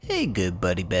Hey, good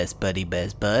buddy, best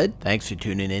bud. Thanks for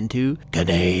tuning into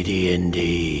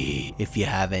CanaDND. If you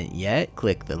haven't yet,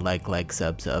 click the like,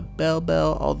 sub,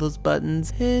 bell, all those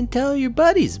buttons, and tell your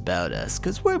buddies about us,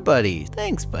 cause we're buddies.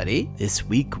 Thanks, buddy. This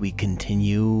week we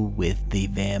continue with the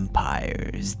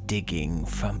vampires digging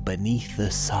from beneath the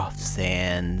soft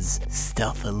sands,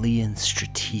 stealthily and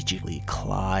strategically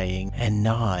clawing and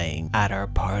gnawing at our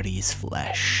party's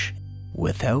flesh.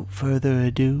 Without further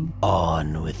ado,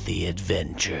 on with the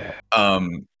adventure.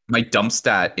 My dump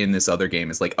stat in this other game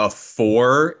is like a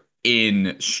 4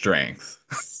 in strength.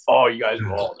 Oh, you guys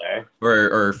rolled, eh?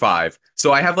 or 5.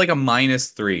 So I have like a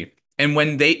 -3. And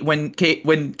when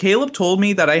Caleb told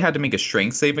me that I had to make a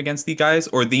strength save against these guys,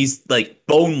 or these like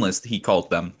boneless, he called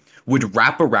them, would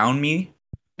wrap around me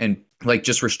and like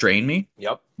just restrain me.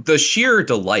 Yep. The sheer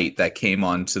delight that came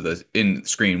onto the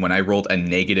screen when I rolled a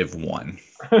 -1.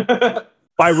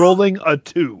 By rolling a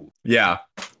 2. Yeah.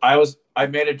 I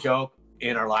made a joke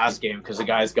in our last game because the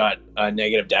guy's got a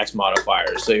negative dex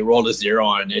modifier, so he rolled a 0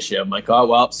 on initiative. I'm like, oh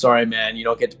well, sorry man, you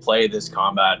don't get to play this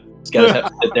combat. These guys have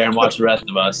to sit there and watch the rest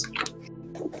of us.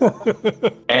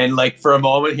 And like for a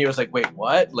moment he was like, wait,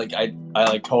 what? Like I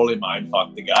like totally mind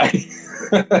fucked the guy.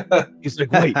 He's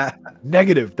like, wait,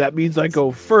 negative. That means I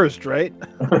go first, right?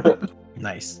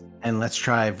 Nice. And let's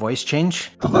try voice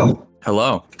change. Hello.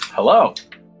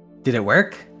 Did it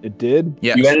work? It did.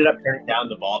 Yes. You ended up turning down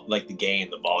the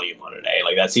volume on it, eh?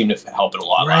 Like that seemed to help it a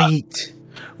lot.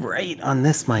 Right on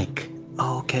this mic.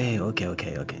 Okay. Let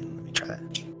me try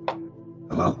that.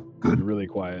 Hello. Good. Really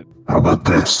quiet. How about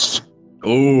this?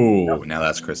 Oh, now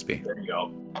that's crispy. There you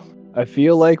go. I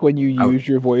feel like when you use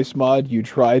your voice mod, you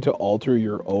try to alter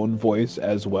your own voice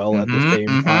as well at the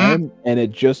same time, and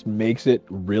it just makes it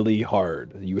really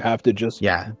hard. You have to just be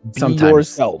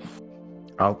yourself.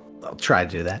 I'll try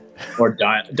to do that. Or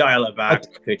dial it back to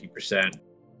 50%.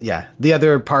 Yeah. The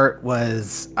other part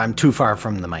was I'm too far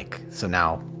from the mic, so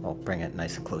now I'll bring it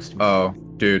nice and close to me. Oh,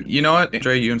 dude. You know what,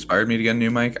 Dre? You inspired me to get a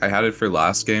new mic. I had it for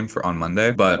last game on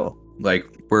Monday, but like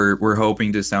we're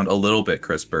hoping to sound a little bit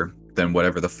crisper than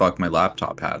whatever the fuck my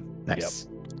laptop had. Nice.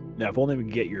 Yep. Now, if only we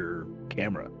could get your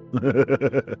camera.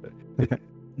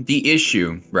 The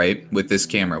issue, right, with this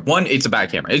camera, one, it's a bad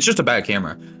camera. It's just a bad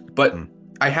camera, but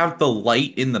I have the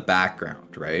light in the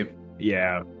background, right?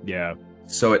 Yeah.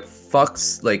 So it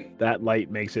fucks, like... That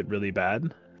light makes it really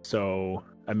bad. So,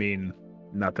 I mean,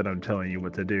 not that I'm telling you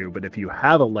what to do, but if you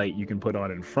have a light you can put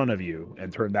on in front of you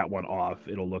and turn that one off,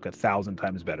 it'll look 1,000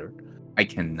 times better. I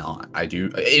cannot. I do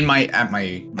in my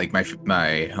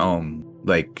home,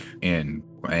 like in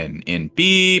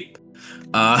Beep.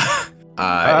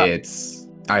 It's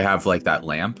I have like that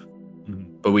lamp,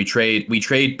 but we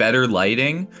trade better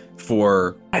lighting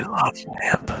for. I love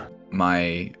lamp.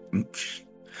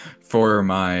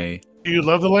 You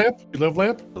love the lamp? You love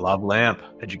lamp? Love lamp.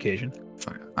 Education.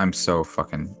 I'm so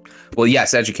fucking. Well,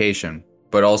 yes, education,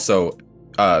 but also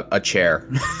a chair.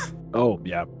 Oh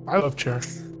yeah, I love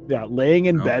chairs. Yeah, laying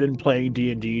in bed and playing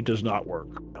D&D does not work.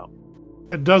 No.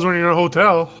 It does when you're in a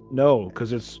hotel. No,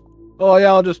 because it's. Oh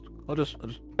yeah, I'll just rest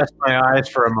my eyes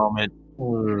for a moment.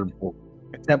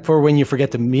 Except for when you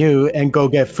forget to mute and go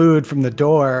get food from the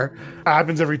door. It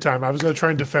happens every time. I was gonna try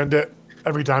and defend it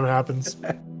every time it happens.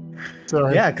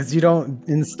 Sorry. Yeah, because you don't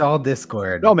install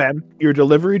Discord. No, man. Your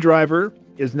delivery driver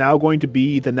is now going to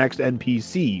be the next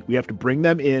NPC. We have to bring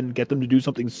them in, get them to do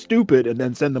something stupid, and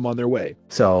then send them on their way.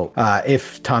 So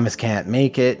if Thomas can't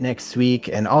make it next week,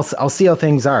 and I'll see how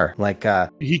things are. Like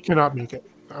he cannot make it.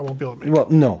 I won't be able to make it. Well,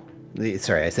 no.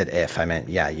 Sorry, I said if. I meant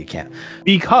yeah, you can't.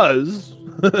 Because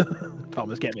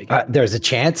Thomas can't make it. There's a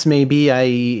chance maybe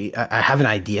I have an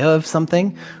idea of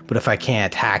something, but if I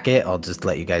can't hack it, I'll just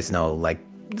let you guys know like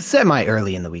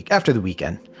semi-early in the week, after the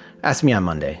weekend. Ask me on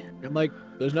Monday. And like,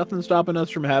 there's nothing stopping us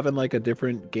from having like a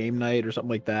different game night or something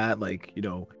like that. Like, you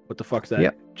know, what the fuck's that?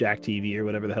 Yep. Jack TV or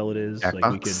whatever the hell it is.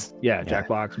 Jackbox. We could,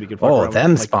 Jackbox. We could. Oh,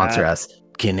 them sponsor us.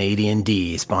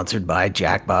 CanaDND sponsored by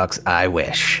Jackbox. I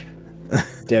wish.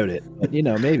 Doubt it, but you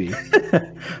know, maybe.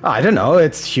 I don't know.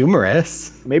 It's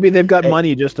humorous. Maybe they've got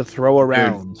money just to throw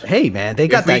around. Dude. Hey, man, they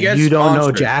got that you don't know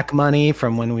Jack money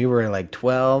from when we were like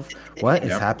 12. What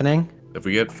is happening? If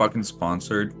we get fucking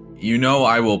sponsored, you know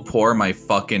I will pour my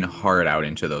fucking heart out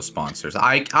into those sponsors.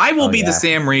 I will be the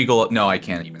Sam Riegel. No, I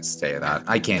can't even say that.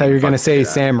 I can't. I thought you were gonna say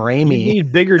Sam Raimi. You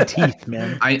need bigger teeth,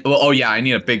 man. I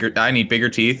need bigger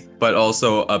teeth, but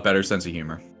also a better sense of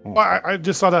humor. Well, I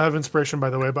just thought I have inspiration, by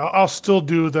the way, but I'll still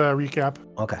do the recap.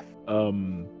 Okay.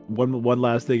 One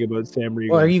last thing about Sam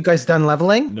Riegel. Well, are you guys done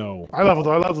leveling? No. I leveled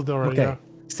already. Okay. Yeah.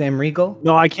 Sam Riegel?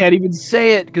 No, I can't even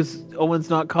say it because Owen's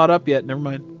not caught up yet. Never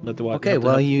mind. Let the watch. Okay,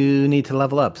 well, you need to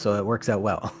level up, so it works out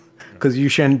well. because you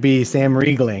shouldn't be Sam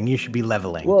Riegling. You should be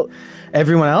leveling. Well,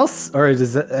 everyone else, or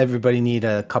does everybody need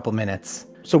a couple minutes?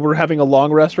 So we're having a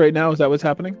long rest right now? Is that what's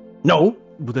happening? No.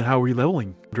 But then how are we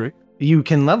leveling, Drake? You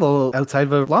can level outside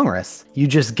of a long rest. You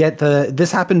just get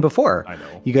this happened before. I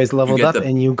know. You guys leveled up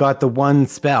and you got the one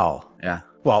spell. Yeah.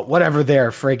 Well, whatever their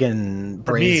friggin'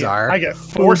 braids are. I get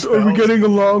 4 spells. Are we getting a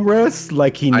long rest?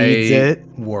 Like he needs it?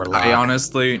 Warlock. I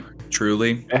honestly,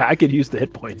 truly, I could use the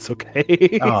hit points,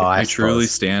 okay? I truly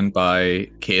stand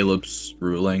by Caleb's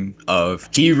ruling of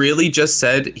he really just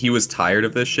said he was tired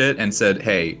of this shit and said,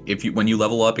 hey, when you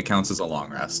level up, it counts as a long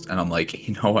rest. And I'm like,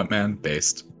 you know what, man?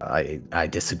 Based. I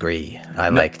disagree. I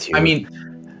like to. I mean,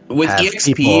 with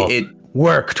EXP, it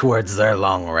work towards their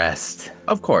long rest.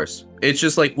 Of course. It's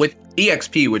just like with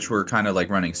EXP, which we're kind of like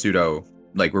running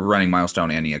we're running milestone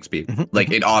and EXP.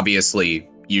 Like it obviously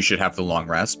you should have the long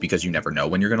rest because you never know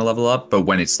when you're going to level up. But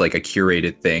when it's like a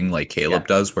curated thing like Caleb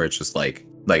does, where it's just like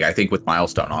I think with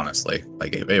milestone, honestly,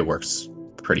 like it works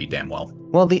pretty damn well.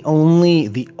 Well, the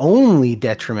only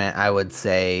detriment I would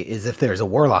say is if there's a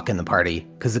warlock in the party,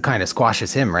 because it kind of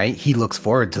squashes him, right? He looks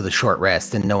forward to the short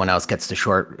rest and no one else gets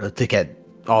to get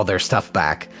all their stuff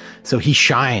back. So he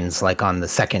shines like on the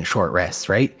second short rest,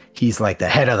 right? He's like the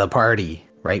head of the party,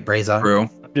 right, Braza? True.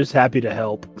 I'm just happy to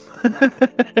help.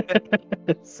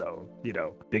 So,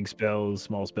 big spells,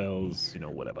 small spells,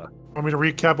 whatever. Want me to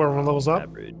recap where everyone levels up?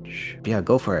 Average. Yeah,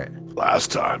 go for it.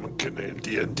 Last time in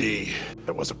CanaDND,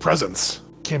 there was a presence.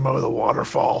 Came out of the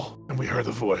waterfall, and we heard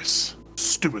the voice.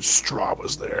 Stupid Strahd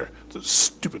was there. The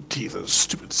stupid teeth and the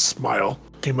stupid smile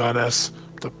came at us.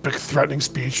 The big threatening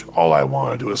speech. All I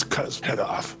wanted to do was cut his head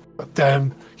off. But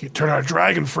then he turned our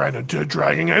dragon friend into a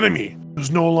dragon enemy. He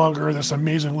was no longer this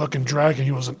amazing looking dragon.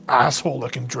 He was an asshole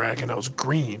looking dragon that was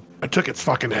green. I took its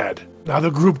fucking head. Now the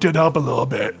group did help a little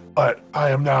bit, but I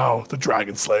am now the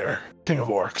Dragon Slayer, King of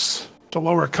Orcs. So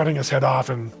while we're cutting his head off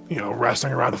and,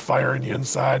 resting around the fire in the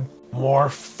inside, more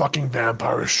fucking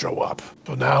vampires show up.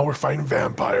 So now we're fighting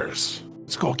vampires.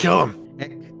 Let's go kill them.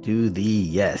 Heck to the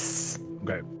yes.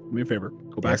 Okay, do me a favor.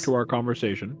 Go back to our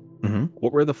conversation. Mm-hmm.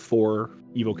 What were the 4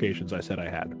 evocations I said I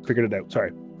had? Figured it out.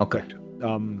 Sorry. Okay.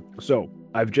 So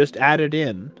I've just added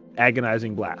in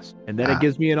Agonizing Blast, and then it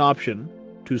gives me an option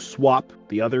to swap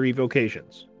the other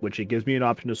evocations, which it gives me an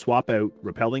option to swap out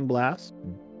Repelling Blast,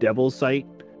 Devil's Sight,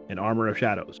 and Armor of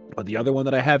Shadows. But the other one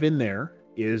that I have in there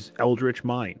is Eldritch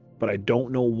Mind, but I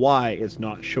don't know why it's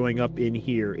not showing up in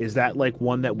here. Is that like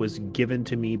one that was given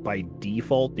to me by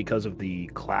default because of the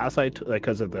class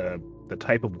because of the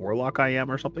type of warlock I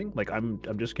am or something? Like I'm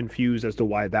just confused as to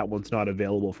why that one's not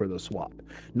available for the swap.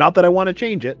 Not that I want to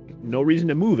change it. No reason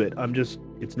to move it.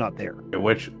 It's not there.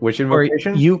 Which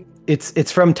invocation?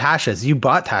 It's from Tasha's. You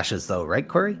bought Tasha's though, right,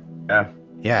 Corey? Yeah.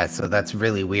 Yeah, so that's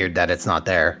really weird that it's not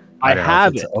there. I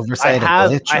have it. Oversight,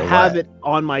 I have it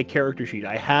on my character sheet.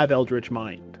 I have Eldritch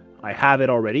Mind. I have it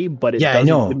already, but it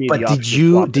doesn't give me the option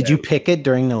to swap it did you out. pick it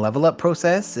during the level up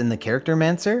process in the Character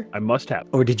Mancer? I must have.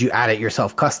 Or did you add it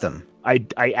yourself custom? I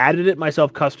added it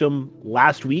myself custom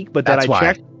last week, but then I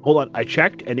checked. Hold on, I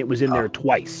checked and it was in there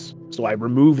twice. So I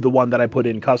removed the one that I put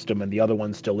in custom, and the other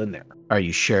one's still in there. Are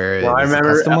you sure? Well, I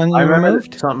remember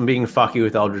removed something being fucky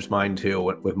with Eldritch Mind too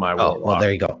with my. Oh, well,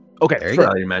 there you go. Okay, there you sure.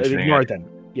 go. You mentioning Ignore it. it then.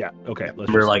 Yeah. Okay.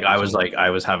 I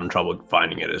was having trouble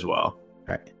finding it as well. All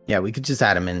right. Yeah, we could just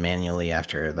add them in manually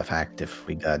after the fact if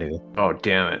we got to. Oh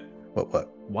damn it! What?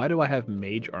 Why do I have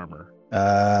Mage Armor?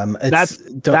 That's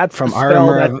the from spell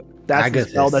Armor. That's the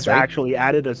spell that's right? actually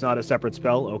added. It's not a separate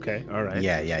spell. Okay. All right.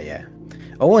 Yeah.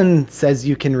 Owen says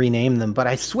you can rename them, but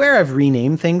I swear I've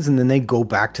renamed things and then they go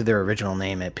back to their original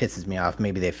name. It pisses me off.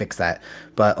 Maybe they fix that.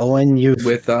 But Owen,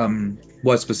 with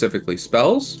what specifically?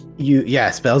 Spells?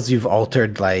 Spells you've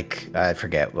altered, like I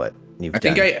forget what you've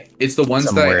done. It's the ones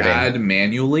Some that wording. I add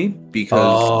manually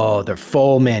because they're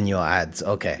full manual adds.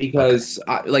 Okay. Because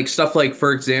like stuff like,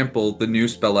 for example, the new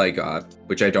spell I got,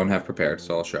 which I don't have prepared,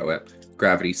 so I'll show it.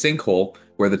 Gravity Sinkhole,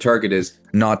 where the target is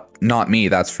not me,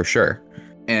 that's for sure.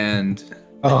 And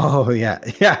yeah,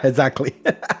 exactly.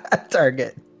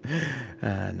 Target.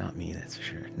 Not me, that's for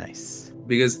sure. Nice.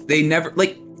 Because they never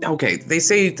they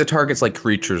say the target's like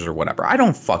creatures or whatever. I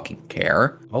don't fucking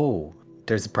care. Oh,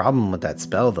 there's a problem with that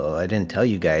spell though. I didn't tell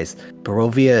you guys.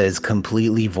 Barovia is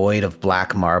completely void of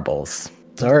black marbles.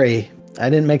 Sorry, I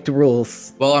didn't make the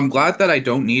rules. Well, I'm glad that I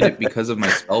don't need it because of my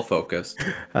spell focus.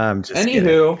 Just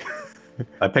Anywho,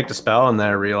 I picked a spell and then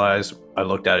I realized I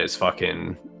looked at his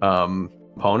fucking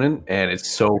opponent and it's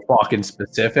so fucking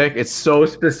specific. It's so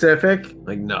specific.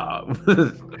 Like, no.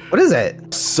 What is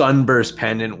it? Sunburst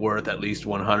pendant worth at least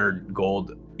 100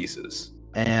 gold pieces.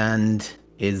 And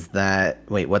Is that...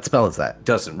 Wait, what spell is that?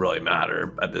 Doesn't really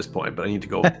matter at this point, but I need to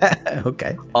go.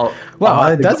 Okay. Well,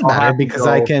 It does matter because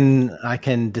I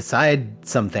can decide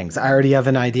some things. I already have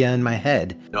an idea in my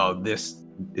head. No,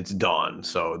 it's dawn,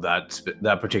 so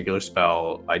that particular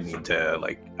spell, I need to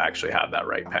like actually have that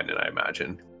right pendant, I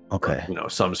imagine. Okay. Or,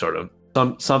 some sort of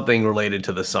something related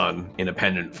to the sun in a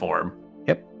pendant form.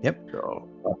 Yep. So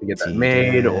I'll have to get that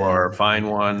made or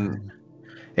find one.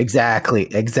 Exactly.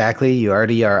 You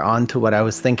already are on to what I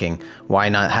was thinking. Why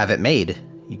not have it made?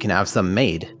 You can have some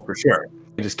made. For sure.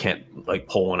 I just can't like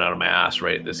pull one out of my ass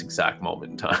right at this exact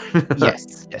moment in time.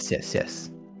 Yes.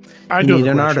 I You do need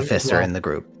have an a question as artificer well. in the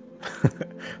group.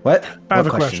 What? I have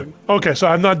What a question. Okay, so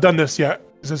I've not done this yet.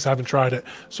 Since I haven't tried it.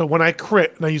 So when I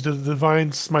crit and I use the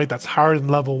divine smite, that's higher than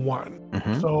level 1.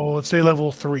 Mhm. So let's say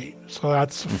level 3. So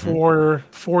that's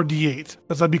 4d8.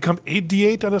 Does that become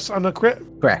 8d8 on a crit?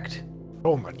 Correct.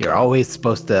 Oh my god. You're always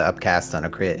supposed to upcast on a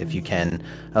crit if you can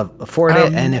afford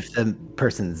it, and if the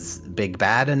person's big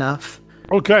bad enough.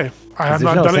 Okay. I have There's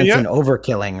not no done it sense yet. in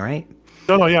overkilling, right?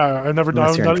 No, yeah, I've never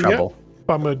Unless done you're in it yet. trouble.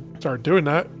 But I'm gonna start doing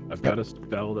that. I've got a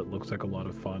spell that looks like a lot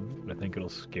of fun, but I think it'll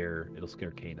scare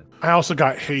Kanan. I also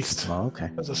got haste Oh, okay.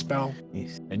 as a spell.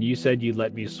 And you said you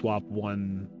let me swap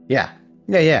one Yeah.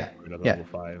 at level Yeah.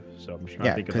 5, so I'm just trying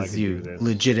Yeah, to think if I because can you do this.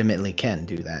 legitimately can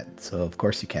do that. So of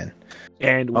course you can.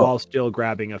 And while still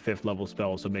grabbing a 5th level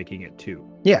spell, so making it 2.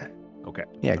 Yeah. Okay.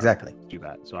 Yeah, exactly. Do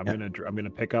that. So I'm Yeah. gonna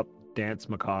pick up Dance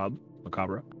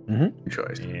Macabre, Good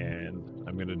choice. and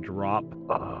I'm gonna drop.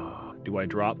 Do I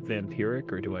drop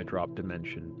Vampiric or do I drop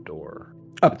Dimension Door?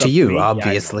 Up It's to me. you, Yeah,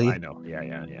 obviously. I know.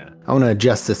 Yeah. I want to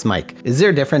adjust this mic. Is there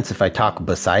a difference if I talk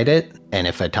beside it and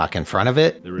if I talk in front of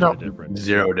it? There is No. a difference.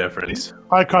 Zero difference.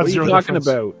 I caught What are you zero talking difference.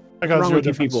 about? I got What's wrong zero with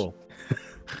you difference. people?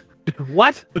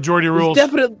 What? Majority There's rules.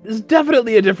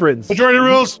 definitely a difference. Majority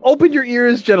rules. Open your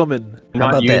ears, gentlemen. How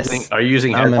about this? Are you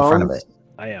using I'm headphones? in front of it.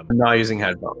 I am. I'm not using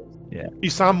headphones. You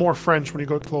sound more French when you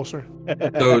go closer.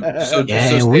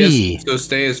 So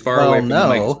stay as far away from the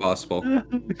mic as possible.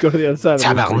 Go to the other side of the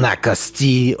room.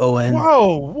 Tabernacasti, Owen.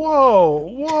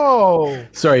 Whoa.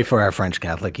 Sorry for our French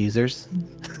Catholic users.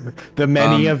 The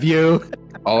many of you.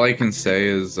 All I can say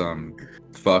is,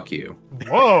 fuck you.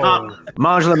 Whoa.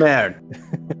 Mange la merde.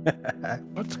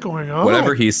 What's going on?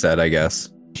 Whatever he said, I guess.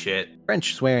 Shit.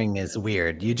 French swearing is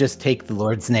weird. You just take the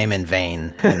Lord's name in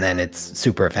vain, and then it's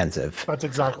super offensive. That's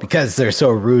exactly. Because they're so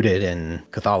rooted in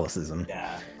Catholicism.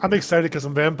 I'm excited because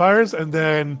I'm vampires, and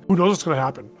then who knows what's going to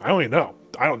happen? I don't even know.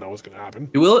 I don't know what's going to happen.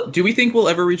 Do we think we'll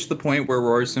ever reach the point where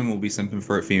Rorson will be simping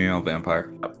for a female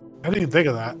vampire? I didn't even think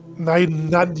of that.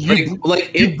 You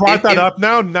If- brought if- that if- up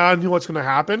now. Now I knew what's going to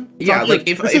happen. It's Yeah, not like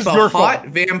your- if this is a your hot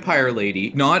fault. vampire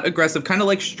lady, not aggressive, kind of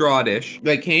like Strahdish,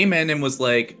 like came in and was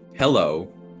like, "Hello,"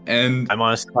 and I'm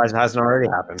honestly surprised it hasn't already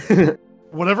happened.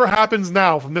 Whatever happens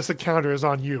now from this encounter is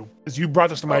on you, because you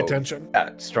brought this to my Oh. attention. Yeah,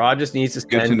 Strahd just needs to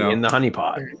Good to stand know. in the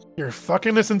honeypot. You're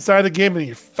fucking us inside the game, and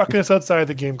you're fucking us outside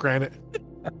the game. Granted.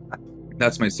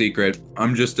 that's my secret.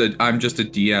 I'm just a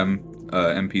DM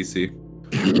NPC.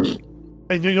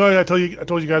 And you know, I told you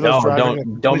guys I No, was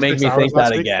driving. don't make 26 me hours think that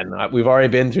last week. again. We've already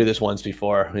been through this once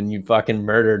before, and you fucking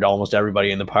murdered almost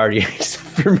everybody in the party except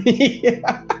for me.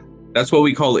 That's what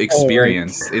we call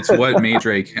experience. It's what made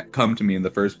Ray come to me in the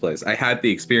first place. I had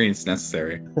the experience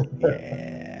necessary.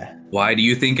 Yeah. Why do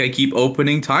you think I keep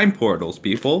opening time portals,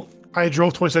 people? I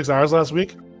drove 26 hours last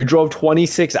week. You drove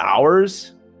 26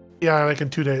 hours? Yeah, like in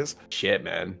 2 days. Shit,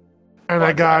 man. And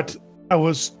Fuck I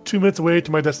was 2 minutes away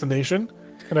to my destination,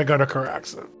 and I got in a car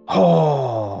accident.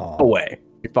 Oh. Away.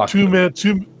 You're fucking 2 minutes,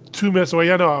 2 minutes away.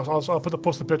 Yeah, no, I'll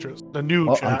post the pictures. The new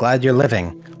Oh, chat. I'm glad you're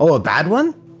living. Oh, a bad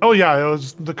one? Oh yeah, it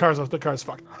was the car's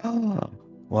fucked. Oh.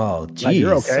 Whoa, Glad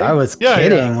you're jeez. okay. I was Yeah,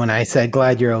 kidding yeah. when I said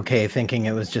glad you're okay, thinking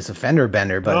it was just a fender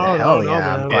bender, but No, hell no,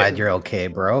 yeah, I'm man. glad you're okay,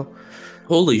 bro.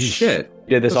 Holy Yeesh. shit.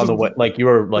 You did this This on the is- way, like you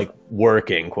were like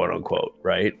working, quote unquote,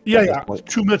 right? Yeah, At this yeah. point.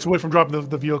 2 minutes away from dropping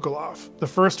the vehicle off. The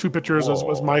first 2 pictures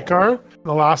was my car. And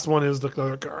the last one is the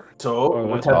other car. So, Oh,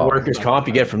 what that's type of awesome. workers' comp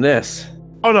you get from this?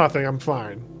 Oh, nothing. I'm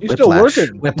fine. You're still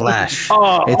working. Whiplash.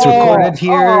 Oh, It's recorded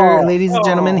here, ladies and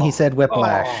gentlemen. He said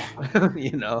whiplash.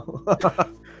 you know.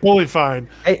 Fully fine.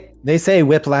 Hey, they say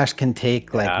whiplash can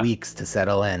take like Yeah. weeks to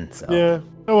settle in. So Yeah.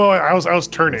 Oh, well, I was we'll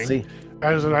turning. see.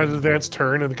 I had an advanced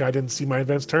turn, and the guy didn't see my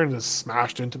advanced turn and just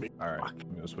smashed into me. All right,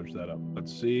 I'm gonna switch that up.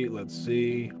 Let's see.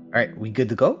 All right, we good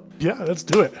to go? Yeah, let's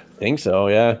do it. Think so,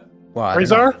 yeah. Well, I don't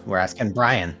Brizar? know. We're asking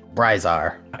Brian.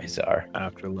 Brizar. Izar.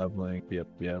 After leveling, yep.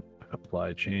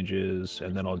 Apply changes,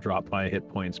 and then I'll drop my hit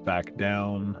points back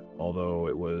down. Although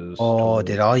it was. Oh,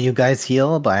 did all you guys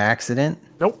heal by accident?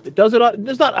 It does it. It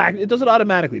does it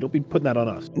automatically. Don't be putting that on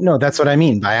us. No, that's what I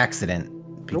mean by accident.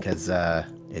 because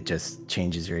it just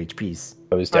changes your HPs.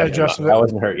 I was definitely I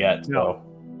wasn't hurt yet. No.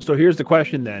 So here's the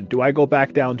question then. Do I go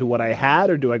back down to what I had,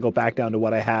 or do I go back down to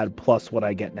what I had plus what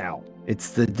I get now?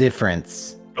 It's the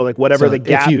difference. So like whatever So the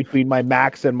gap if you- between my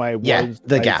max and my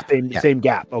gap. Same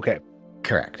gap. Okay.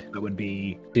 Correct. That would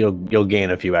be You'll gain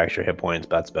a few extra hit points,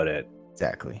 but that's about it.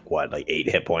 Exactly. What, like 8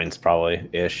 hit points probably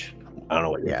ish? I don't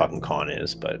know what your Yeah. fucking con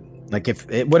is, but Like if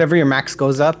whatever your max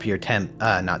goes up, your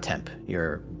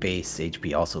your base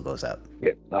HP also goes up.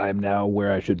 I'm now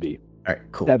where I should be. All right,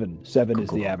 cool. 7 Cool, is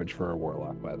cool. the average for a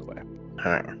warlock, by the way.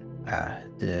 all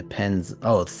right. Depends.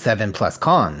 Oh, 7 plus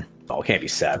con. Oh, it can't be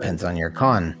 7. Depends on your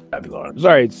con. That'd be lower.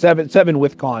 Sorry, it's seven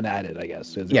with con added, I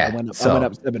guess. Yeah, I went so-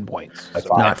 up 7 points. That's So-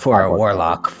 fine. Not for a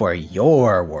warlock, for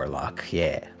your warlock.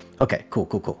 Yeah. Okay, cool.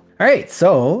 All right,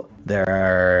 so there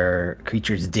are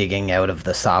creatures digging out of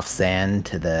the soft sand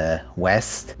to the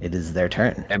west. It is their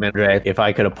turn. Andre, if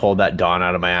I could have pulled that dawn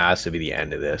out of my ass, it'd be the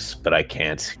end of this, but I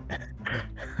can't.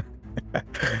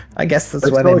 I guess that's I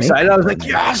was why so they make excited. I was them. like,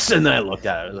 yes! And then I looked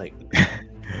at it. I was like,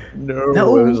 no.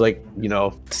 No. It was like,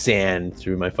 sand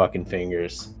through my fucking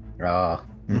fingers. Oh.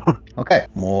 Okay.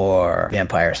 More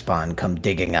vampire spawn come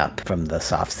digging up from the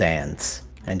soft sands.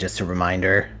 And just a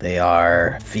reminder, they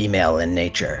are female in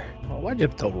nature. Oh, why'd you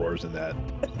have to tell Roars in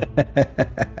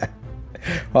that?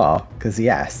 Well, because he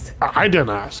asked. I didn't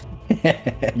ask.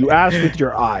 You asked with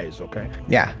your eyes, okay?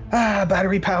 Yeah.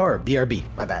 Battery power. BRB.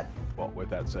 My bad. Well, with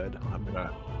that said, I'm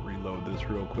gonna reload this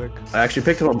real quick. I actually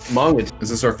picked up among it. Is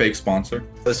this our fake sponsor?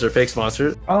 This is our fake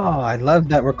sponsor, Oh, I love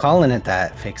that we're calling it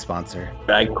that. Fake sponsor.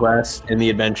 Dragon Quest and the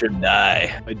Adventure of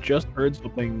Die. I just heard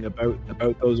something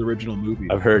about those original movies.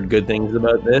 I've heard good things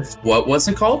about this. What was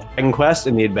it called? Dragon Quest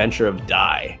and the Adventure of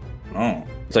Die. Oh,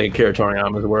 It's like Akira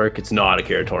Toriyama's work. It's not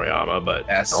Akira Toriyama, but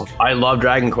esque. I love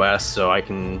Dragon Quest, so I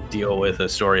can deal with a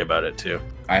story about it too.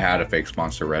 I had a fake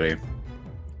sponsor ready,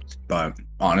 but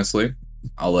honestly,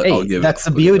 I'll Hey, give. that's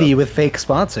the beauty with fake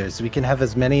sponsors. We can have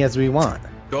as many as we want.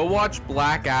 Go watch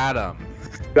Black Adam.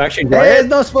 You actually enjoy Hey, it?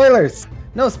 no spoilers.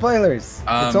 No spoilers.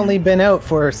 It's Um, only been out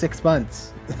for 6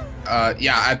 months.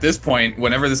 Yeah, at this point,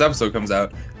 whenever this episode comes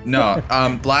out, no,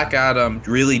 Black Adam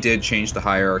really did change the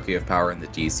hierarchy of power in the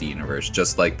DC universe,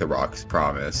 just like The Rock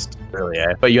promised. Really,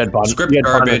 yeah. But you had fun. Script you had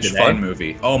fun garbage, with it, eh? fun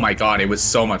movie. Oh my god, it was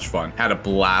so much fun. Had a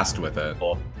blast with it.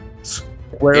 Cool.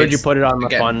 Where would you It's- put it on the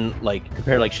again- fun, like,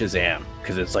 compare like Shazam?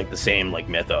 Because it's like the same, like,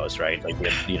 mythos, right? Like,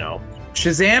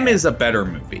 Shazam is a better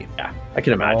movie, yeah, I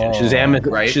can imagine. Oh,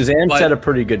 right, Shazam but- set a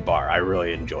pretty good bar. I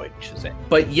really enjoyed Shazam.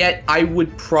 but yet I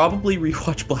would probably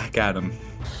rewatch Black Adam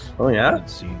Oh, I yeah? haven't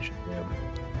seen Shazam.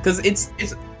 because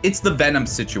it's the Venom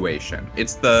situation.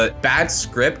 It's the bad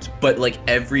script, but like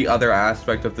every other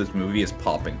aspect of this movie is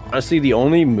popping off. Honestly, the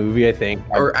only movie I think,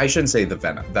 Or I shouldn't say the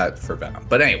Venom, that for Venom.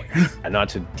 But anyway, and not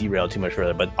to derail too much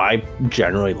further, but I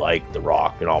generally like The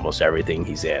Rock in almost everything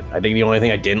he's in. I think the only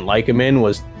thing I didn't like him in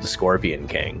was The Scorpion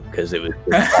King, because it was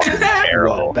just fucking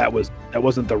terrible. Well, that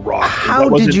wasn't The Rock. How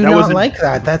That wasn't- did you that not wasn't- like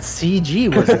that? That CG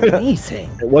was amazing.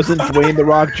 It wasn't Dwayne The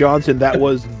Rock Johnson. That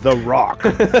was The Rock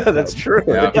That's true.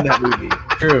 Yeah. in that movie.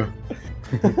 True.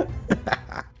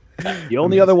 The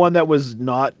only other one that was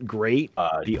not great,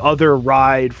 the other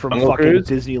ride from Jungle fucking Cruise?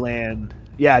 Disneyland.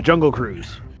 Yeah, Jungle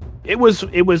Cruise. It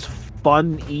was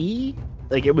fun-y.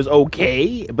 Like, it was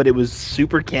okay, but it was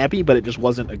super campy, but it just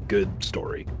wasn't a good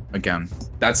story. again,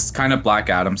 that's kind of Black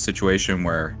Adam situation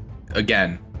where,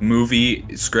 again, movie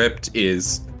script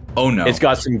is no. It's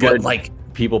got some but good, like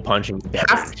people punching together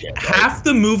and shit, right? half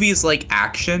the movie is like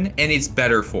action, and it's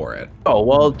better for it. Oh,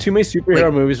 well, too many superhero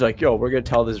Like- movies are like, yo, we're going to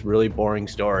tell this really boring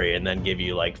story and then give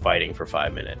you, like, fighting for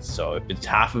 5 minutes. So if it's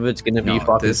half of it's going to be No,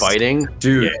 fucking this- fighting,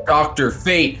 Dude, Yeah. Dr.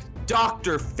 Fate!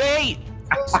 Dr. Fate!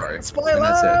 Sorry. And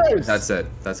Spoilers! That's it.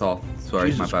 That's all.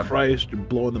 Sorry, Jesus my bad. Christ, you're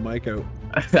blowing the mic out.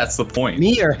 That's the point.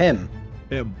 Me or him?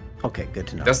 Him. Okay, good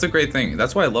to know. That's the great thing.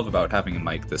 That's what I love about having a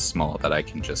mic this small that I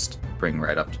can just bring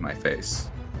right up to my face.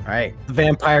 All right. The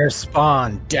vampires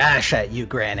spawn, dash at you,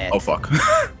 Granite. Oh, fuck.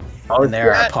 And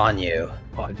they're upon you.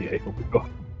 Kanye.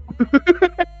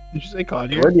 Did you say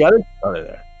Kanye? where'd the other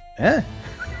there? Eh?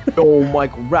 Oh,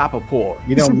 Mike Rappaport.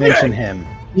 You don't mention him.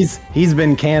 He's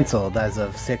been canceled as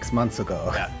of 6 months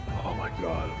ago. Oh my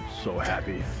god, I'm so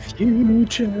happy.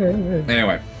 Future.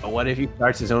 Anyway, What if he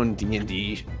starts his own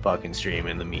D&D fucking stream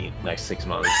in the next 6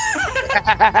 months?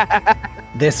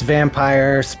 This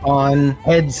vampire spawn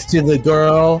heads to the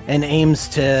girl and aims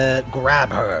to grab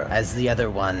her as the other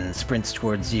one sprints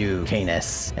towards you,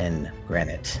 Canis and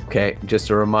Granite. Okay, just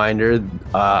a reminder,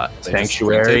 just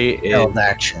Sanctuary is Held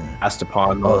action. cast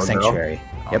upon the Oh, little girl. Sanctuary.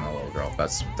 I'm a little girl.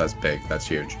 That's big. That's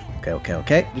huge.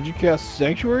 Okay. Did you cast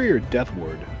Sanctuary or Death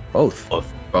Ward? Both.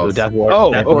 The Death Ward,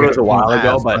 Oh, Death Ward okay. was a while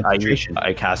ago, Has but concentration.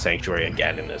 I cast Sanctuary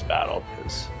again in this battle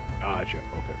because Gotcha.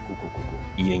 Okay. Cool.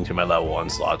 eating to my level 1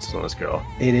 slots on this girl.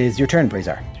 It is your turn,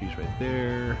 Brazar. She's right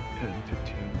there. 10,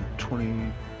 15,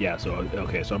 20. Yeah, so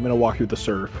okay, so I'm gonna walk through the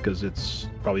surf because it's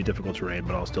probably difficult terrain,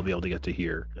 but I'll still be able to get to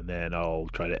here. And then I'll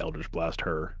try to Eldritch Blast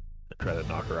her and try to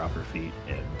knock her off her feet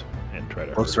and try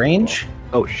to Close hurt her as range?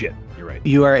 well. Oh shit, you're right.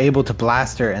 You are able to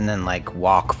blast her and then like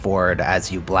walk forward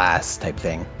as you blast type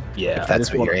thing. Yeah, if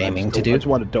that's what you're aiming to do. I just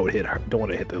want to don't hit her. Don't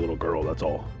want to hit the little girl. That's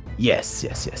all. Yes.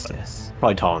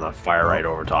 Probably tall enough to fire right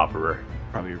over top of her.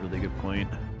 Probably a really good point.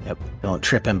 Yep. Don't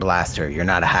trip and blast her. You're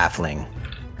not a halfling.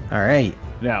 All right.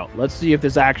 Now, let's see if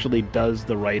this actually does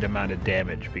the right amount of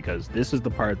damage, because this is the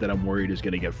part that I'm worried is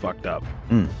going to get fucked up.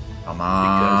 Come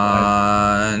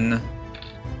on.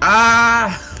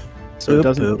 So it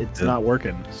doesn't. Boop, It's boop. not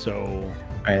working. So All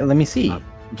right. Let me see.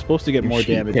 I'm supposed to get more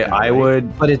sheet. damage. Yeah, now, I right?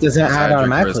 would. But it doesn't Besides add your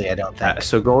automatically, charisma. I don't think.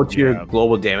 So go to Yeah. your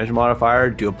global damage modifier,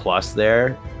 do a plus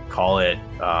there, call it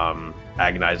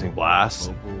agonizing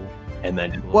blast, and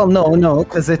then Well, no,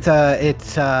 because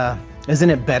isn't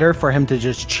it better for him to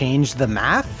just change the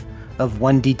math of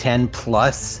 1d10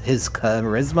 plus his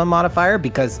charisma modifier,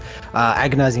 because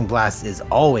agonizing blast is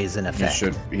always in He effect.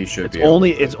 should It's be.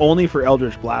 only for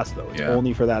Eldritch Blast though. It's Yeah.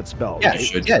 only for that spell. Yeah, right?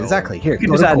 should yeah, go. exactly. Here, you can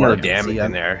go just to add another core. damage See,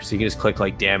 in there. So you can just click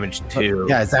like damage 2,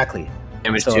 Yeah, exactly.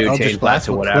 damage So 2, Eldritch change blast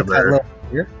to will click that whatever. little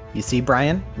here. You see,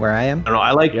 Brian, where I am? I don't know.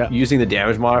 I like Yeah. using the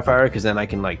damage modifier because then I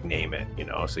can like name it,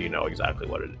 so you know exactly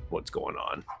what's going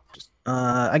on.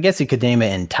 I guess you could name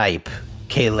it in type.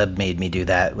 Caleb made me do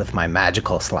that with my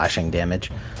magical slashing damage.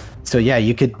 So yeah,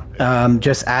 you could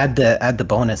just add the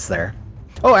bonus there.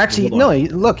 Oh, actually, Hold no. on.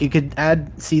 Look, you could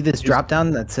see this drop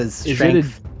down that says is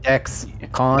strength, dex,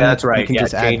 con. Yeah, that's right. You can Yeah,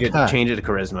 just change add cut. change it to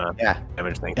charisma. Yeah.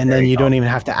 Damage thing. And There then you go. don't even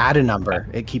have to add a number.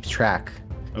 It keeps track.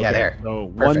 Yeah, Okay, there.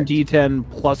 So Perfect. 1d10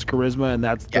 plus charisma, and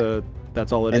that's Yep.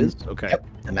 that's all it And- is. Okay. Yep.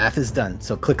 The math is done.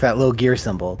 So click that little gear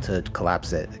symbol to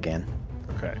collapse it again.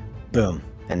 Okay. Boom.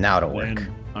 And now it'll work. Then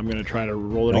I'm gonna try to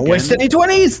roll it Don't again. waste any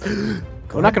 20s.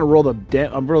 I'm not gonna roll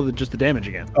I'm rolling just the damage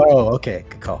again. Oh, okay.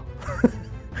 Good call.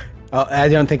 Oh, I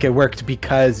don't think it worked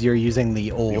because you're using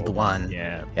the old one.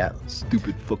 Yeah. Yeah.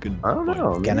 Stupid fucking. I don't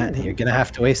know. You're gonna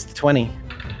have to waste 20.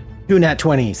 2 nat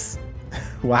 20s.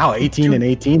 Wow, 18 and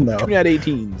 18 though. 2 nat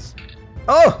 18s.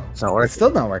 Oh, It's not working. it's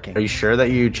still not working. Are you sure that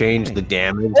you changed the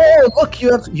damage? Oh, look,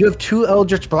 you have 2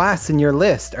 Eldritch Blasts in your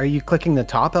list. Are you clicking the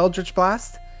top Eldritch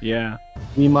Blast? Yeah.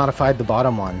 We modified the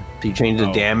bottom one. So you changed the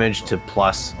Oh. damage to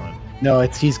plus. No,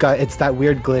 it's that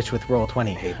weird glitch with Roll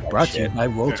 20. Brought to you shit. by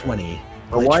Roll 20.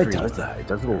 But why Glitch-free. does that? It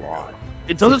does it a lot.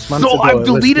 It does it 6 months so. ago, I've it was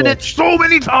deleted it glitched. so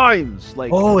many times.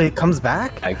 Like Oh, it comes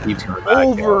back? I keep coming back.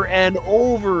 over and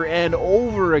over and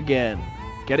over again.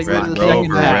 Getting rid of Red the second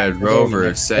Rover, hand. Red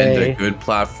Rover, send Hey. a good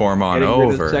platform on Getting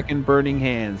rid over. of second Burning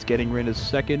Hands. Getting rid of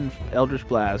second Eldritch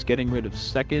Blast. Getting rid of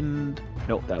second.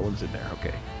 Nope, that one's in there.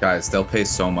 Okay. Guys, they'll pay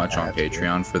so much on That's weird.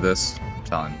 Patreon for this. I'm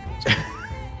telling you.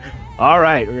 All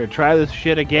right, we're gonna try this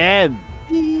shit again.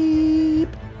 Beep.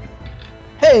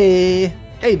 Hey.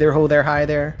 Hey there, ho there, hi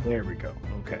there. There we go.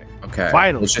 Okay. Okay.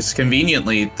 Finally. Which is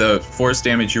conveniently the force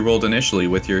damage you rolled initially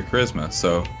with your charisma.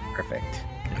 So, Perfect.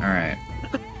 all right.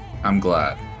 I'm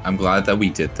glad. I'm glad that we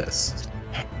did this.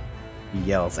 He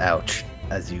yells ouch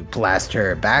as you blast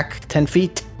her back 10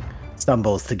 feet.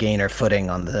 Stumbles to gain her footing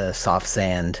on the soft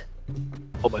sand.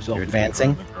 Hold myself. You're in front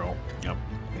advancing? of the girl. Yep.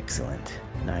 Excellent.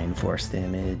 9 force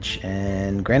damage.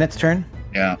 And Granite's turn.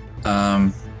 Yeah.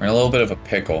 We're in a little bit of a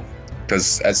pickle.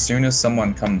 Because as soon as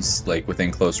someone comes like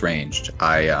within close range,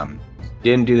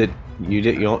 Didn't do the. You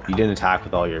didn't attack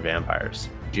with all your vampires,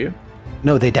 did you?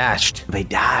 No, they dashed. They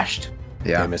dashed.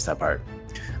 yeah. I missed that part.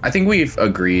 I think we've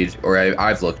agreed, or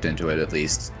I've looked into it at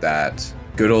least, that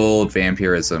good old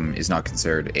vampirism is not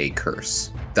considered a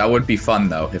curse. That would be fun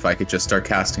though if I could just start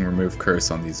casting remove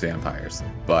curse on these vampires.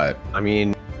 But I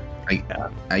mean,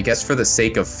 I guess for the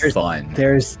sake of fun,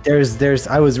 There's.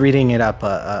 I was reading it up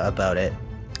about it.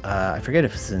 I forget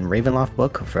if it's in Ravenloft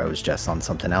book or if it was just on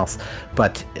something else.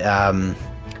 But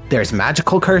there's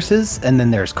magical curses and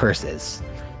then there's curses.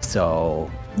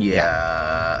 So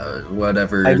yeah,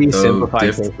 whatever. I'd be though,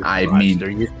 simplified. I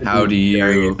mean, how do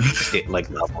you? like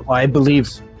level? I believe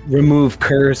remove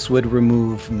curse would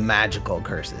remove magical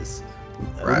curses.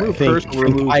 Right. Remove Think- curse will think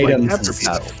remove like, items and after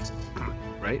stuff. stuff.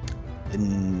 Right?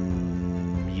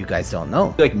 You guys don't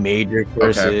know. Like major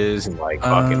curses and like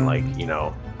fucking like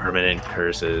Um, permanent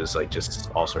curses, like just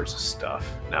all sorts of stuff.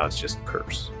 Now it's just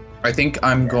curse. I think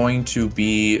I'm going to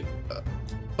be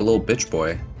a little bitch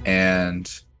boy, and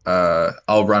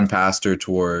I'll run past her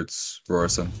towards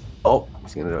Rorson. Oh,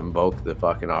 he's gonna invoke the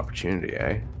fucking opportunity,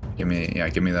 eh? Give me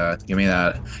that.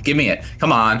 Give me it.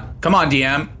 Come on,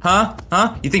 DM.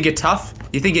 Huh? You think you're tough?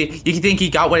 You think you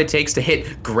got what it takes to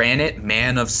hit Granite,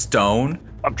 Man of Stone?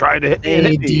 I'm trying to hit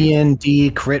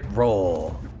CanaDND crit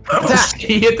roll.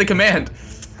 He hit the command.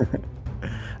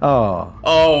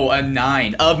 Oh, a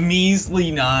 9. A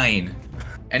measly 9.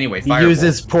 Anyway, He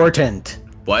uses Portent.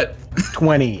 What?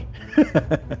 20.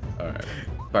 Alright.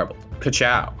 Firebolt.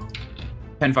 Ka-chow.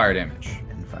 10 fire damage.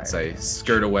 As I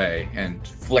skirt away and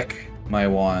flick my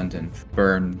wand and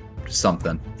burn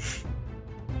something.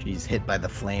 She's hit by the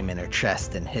flame in her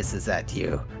chest and hisses at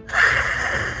you.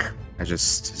 I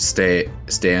just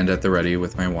stand at the ready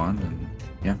with my wand and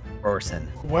yeah. Orson.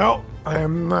 Well, I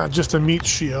am not just a meat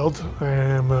shield. I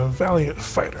am a valiant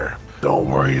fighter. Don't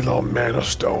worry, little man of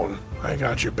stone. I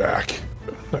got your back.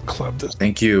 Not club this.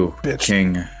 Thank you, bitch.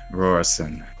 King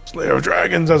Rorison. Slayer of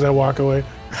Dragons as I walk away.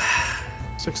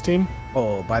 16.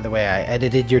 Oh, by the way, I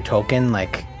edited your token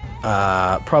like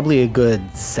probably a good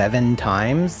 7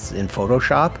 times in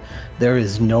Photoshop. There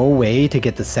is no way to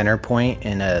get the center point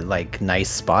in a like nice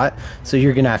spot, so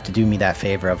you're gonna have to do me that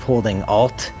favor of holding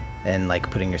Alt and like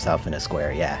putting yourself in a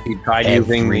square. Yeah, You tried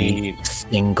every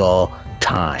single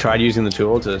time. Tried using the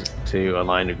tool to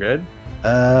align the grid.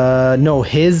 No,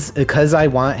 because I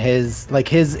want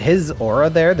his aura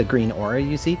there, the green aura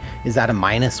you see, is at a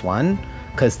 -1.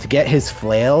 Because to get his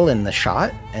flail in the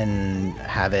shot and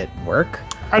have it work,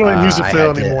 I don't use the I flail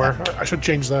had to- anymore. I should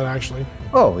change that actually.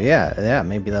 Oh yeah,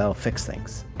 maybe that'll fix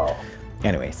things.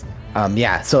 Anyways,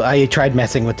 yeah. So I tried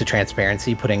messing with the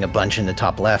transparency, putting a bunch in the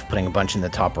top left, putting a bunch in the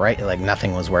top right. Like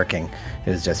nothing was working.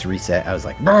 It was just reset. I was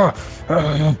like, I'll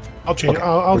change. Okay,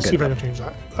 I'll we're see good, if I can change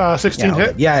that. 16 yeah,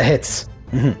 hit. yeah, it hits.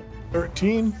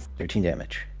 13, 13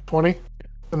 damage. 20,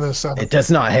 and then a 7. It does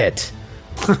not hit.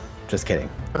 Just kidding.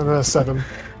 And then a 7. All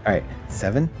right,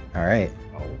 7. All right.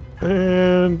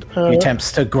 And He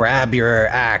attempts to grab your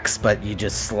axe, but you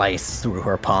just slice through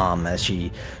her palm as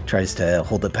she tries to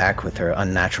hold it back with her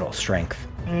unnatural strength.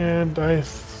 And I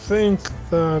think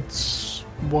that's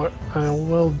what I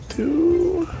will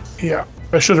do. Yeah,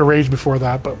 I should have raged before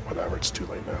that, but whatever. It's too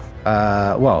late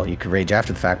now. Well, you could rage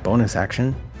after the fact, bonus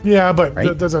action. Yeah, but Right?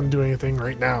 that doesn't do anything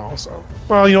right now. So,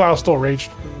 well, I'll still rage.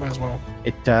 Might as well.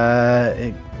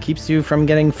 It keeps you from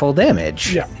getting full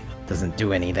damage. Yeah. Doesn't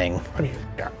do anything. I mean,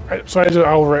 yeah. So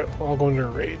I'll go into a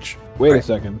rage. Wait a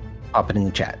second. Pop it in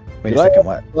the chat. Wait Did a second, I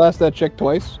what? blast that chick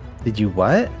twice? Did you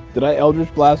what? Did I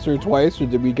Eldritch Blast her twice, or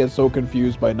did we get so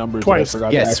confused by numbers Twice. that I forgot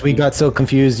to Yes, we actually- got so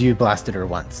confused you blasted her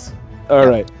once. All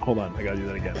right. Hold on, I gotta do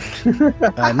that again.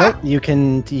 Nope, you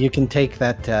can take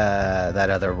that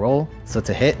other roll. So it's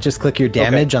a hit. Just click your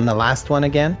damage on the last one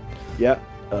again. Yeah.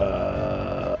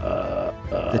 The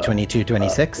 22,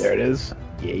 26. There it is.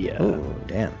 Yeah. Oh,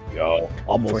 damn. Go.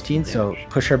 Almost 14. So damage.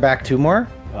 push her back 2 more.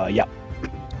 Yeah.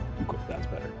 That's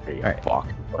better. There you go. All right. Fuck.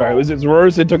 All right. It was his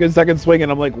worse. It took a second swing,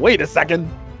 and I'm like, wait a second.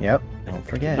 Yep. Don't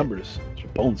forget. Numbers. It's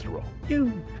your bones to roll.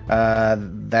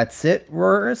 That's it,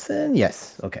 Rorison?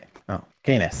 Yes. Okay. Oh,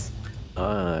 Canis.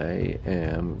 I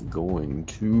am going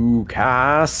to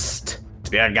cast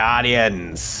Spirit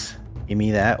Guardians. Give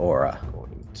me that aura.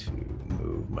 Going to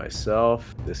move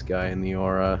myself, this guy in the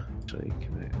aura. Actually,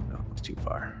 no, it's too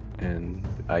far. And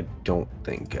I don't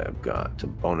think I've got a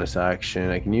bonus action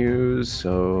I can use.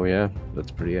 So yeah,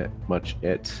 that's pretty much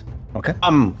it. Okay.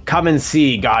 Come and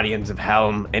see, Guardians of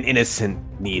Helm. An innocent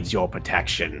needs your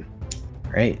protection.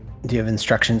 Great. Do you have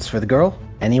instructions for the girl?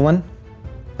 Anyone?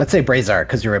 Let's say Brazar,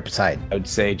 because you're beside. I would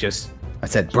say just I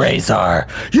said Brazar.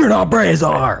 You're not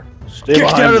Brazar. Stay Kicked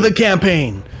behind out of me. the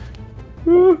campaign.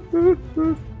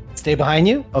 Stay behind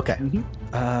you? Okay.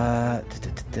 All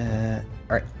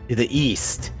right. To the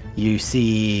east, you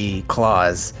see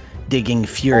claws digging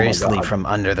furiously God. from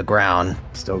under the ground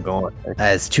still going.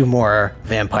 as 2 more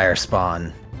vampire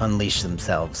spawn unleash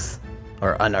themselves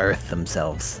or unearth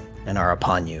themselves and are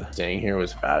upon you. Staying here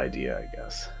was a bad idea, I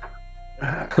guess.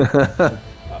 To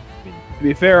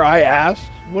be fair, I asked,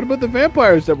 what about the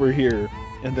vampires that were here?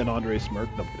 And then Andre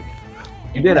smirked. No, I'm kidding.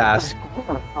 You did ask.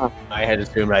 I had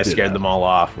assumed I scared them all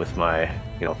off with my,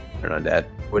 turn undead.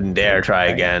 Wouldn't dare try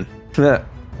again.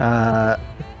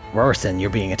 Rorson, you're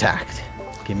being attacked.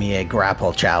 Give me a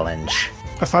grapple challenge.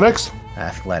 Athletics.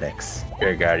 Athletics.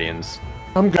 Spirit Guardians.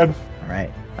 I'm good. All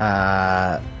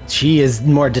right. She is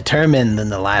more determined than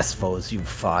the last foes you've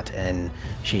fought, and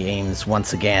she aims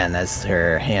once again as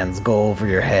her hands go over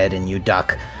your head and you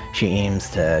duck. She aims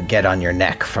to get on your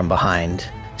neck from behind.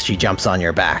 She jumps on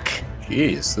your back.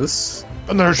 Jeez, this.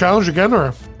 Another challenge again,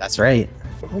 or That's right.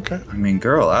 okay? I mean,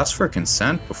 girl, ask for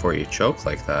consent before you choke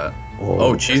like that.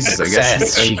 Oh, Jesus, I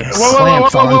guess She Whoa,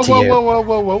 clamps onto you.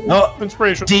 whoa. Oh,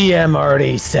 Inspiration. DM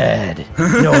already said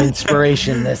no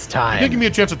inspiration this You didn't give time. me a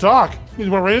chance to talk. You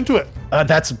went right into it.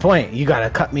 That's the point. You gotta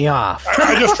cut me off.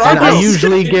 I just tried And I to.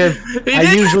 usually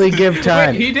give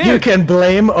time. Wait, he did. You can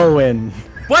blame Owen.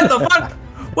 What the fuck?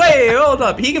 Wait, hold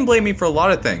up. He can blame me for a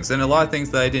lot of things and a lot of things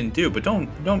that I didn't do, but don't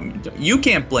you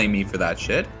can't blame me for that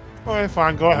shit. All right,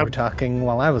 fine. Go We ahead. were talking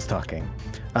while I was talking.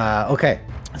 Okay.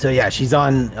 So yeah, she's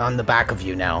on the back of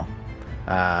you now.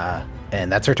 And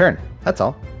that's her turn. That's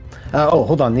all. Oh,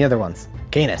 hold on. The other ones.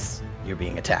 Canis, you're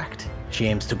being attacked. She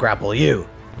aims to grapple you.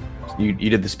 You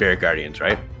did the Spirit Guardians,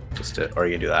 right? Or are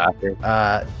you gonna do that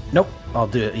after? Nope. I'll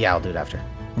do it. Yeah, I'll do it after.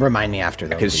 Remind me after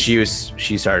though. Because please.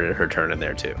 she started her turn in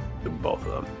there too. Both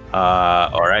of them.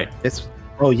 All right.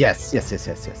 Oh yes.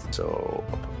 So,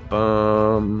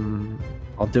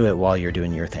 I'll do it while you're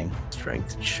doing your thing.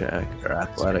 strength check or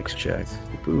athletics check.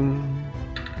 Boom.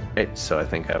 Right. So I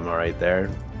think I'm all right there.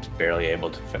 Just barely able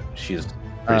to. She's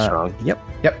pretty strong. Yep.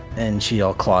 And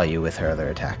she'll claw you with her other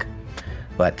attack.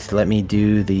 But let me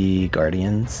do the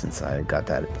Guardians since I got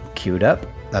that queued up.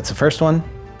 That's the first one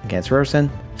against Rorson.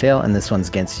 Fail. And this one's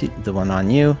against you, the one on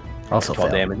you. Also 12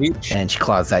 fail. damage each. And she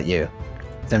claws at you.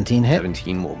 17 hit?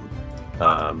 17 will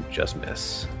just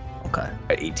miss. Okay.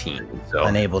 At 18. So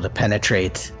Unable to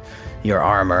penetrate your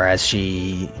armor as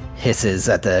she hisses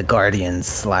at the Guardians,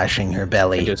 slashing her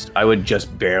belly. I would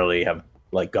just barely have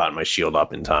gotten my shield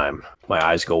up in time. My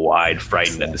eyes go wide,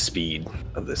 frightened at the speed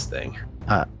of this thing.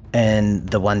 And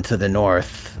the one to the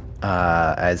north,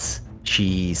 as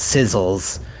she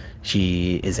sizzles,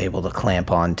 she is able to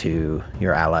clamp onto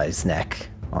your ally's neck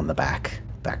on the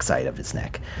backside of his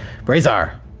neck.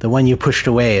 Brazar, the one you pushed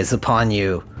away, is upon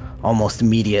you almost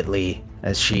immediately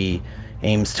as she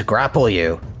aims to grapple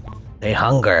you. They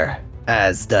hunger,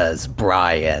 as does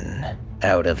Brian,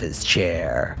 out of his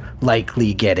chair,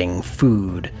 likely getting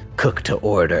food cooked to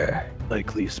order.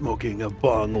 Likely smoking a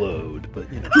bong load,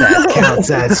 but you know. That counts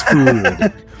as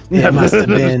food. It must have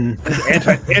been.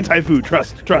 Anti-food,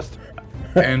 trust.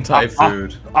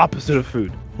 Anti-food. Opposite of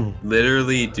food.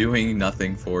 Literally doing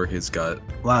nothing for his gut.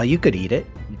 Well, you could eat it.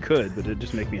 You could, but it'd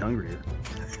just make me hungrier.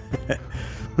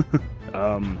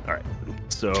 All right.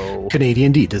 So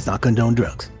CanaDND does not condone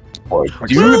drugs. we're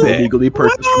legally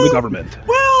purchased from the government.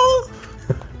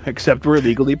 Except we're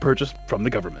legally purchased from the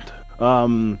government.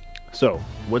 So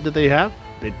what did they have?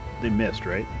 They missed,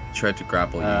 right? Tried to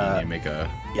grapple you and you make a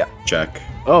check.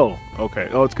 Oh, okay.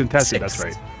 Oh, it's contested. 6. That's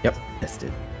right. Yep, missed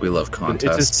it. We love It's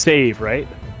contests. a save, right?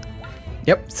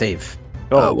 Yep, save.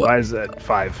 Oh, what? why is that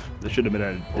 5? That should have been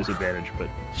at a disadvantage, but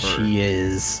She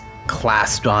is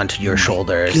clasped onto your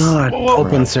shoulders, Whoa.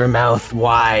 opens her mouth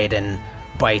wide, and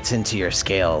bites into your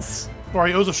scales. All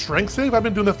right, it was a strength save. I've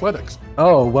been doing athletics.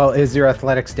 Oh, well, is your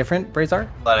athletics different, Brazar?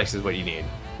 Athletics is what you need.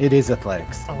 It is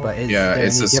athletics, Oh. but is Yeah, there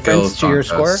it's any a difference skills to your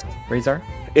score, contest. Brazar?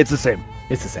 it's the same.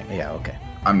 It's the same. Yeah, okay.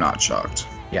 I'm not shocked.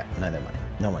 Yeah, neither one.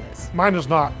 No one is. Mine is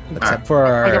not. Except for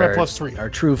I got a our, +3. our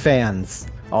true fans,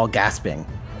 all gasping.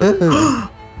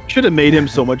 Should have made him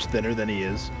so much thinner than he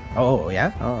is. Oh,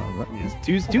 yeah? Oh,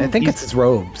 I think it's his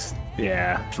robes.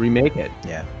 Yeah. Let's remake it.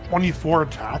 Yeah. 24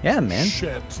 attack. Yeah, man.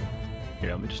 Shit.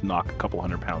 Yeah, let me just knock a couple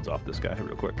 100 pounds off this guy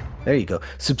real quick. There you go.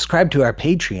 Subscribe to our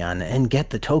Patreon and get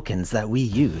the tokens that we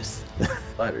use,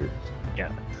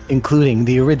 Yeah. including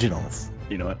the originals.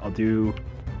 You know what? I'll do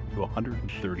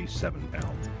 137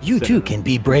 pounds. You Instead too of- can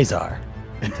be Brazar.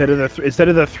 instead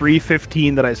of the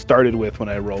 315 that I started with when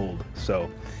I rolled. So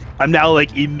I'm now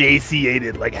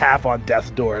emaciated, half on death's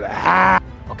door.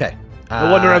 Okay.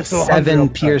 No wonder I'm so hungry all 7 the time.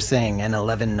 piercing and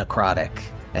 11 necrotic,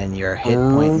 and your hit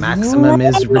point maximum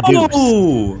is reduced,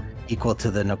 Oh, equal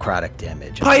to the necrotic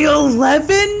damage. by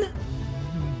 11?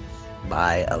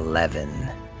 By 11.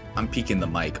 I'm peeking the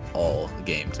mic all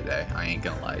game today. I ain't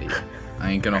gonna lie to you.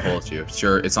 I ain't gonna hold you.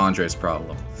 Sure, it's Andre's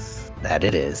problem. That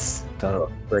it is.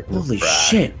 Holy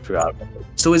shit. Forgot.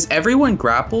 So is everyone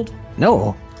grappled?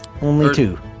 No, only Or-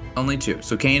 2. Only 2.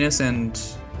 So Canis and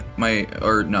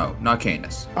no, not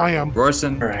Canis. I am.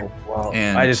 Rorson. Right. Well,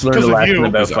 And I just learned because a of lesson you.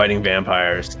 about fighting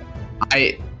vampires.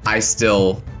 I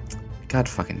still. God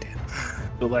fucking damn.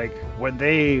 So when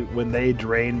they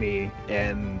drain me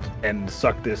and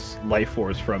suck this life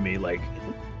force from me,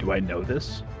 do I know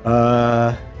this?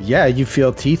 Yeah, you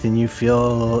feel teeth and you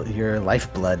feel your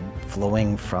lifeblood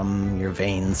flowing from your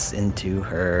veins into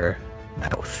her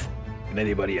mouth. Can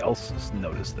anybody else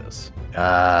notice this?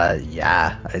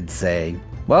 Yeah, I'd say.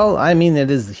 Well, I mean, it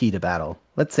is the heat of battle.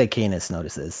 Let's say Canis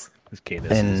notices. This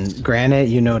Canis And is granted,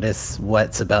 you notice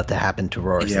what's about to happen to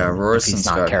Rorson. Yeah, if Rorson's he's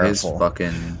not got careful. his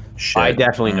fucking shit. I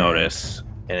definitely Alright. notice,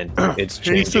 and it's Haste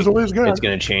changing. is always good. It's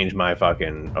gonna change my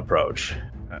fucking approach.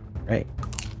 Right.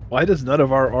 Why does none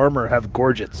of our armor have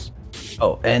gorgets?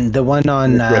 Oh, and the one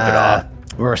on Rip it off.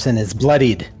 Rorson is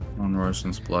bloodied. On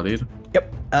Rorson's bloodied.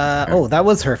 Yep. Oh, that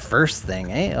was her first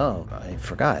thing, eh? Oh, I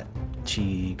forgot.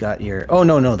 She got your... Oh,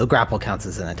 no, the grapple counts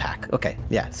as an attack. Okay,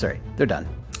 yeah, sorry. They're done.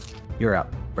 You're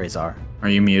up, Brazar. Are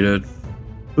you muted?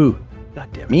 Ooh, God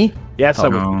damn it. me? Yes, I Oh,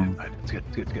 will. no. It's good.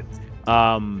 It's good.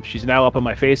 She's now up on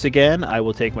my face again. I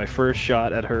will take my first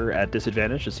shot at her at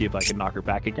disadvantage to see if I can knock her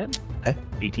back again. Okay.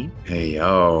 18. Hey,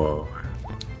 yo.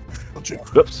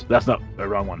 Oops, that's not the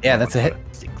wrong one. Yeah, that's a hit.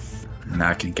 6. And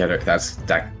I can get her. That's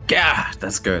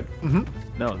good.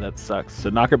 No, that sucks. So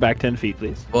knock her back 10 feet,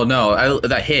 please. Well, no,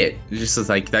 that hit. It's just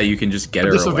like that you can just get her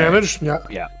away. Disadvantage? Yeah.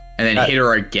 Yeah, And then hit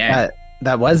her again.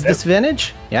 That was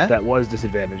disadvantage? Yeah? that was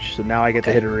disadvantage. So now I get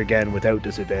to hit her again without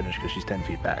disadvantage because she's 10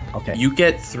 feet back. Okay. You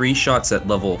get 3 shots at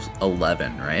level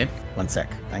 11, right? One sec.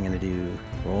 I'm going to do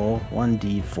roll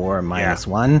 1d4 minus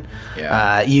 1.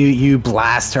 Yeah. You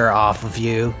blast her off of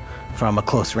you from a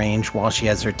close range while she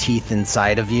has her teeth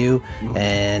inside of you,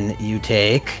 and you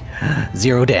take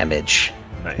 0 damage.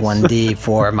 Nice.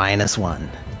 1d4 minus 1.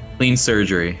 Clean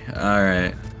surgery. All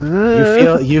right.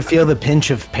 You feel the pinch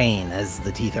of pain as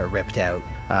the teeth are ripped out,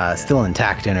 still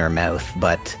intact in her mouth,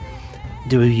 but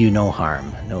do you no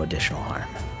harm, no additional harm.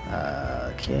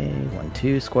 Okay, 1,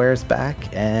 2 squares back,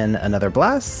 and another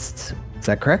blast. Is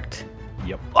that correct?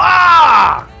 Yep.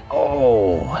 Ah!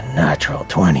 Oh, natural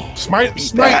 20. Smite!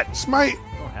 that. Smite!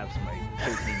 I don't have smite.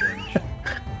 13 damage.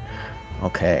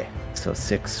 Okay, so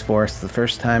 6 force the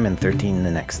first time and 13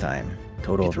 the next time.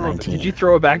 Total of 19. Did you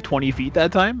throw it back 20 feet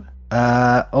that time?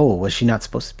 Oh, was she not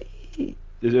supposed to be?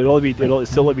 It'll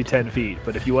still let me 10 feet,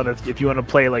 but if you want to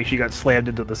play like she got slammed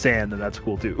into the sand, then that's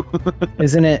cool too.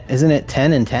 Isn't it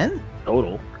 10 and 10?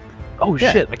 Total. Oh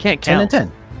Yeah. shit! I can't 10 count.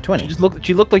 and 10. 20.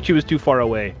 She looked like she was too far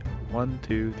away. 1,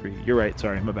 2, 3. You're right.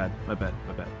 Sorry, my bad.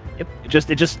 Yep.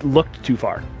 It just looked too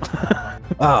far.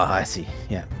 Oh, I see.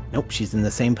 Yeah. Nope, she's in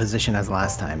the same position as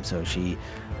last time, so she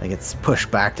gets pushed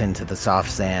back into the soft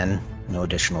sand. No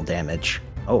additional damage.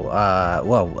 Oh,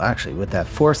 well, actually, with that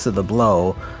force of the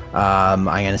blow, I'm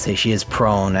gonna say she is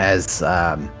prone as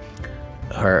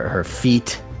her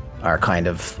feet are kind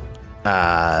of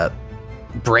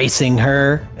bracing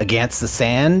her against the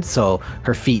sand, so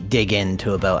her feet dig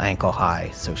into about ankle high,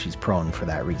 so she's prone for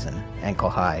that reason.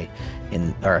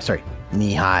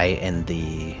 Knee high in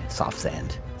the soft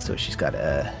sand, so she's got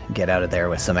to get out of there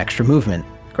with some extra movement.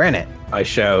 Granite. I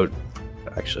shout.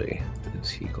 Actually, is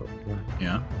he close?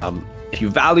 Yeah. If you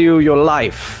value your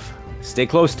life, stay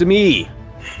close to me.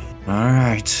 All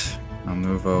right. I'll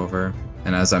move over.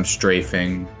 And as I'm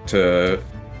strafing to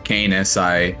Canis,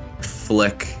 I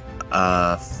flick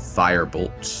a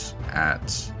firebolt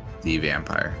at the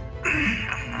vampire.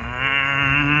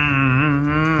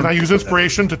 Can I use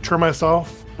inspiration to turn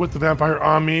myself with the vampire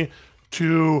on me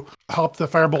to help the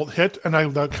firebolt hit? And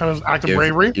that kind of act of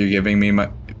bravery? You're giving me my...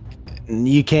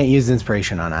 You can't use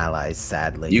inspiration on allies,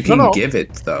 sadly. You can No. give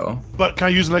it, though. But can I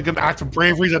use like an act of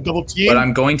bravery that double team? But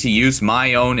I'm going to use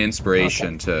my own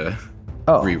inspiration to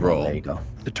re-roll. Well, there you go.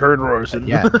 The turn Rorson.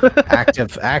 Yeah,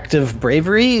 active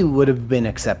bravery would have been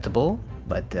acceptable,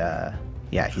 but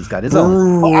yeah, he's got his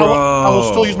own. I will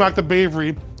still use my act of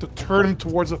bravery to turn him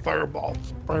towards the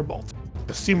firebolt.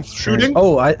 It seems shooting.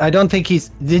 Oh, I don't think he's.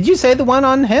 Did you say the one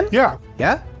on him? Yeah.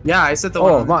 Yeah. Yeah, I said the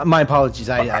Oh, one. my apologies.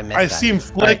 I missed I that. see him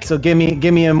All right, flick. so give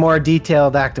me a more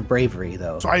detailed act of bravery,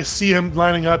 though. So I see him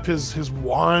lining up his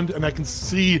wand, and I can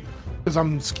see, because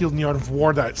I'm skilled in the art of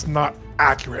war, that it's not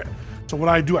accurate. So what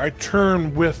I do, I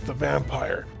turn with the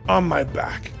vampire on my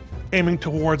back, aiming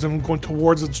towards him, going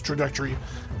towards its trajectory,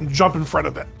 and jump in front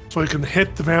of it. So he can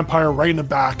hit the vampire right in the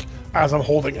back as I'm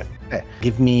holding it. Okay.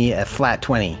 Give me a flat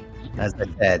 20. As I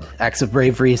said, acts of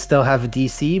bravery still have a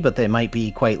DC, but they might be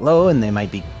quite low and they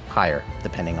might be higher,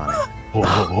 depending on it.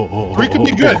 Or it could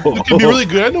be good. It could be really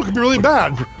good. Or it could be really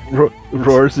bad.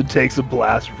 Rorson takes a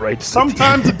blast right to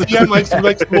Sometimes the DM likes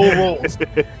low rolls.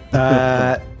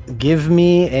 Give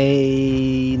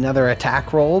me another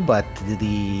attack roll, but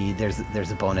there's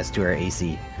a bonus to her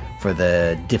AC for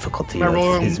the difficulty Can I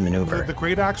roll of his him maneuver. the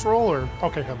great axe roll, or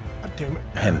okay, him. God damn it.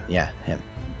 Him.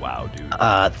 Wow, dude.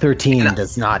 13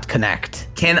 does not connect.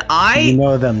 Can You I?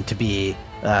 know them to be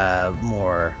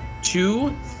more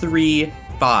 2, 3,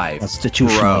 5.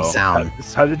 constitutionally Bro. sound.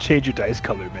 It's how to change your dice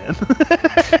color, man.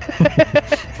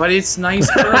 But it's nice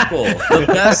purple. The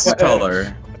best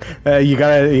color. You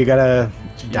gotta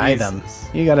dye them. Jesus.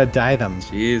 You gotta dye them.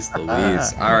 Jeez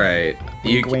Louise. All right.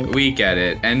 Wink, wink. We get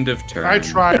it. End of turn. I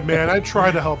tried, man. I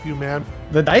tried to help you, man.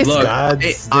 The dice Look, gods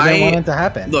didn't want it to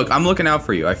happen. Look, I'm looking out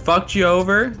for you. I fucked you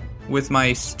over with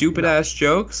my stupid ass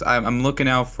jokes. I'm looking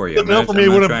out for you. Looking out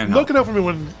for me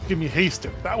wouldn't give me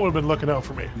hasted. That would have been looking out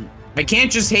for me. I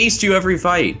can't just haste you every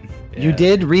fight. You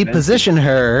did reposition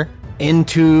her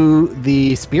into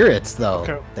the spirits, though.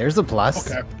 Okay. There's a plus.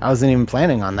 Okay. I wasn't even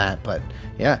planning on that, but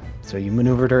yeah. So you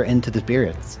maneuvered her into the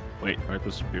spirits. Wait, aren't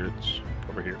the spirits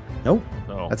over here? Nope.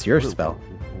 No. That's your spell.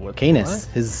 What? Canis,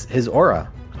 his aura.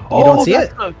 Oh, You don't see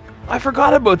it? I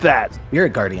forgot about that.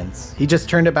 Spirit Guardians. He just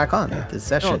turned it back on this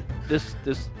session. No,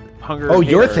 this hunger. Oh,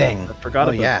 your hater, thing. I forgot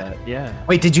Oh, about yeah. that. Yeah.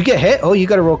 Wait, did you get hit? Oh, you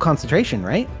got to roll concentration,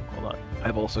 right? Hold on.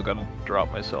 I've also got to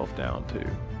drop myself down to.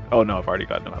 Oh no, I've already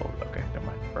got no health. Okay, never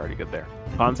mind. We're already good there.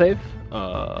 Con save.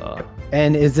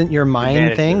 And isn't your mind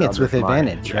Advantage thing? is It's with Eldritch Mind,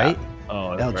 advantage, yeah. right? Oh,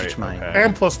 that's Eldritch right. Mind. Okay.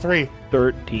 And +3.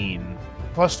 13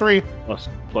 +3.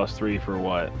 plus 3 for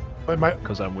what? But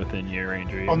Because I'm within your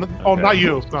range. Are you? Oh, not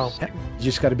you. No. Yeah, you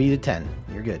just got to beat a 10.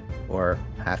 You're good. Or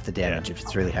half the damage if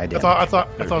it's really high I damage. thought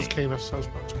it was Canis. I was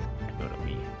about to. Go to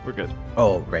me. We're good.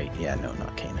 Oh, right. Yeah, no,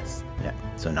 not Canis. Yeah,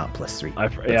 so not +3.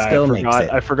 I still makes forgot.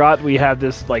 it. I forgot we have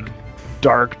this like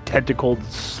dark tentacled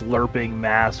slurping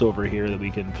mass over here that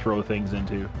we can throw things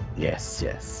into. Yes.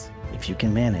 If you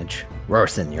can manage.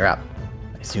 Rorson, you're up.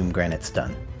 I assume Granite's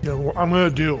done. You know what I'm gonna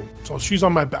do? So she's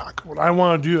on my back. What I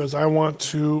want to do is I want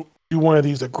to do one of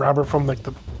these that grab her from like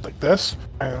this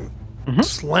and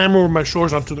slam her with my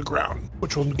shoulders onto the ground,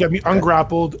 which will get me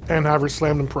ungrappled and have her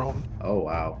slammed and prone. Oh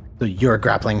wow. So you're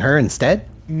grappling her instead?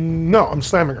 No, I'm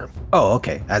slamming her. Oh,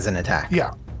 okay. As an attack.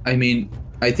 Yeah. I mean,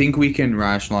 I think we can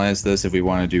rationalize this if we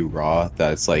want to do raw.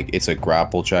 That it's a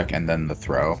grapple check and then the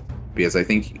throw, because I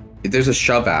think there's a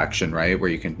shove action, right, where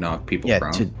you can knock people Yeah,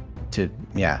 prone.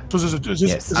 yeah. So is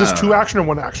Yes. this 2 action or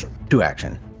 1 action? 2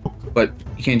 action. But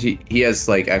can't he has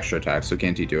like extra attacks, so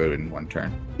can't he do it in 1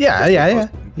 turn? Yeah.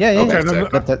 Okay, then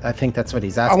But I think that's what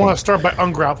he's I asking. want to start by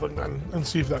ungrappling then and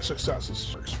see if that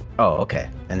successes. Oh, okay.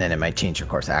 And then it might change your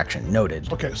course of action.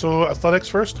 Noted. Okay, so athletics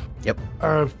first. Yep.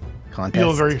 Feel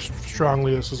Contest. very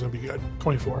strongly this is gonna be good.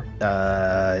 24.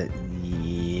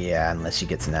 Yeah, unless she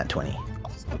gets in that 20.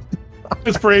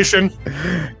 Inspiration.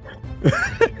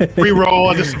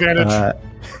 Reroll a disadvantage.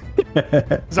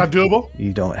 Is that doable?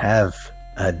 You don't have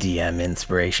a DM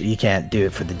inspiration. You can't do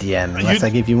it for the DM unless I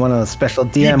give you one of those special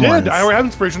DM You did. ones. I had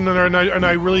inspiration in there, and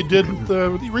I really did the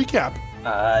recap.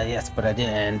 Yes, but I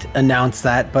didn't announce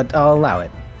that, but I'll allow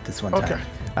it this one time. Okay.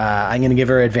 I'm going to give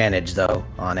her advantage, though,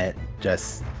 on it,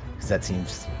 just because that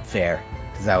seems fair.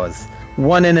 Because that was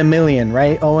 1 in a million,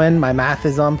 right, Owen? My math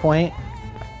is on point?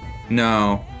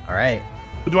 No, All right.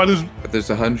 Do I lose? but there's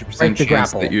a 100% Break the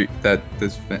chance grapple. that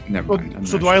this. Never mind. I'm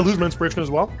So not do I lose my inspiration as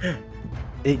well?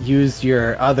 It used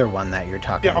your other one that you're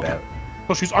talking Yeah, okay. about.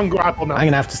 So she's ungrappled now. I'm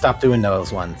going to have to stop doing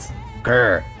those ones.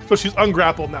 Grr. So she's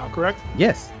ungrappled now, correct?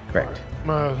 Yes, correct. I'm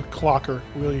gonna clock her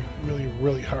really, really,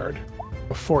 really hard.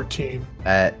 A 14.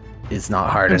 That is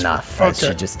not hard enough. As she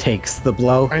Okay. just takes the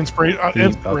blow.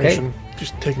 Inspiration.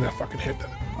 Just taking that fucking hit then.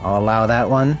 I'll allow that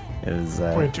one. It was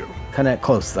 22. kind of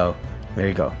close, though. There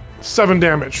you go. 7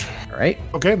 damage. All right.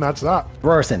 Okay, and that's that.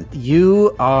 Rorson,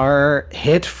 you are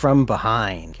hit from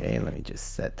behind. Okay, let me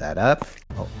just set that up.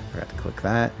 Oh, I forgot to click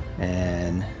that.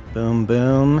 And boom,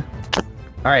 boom. All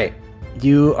right.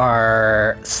 You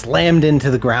are slammed into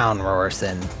the ground,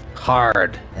 Rorson.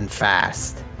 Hard and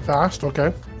fast. Fast, okay.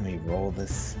 Let me roll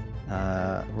this.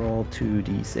 Roll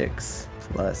 2d6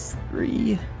 plus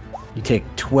 3. You take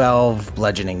 12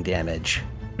 bludgeoning damage.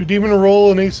 You didn't even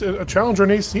roll a challenge or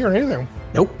an AC or anything.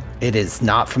 Nope. It is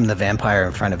not from the vampire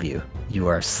in front of you. You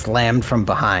are slammed from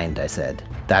behind, I said.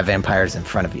 That vampire's in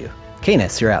front of you.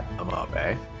 Canis, you're up. I'm up,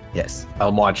 eh? Yes.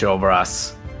 I'll watch over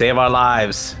us. Save our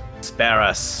lives. Spare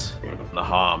us from the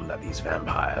harm that these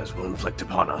vampires will inflict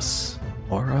upon us.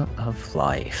 Aura of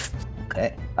life.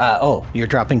 Okay. You're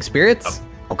dropping spirits?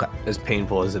 Okay. As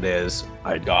painful as it is,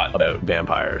 I got about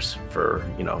vampires for,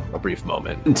 a brief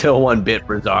moment. Until one bit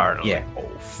Razar. And I'm like,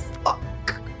 oh, fuck.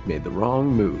 Made the wrong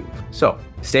move. So,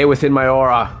 stay within my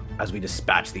aura as we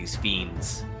dispatch these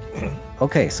fiends.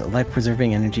 Okay, so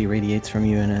life-preserving energy radiates from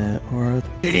you in a aura.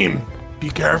 Team, be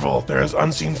careful. There's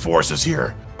unseen forces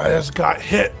here. I just got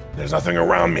hit. There's nothing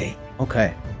around me.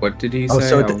 Okay. What did he say? Oh,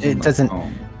 so I was on it my doesn't.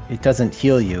 phone. It doesn't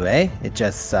heal you, eh? It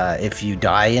just if you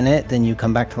die in it, then you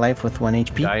come back to life with 1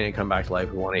 HP. Die and come back to life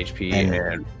with 1 HP, And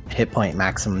and hit point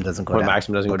maximum doesn't go when down.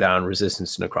 maximum doesn't go down,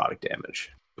 resistance to necrotic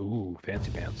damage. Ooh,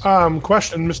 fancy pants.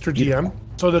 Question, Mr. DM.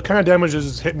 So the kind of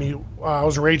damages hit me. I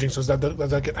was raging. So does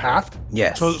that get halved?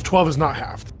 Yes. So 12 is not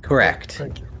halved. Correct.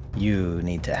 Thank you. You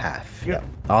need to have. Yeah.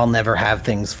 I'll never have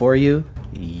things for you.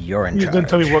 You're in You charge. didn't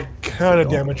tell me what kind of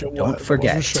don't- damage it was. don't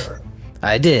forget. I wasn't sure.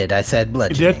 I did. I said You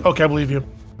bludgeoning. did? Okay, I believe you.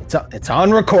 It's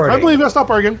on recording. I believe you. Stop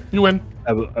arguing. You win.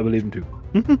 I believe him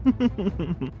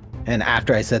too. And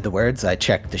after I said the words, I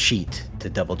checked the sheet to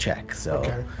double check. So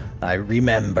Okay. I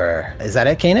remember. Is that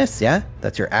it, Canis? Yeah?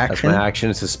 That's your That's action? my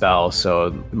action. It's a spell,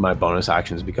 so my bonus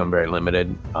actions become very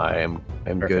limited. I'm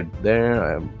good there.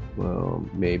 I will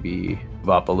maybe move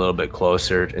up a little bit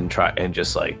closer and try and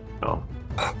just like,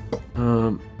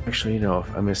 actually, no,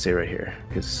 I'm gonna stay right here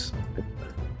because.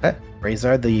 Okay.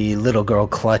 Razor, the little girl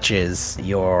clutches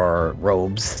your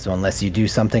robes, so unless you do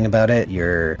something about it,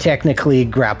 you're technically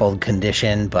grappled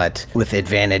condition, but with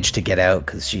advantage to get out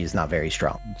because she's not very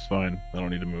strong. It's fine. I don't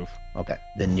need to move. Okay.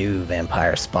 The new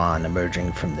vampire spawn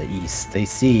emerging from the east. They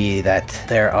see that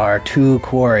there are 2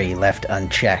 quarry left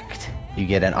unchecked. You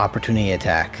get an opportunity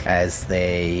attack as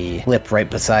they flip right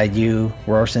beside you.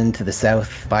 Rorson to the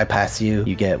south, bypass you.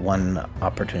 You get 1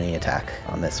 opportunity attack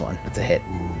on this one. It's a hit.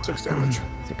 6 damage.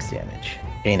 6 damage.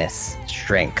 Anus,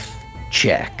 strength,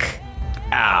 check.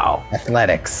 Ow.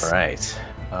 Athletics. All right.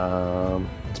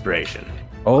 Inspiration.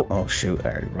 Oh shoot, I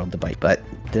already rolled the bite, but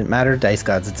didn't matter. Dice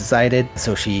gods decided.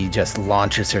 So she just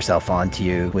launches herself onto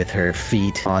you with her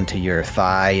feet onto your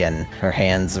thigh and her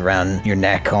hands around your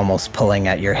neck, almost pulling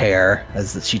at your hair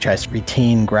as she tries to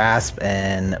retain grasp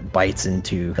and bites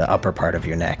into the upper part of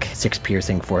your neck. 6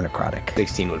 piercing, 4 necrotic.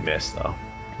 16 would miss though.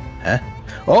 Huh?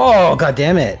 Oh, god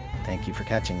damn it. Thank you for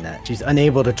catching that. She's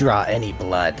unable to draw any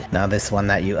blood. Now this one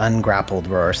that you ungrappled,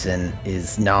 Rorson,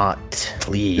 is not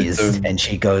pleased, and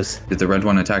she goes, Did the red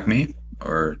one attack me?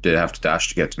 Or did it have to dash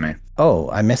to get to me? oh,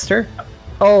 I missed her?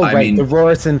 Oh, I right, mean- the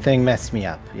Rorson thing messed me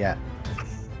up. Yeah.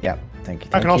 Yep, thank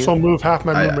you. I can also move half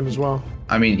my movement as well.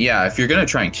 I mean, yeah, if you're gonna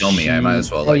try and kill me, I might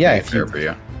as well Oh, yeah, make it if fair you- for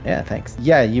you. Yeah, thanks.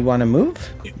 Yeah, you want to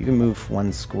move? You can move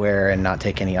 1 square and not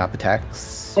take any op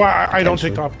attacks. Well, I don't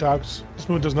take potentially. top attacks. This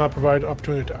move does not provide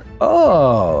opportunity attack.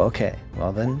 Oh, okay.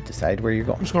 Well then, decide where you're I'm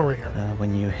going. just going right here.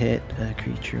 When you hit a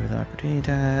creature with opportunity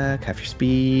attack, half your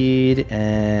speed,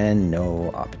 and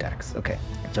no op attacks. Okay.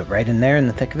 So right in there in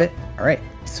the thick of it. All right.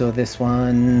 So this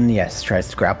one, yes, tries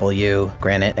to grapple you,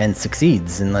 granite, and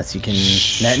succeeds unless you can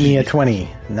net me a 20.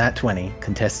 Nat 20.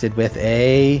 Contested with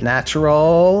a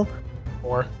natural.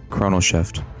 Or Chronal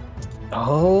shift.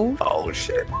 Oh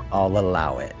shit. I'll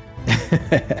allow it.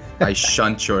 I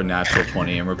shunt your natural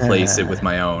 20 and replace it with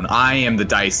my own. I am the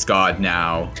dice god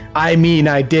now. I mean,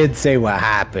 I did say what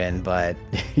happened, but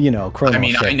chrono I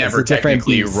mean, I shift is never a different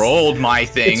technically beast. rolled my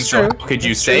thing, It's so true. how could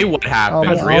you It's say true. what happened,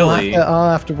 I'll really?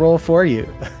 have to roll for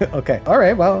you. Okay. All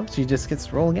right. Well, she just gets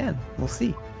to roll again. We'll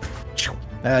see.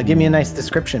 Give me a nice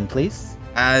description, please.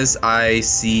 As I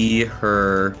see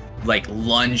her like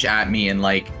lunge at me and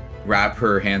like wrap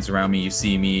her hands around me, you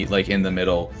see me like in the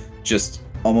middle, just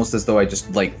almost as though I just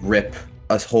like rip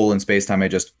a hole in space-time. I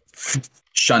just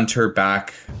shunt her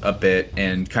back a bit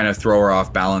and kind of throw her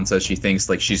off balance as she thinks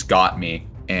like she's got me,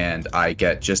 and I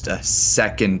get just a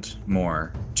second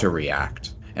more to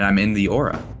react. And I'm in the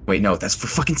aura. Wait, no, that's for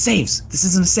fucking saves. This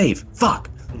isn't a save. Fuck.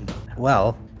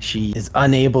 Well, she is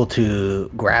unable to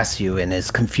grasp you and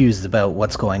is confused about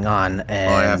what's going on I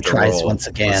have and to tries roll. once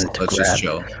again to Let's grab. just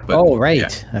chill. But, Oh, right. yeah.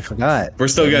 I forgot. We're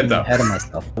still good, I'm though. Ahead of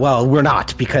myself. Well, we're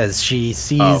not, because she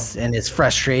sees Oh. and is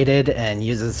frustrated and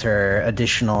uses her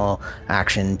additional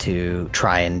action to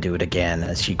try and do it again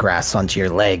as she grasps onto your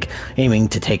leg, aiming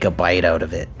to take a bite out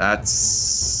of it. That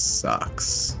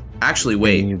sucks. Actually,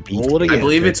 wait. You beat Roll it I again.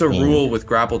 believe it's a 13. rule with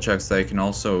grapple checks that I can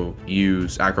also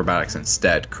use acrobatics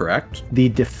instead, correct? The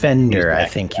defender, I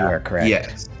think you are correct.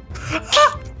 Yes.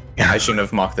 I shouldn't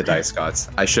have mocked the dice gods.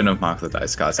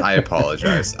 I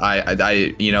apologize. I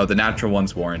the natural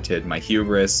one's warranted. My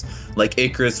hubris, like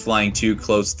Icarus flying too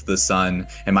close to the sun,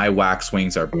 and my wax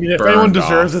wings are I mean, if burned anyone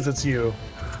deserves off. it, it's you.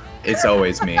 It's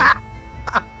always me.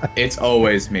 It's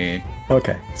always me.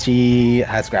 Okay. She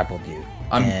has grappled you.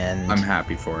 I'm and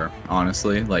happy for her,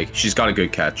 honestly. Like, she's got a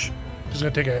good catch. She's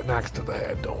gonna take an axe to the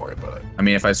head. Don't worry about it. I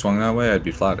mean, if I swung that way, I'd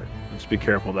be flattered. Just be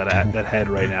careful. That head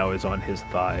right now is on his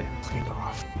thigh. Clean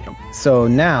off. so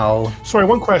now, Sorry,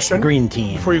 one question green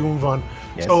team. before you move on.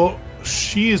 Yes. So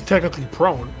she is technically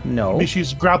prone. No. I mean,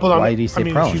 she's grappled on. Why do you say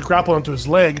prone? She's grappled onto his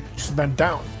leg. She's bent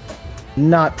down.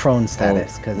 Not prone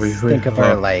status, because think of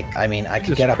her like, I mean, I could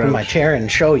Just get up in my crouch. chair and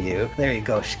show you. There you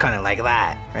go. She's kind of like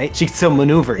that, right? She can still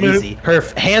maneuver Yeah. easy. Her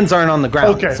hands aren't on the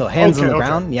ground. Okay, So hands on okay, the okay,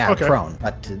 ground, yeah, okay. prone.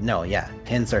 But no, yeah,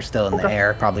 hands are still in the Okay.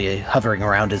 air, probably hovering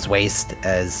around his waist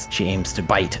as she aims to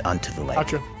bite onto the leg.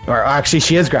 Gotcha. Or actually,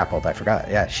 she is grappled. I forgot.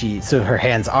 Yeah, so her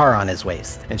hands are on his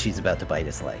waist, and she's about to bite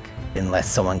his leg, unless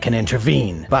someone can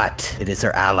intervene. But it is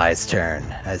her ally's turn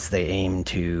as they aim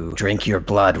to drink your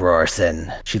blood,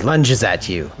 Rorson. She lunges at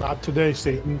you. Not today,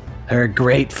 Satan. Her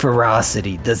great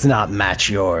ferocity does not match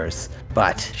yours,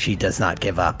 but she does not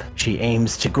give up. She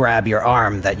aims to grab your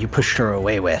arm that you pushed her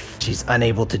away with. She's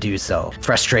unable to do so.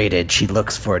 Frustrated, she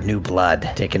looks for new blood.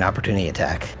 Take an opportunity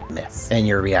attack. Miss. And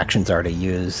your reaction's already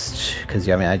used, because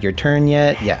you haven't had your turn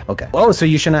yet? Yeah, okay. Oh, so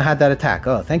you shouldn't have had that attack.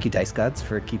 Oh, thank you, Dice Gods,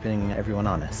 for keeping everyone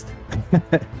honest.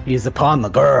 He's upon the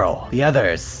girl. The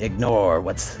others ignore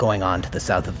what's going on to the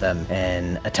south of them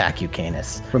and attack you,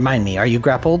 Canis. Remind me, are you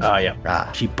grappled?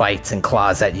 Yeah. She bites and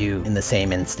claws at you in the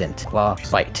same instant. Claw,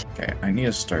 bite. Okay, I need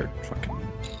to start fucking...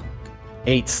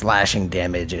 8 slashing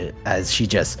damage as she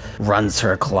just runs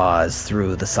her claws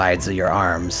through the sides of your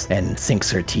arms and sinks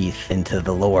her teeth into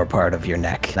the lower part of your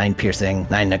neck. 9 piercing,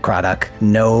 9 necrotic,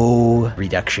 no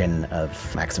reduction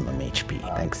of maximum HP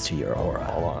thanks to your aura.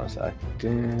 Hold on a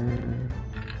second.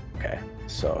 Okay,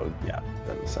 so yeah,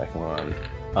 then the second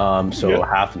one. So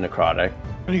half necrotic.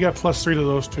 And you got +3 to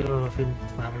those two. I don't know if it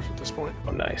matters at this point.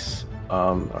 Oh, nice.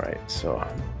 All right, so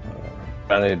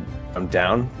I'm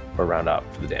down or round up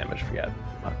for the damage. Forget.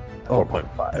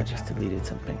 4.5. I just deleted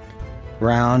something.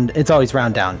 Round. It's always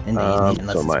round down in the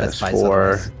unless so it minus specifies 4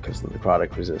 otherwise. because of the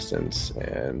necrotic resistance.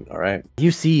 And all right. You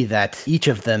see that each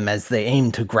of them, as they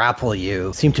aim to grapple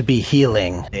you, seem to be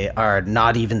healing. They are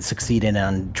not even succeeding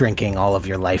on drinking all of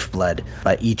your lifeblood,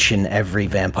 but each and every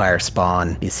vampire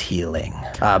spawn is healing.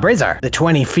 Brazar, the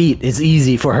 20 feet is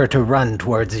easy for her to run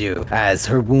towards you as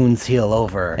her wounds heal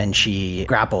over and she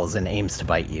grapples and aims to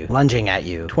bite you. Lunging at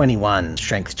you, 21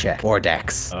 strength check or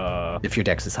dex, if your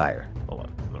dex is higher. Hold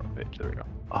on. There we go.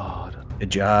 Oh, Good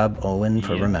job, Owen,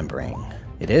 for remembering.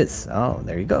 It is. Oh,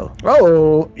 there you go.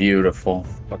 Oh, Beautiful.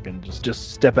 fucking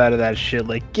just step out of that shit.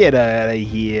 Like, get out of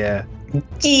here.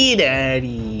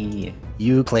 Daddy.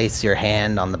 You place your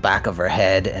hand on the back of her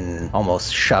head and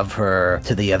almost shove her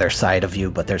to the other side of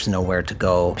you, but there's nowhere to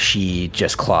go. She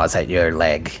just claws at your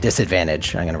leg.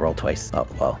 Disadvantage. I'm going to roll twice. Oh,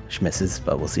 well, she misses,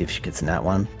 but we'll see if she gets in that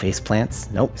one. Face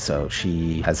plants. Nope. So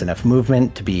she has enough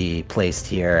movement to be placed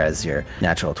here as your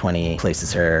natural 20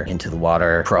 places her into the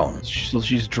water prone. So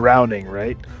she's drowning,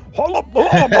 right?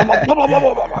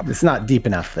 It's not deep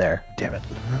enough there. Damn it.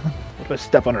 What if I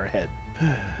step on her head?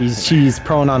 She's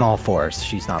prone on all fours.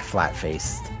 She's not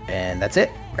flat-faced. And that's it.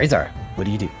 Razor, what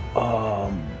do you do?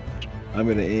 I'm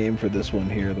gonna aim for this one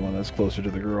here, the one that's closer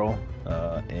to the girl.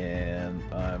 And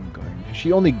I'm going.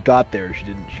 She only got there. She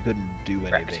couldn't do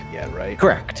anything yet, right?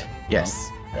 Correct. Yes.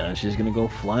 And she's gonna go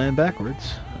flying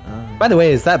backwards. By the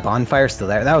way, is that bonfire still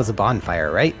there? That was a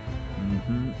bonfire, right?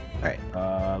 Mm-hmm. All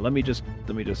right. Let me just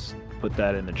put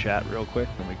that in the chat real quick,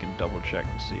 and we can double check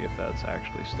to see if that's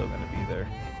actually still gonna be there.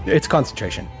 It's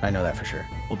concentration. I know that for sure.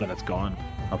 Well, then it's gone.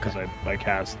 Okay. Because I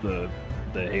cast the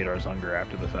Hadar's Hunger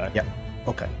after the fact. Yep.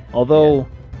 Okay. Although,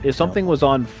 if something was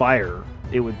on fire,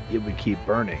 it would keep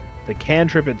burning. The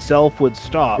cantrip itself would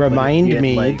stop. but if Remind you had,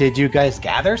 me, did you guys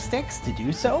gather sticks to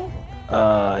do so?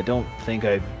 I don't think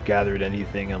I gathered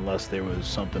anything unless there was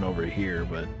something over here,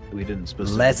 but we didn't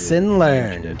specifically. Lesson mention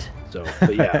learned. it. So,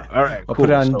 but yeah, all right. I'll cool.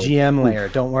 put it on So, GM layer.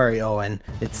 Don't worry, Owen.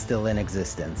 It's still in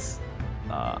existence.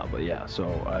 But yeah, so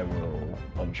I will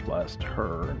Eldritch Blast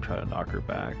her and try to knock her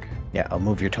back. Yeah, I'll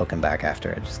move your token back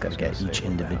after. I just gotta gonna get say each for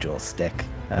now. individual stick.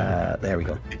 There we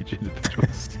go. Each individual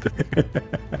stick.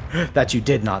 That you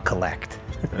did not collect.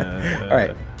 All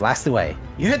right, blast away.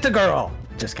 You hit the girl.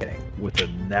 Just kidding. With a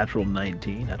natural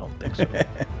 19, I don't think so.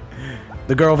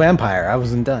 The girl vampire. I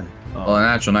wasn't done. Well, a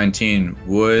natural 19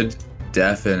 would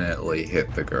definitely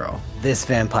hit the girl. This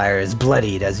vampire is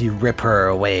bloodied as you rip her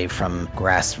away from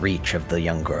grasp reach of the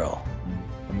young girl.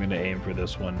 I'm gonna aim for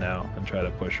this one now and try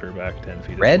to push her back 10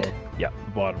 feet. as Red? well. Yeah,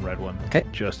 the bottom red one. Okay.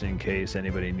 Just in case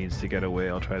anybody needs to get away,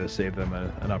 I'll try to save them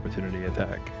an opportunity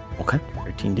attack. Okay.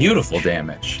 13 damage. Beautiful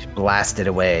damage. Blasted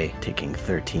away, taking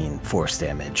 13 force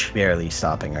damage, barely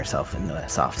stopping herself in the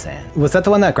soft sand. Was that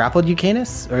the one that grappled you,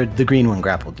 Canis? Or the green one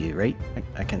grappled you, right?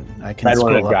 I can Red one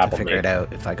scroll had up to grappled figure me. it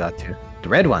out if I got to. The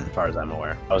red one. As far as I'm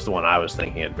aware, that was the one I was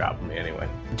thinking had grappled me anyway.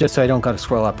 Just so I don't got to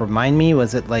scroll up, remind me,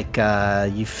 was it like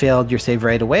you failed your save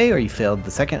right away or you failed the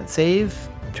second save?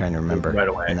 I'm trying to remember. Right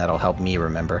away. And that'll help me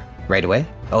remember. Right away?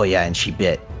 Oh yeah, and she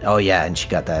bit. Oh yeah, and she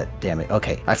got that damage.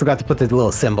 Okay, I forgot to put the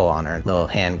little symbol on her, little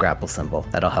hand grapple symbol.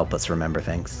 That'll help us remember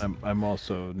things. I'm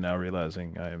also now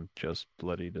realizing I am just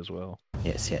bloodied as well.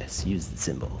 Yes, use the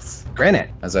symbols.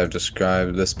 Granite. As I've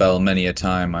described the spell many a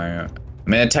time, I'm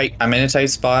in a tight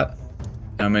spot.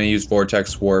 And I'm gonna use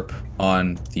Vortex Warp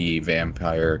on the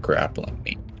vampire grappling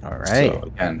me. All right. So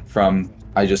again,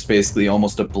 I just basically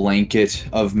almost a blanket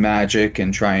of magic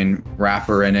and try and wrap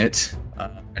her in it.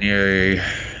 I need a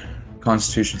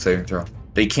Constitution saving throw.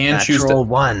 They can choose to. Natural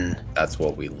 1. That's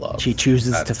what we love. She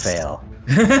chooses to fail.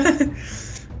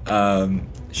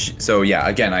 So yeah,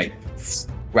 again, I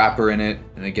wrap her in it,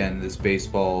 and again, this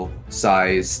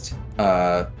baseball-sized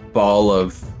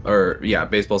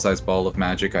baseball-sized ball of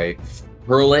magic. I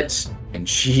hurl it, and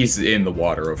she's in the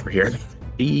water over here.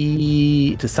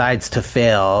 She decides to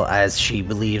fail as she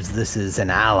believes this is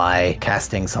an ally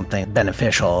casting something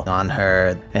beneficial on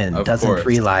her and doesn't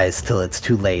realize till it's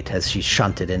too late as she's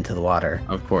shunted into the water.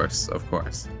 Of course.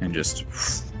 And just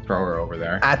throw her over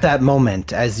there. At that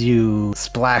moment, as you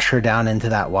splash her down into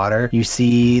that water, you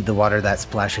see the water that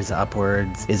splashes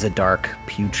upwards is a dark,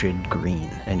 putrid green,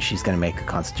 and she's going to make a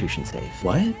constitution save.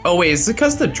 What? Oh, wait, is it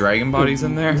because the dragon body's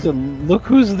in there? Look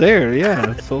who's there.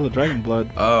 Yeah, it's all the dragon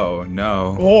blood. Oh,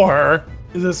 no. Or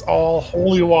is this all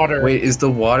holy water? Wait, is the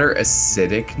water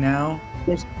acidic now?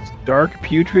 Dark,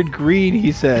 putrid green,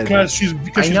 he said. Because she's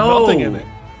melting in it.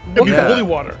 It'd be holy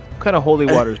water. What kind of holy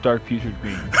water is dark, putrid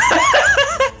green?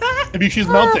 Maybe she's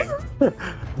melting.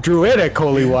 Druidic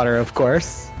holy water, of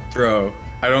course. Bro,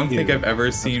 I don't think I've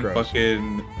ever seen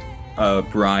fucking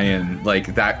Brian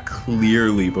like that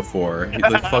clearly before. He's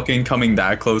like fucking coming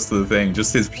that close to the thing.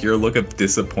 Just his pure look of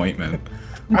disappointment.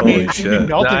 Holy shit. He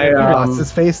lost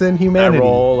his face in humanity. I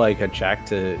roll like a check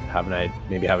to have an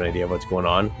idea of what's going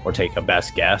on, or take a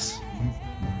best guess.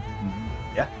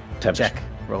 Yeah. Check.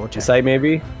 Roll a check. Insight,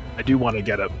 maybe. I do want to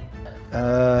get up.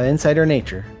 Insight or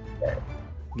nature.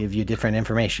 Give you different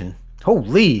information.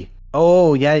 Holy!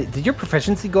 Oh yeah, did your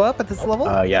proficiency go up at this level?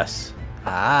 Yes.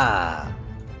 Ah.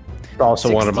 It's also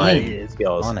 16 one of my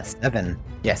skills. On a 7.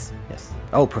 Yes.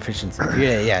 Oh, proficiency.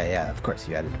 Yeah. Of course,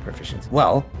 you added proficiency.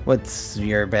 Well, what's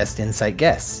your best insight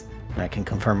guess? I can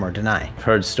confirm or deny. I've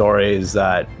heard stories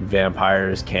that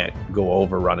vampires can't go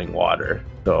over running water.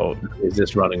 So this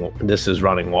is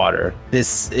running water.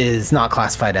 This is not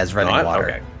classified as running water.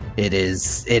 Okay. It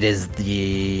is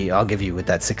the, I'll give you with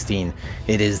that 16,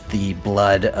 it is the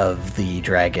blood of the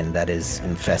dragon that is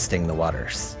infesting the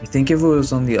waters. I think if it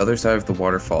was on the other side of the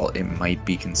waterfall, it might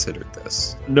be considered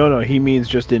this. No, he means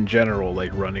just in general,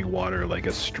 like running water, like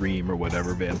a stream or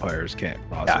whatever, vampires can't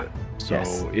cross it.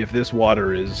 So if this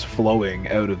water is flowing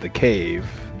out of the cave,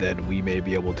 then we may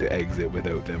be able to exit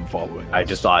without them following us. I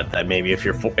just thought that maybe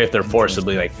if they're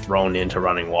forcibly like thrown into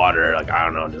running water, like I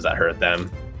don't know, does that hurt them?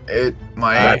 It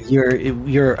might.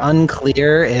 You're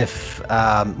unclear if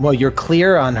you're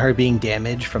clear on her being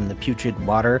damaged from the putrid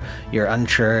water. You're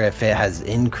unsure if it has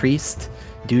increased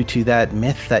due to that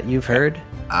myth that you've heard.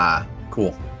 Ah,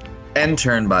 cool. End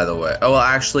turn, by the way. Oh, well,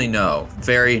 actually, no.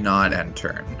 Very not end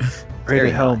turn. Pray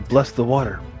to hell, bless the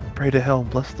water. Pray to hell,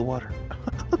 bless the water.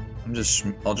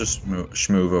 I'll just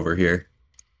schmoove over here,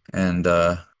 and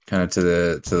kind of to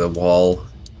the wall,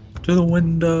 to the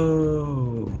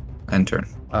window. End turn.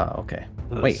 Oh, okay.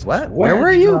 Wait, what? Where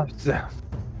were you?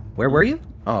 Where were you?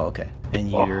 Oh, okay.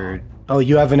 And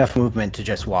you have enough movement to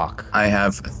just walk. I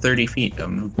have 30 feet of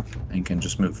movement and can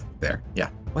just move there. Yeah.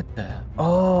 What the?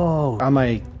 Oh, on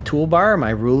my toolbar,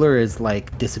 my ruler is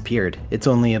like disappeared. It's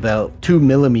only about 2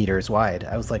 millimeters wide.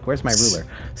 I was like, where's my ruler?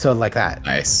 So like that.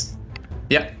 Nice.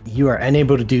 Yep. You are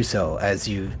unable to do so as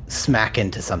you smack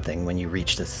into something when you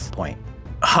reach this point.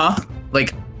 Huh?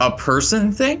 Like a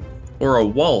person thing or a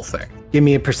wall thing? Give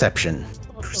me a perception.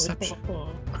 Perception.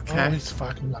 Okay. Oh, he's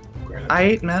fucking up.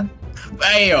 Man.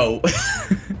 Ayo.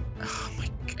 Oh my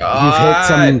god. You've hit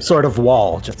some sort of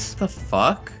wall. Just the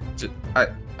fuck?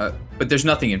 But there's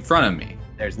nothing in front of me.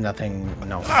 There's nothing.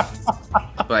 No.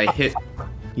 But I hit.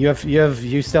 You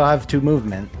still have 2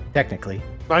 movement technically.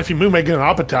 Now if you move, make an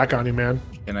up attack on you, man.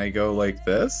 Can I go like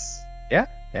this? Yeah.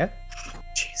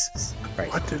 Jesus.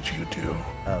 Right. What did you do?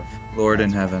 Lord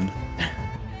in heaven.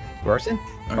 Orson?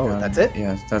 Oh, that's it?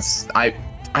 Yeah, that's I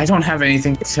don't have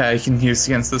anything I can use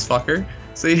against this fucker.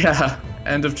 So yeah,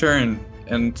 end of turn.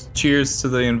 And cheers to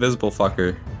the invisible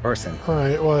fucker. Orson.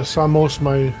 Alright, well I saw most of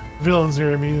my villains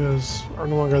near me are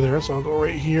no longer there, so I'll go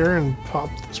right here and pop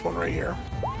this one right here.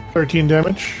 13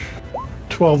 damage.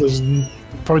 12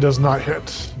 probably does not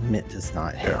hit. It does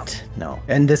not hit. No.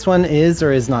 And this one is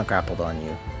or is not grappled on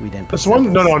you? We didn't put this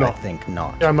one? No. I think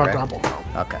not. Yeah, I'm not grappled, no.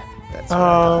 Okay. That's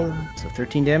so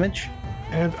 13 damage.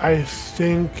 And I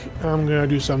think I'm gonna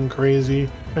do something crazy,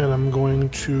 and I'm going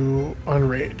to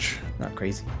unrage. Not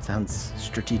crazy. Sounds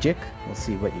strategic. We'll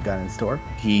see what you got in store.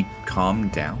 He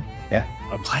calmed down. Yeah.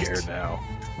 I'm scared now.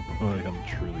 I'm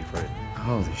truly frightened.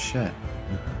 Holy shit.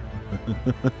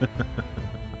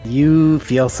 You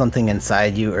feel something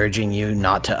inside you urging you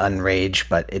not to unrage,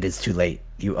 but it is too late.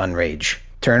 You unrage.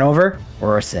 Turnover,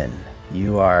 Orson.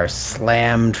 You are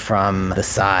slammed from the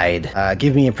side.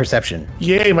 Give me a perception.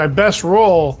 Yay, my best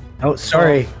roll. Oh,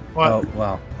 sorry. What? Oh,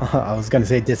 well, I was going to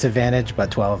say disadvantage,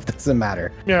 but 12 doesn't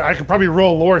matter. Yeah, I could probably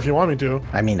roll lore if you want me to.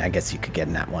 I mean, I guess you could get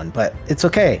in that one, but it's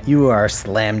okay. You are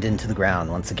slammed into the ground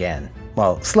once again.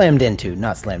 Well, slammed into,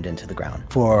 not slammed into the ground,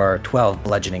 for 12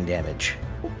 bludgeoning damage.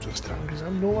 Just because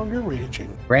I'm no longer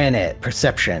raging. Granite,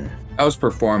 perception. That was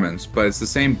performance, but it's the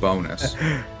same bonus.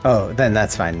 Oh, then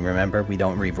that's fine. Remember, we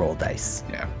don't re-roll dice.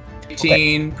 Yeah.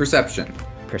 18 perception.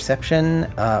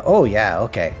 Perception. Oh, yeah,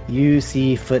 okay. You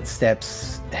see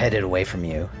footsteps headed away from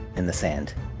you in the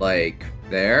sand. Like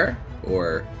there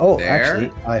or Oh, there?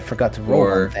 actually, I forgot to roll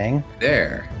Or one thing.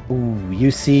 there. Ooh,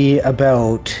 you see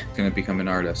about... Gonna become an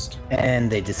artist.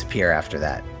 And they disappear after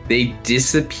that. They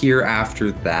disappear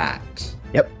after that.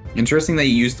 Yep. Interesting that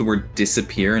you used the word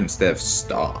disappear instead of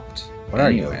stopped. What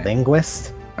are you, a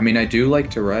linguist? I mean, I do like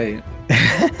to write.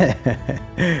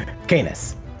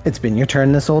 Canis, it's been your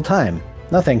turn this whole time.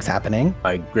 Nothing's happening.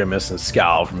 My grimace and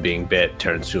scowl from being bit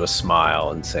turns to a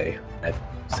smile and I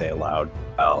say aloud,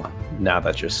 well, now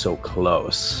that you're so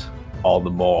close, all the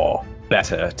more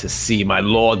better to see my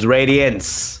lord's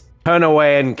radiance. Turn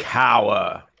away and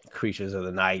cower, creatures of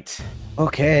the night.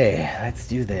 Okay, let's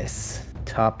do this.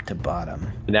 Top to bottom.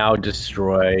 Now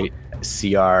destroy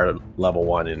CR level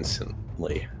 1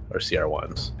 instantly, or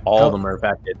CR1s. All of them are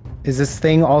affected. Is this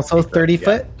thing also 30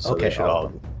 foot? So Okay, they should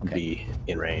all be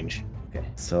in range. Okay.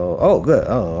 So, oh, good.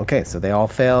 Oh, okay. So they all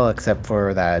fail except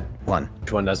for that one.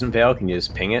 Which one doesn't fail? Can you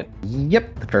just ping it?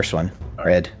 Yep, the first one.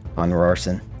 Red on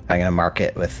Rorson. I'm gonna mark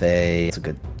it with it's a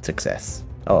good success.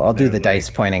 Oh, I'll do the dice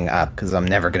pointing up because I'm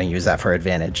never gonna use that for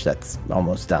advantage. That's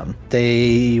almost dumb.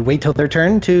 They wait till their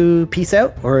turn to peace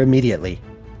out or immediately?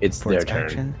 It's For their its turn.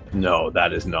 action? No,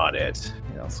 that is not it.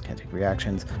 It also can't take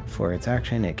reactions. For its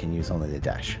action, it can use only the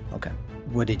dash. Okay.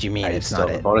 What did you mean? It's It's still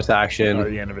not a it. bonus action. Or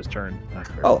the end of his turn.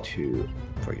 Oh, Two.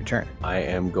 for your turn. I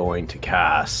am going to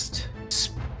cast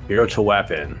Spiritual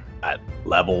Weapon at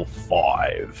level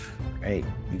 5. Great.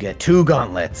 You get 2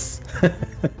 gauntlets.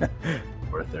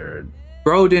 For third.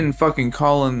 Bro didn't fucking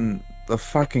call in the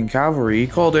fucking cavalry. He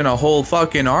called in a whole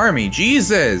fucking army.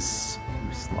 Jesus.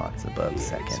 2 slots above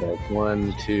second. So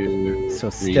 1, 2, So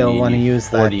 3, still wanna use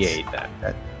that- 48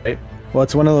 then. Right? Well,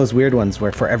 it's one of those weird ones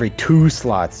where for every 2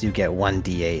 slots, you get 1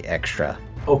 d8 extra.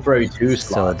 Oh, for every 2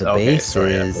 So slots. the Okay, base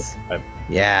sorry, is... I'm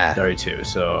Yeah. 32.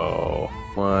 So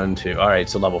 1, 2. All right,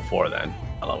 so level 4 then.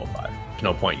 Not level 5. There's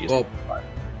no point using Well, 5.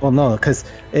 Well, no, because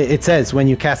it says when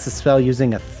you cast a spell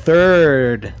using a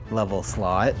 3rd level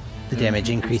slot, the damage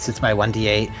increases by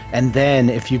 1d8, and then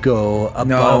if you go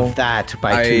above that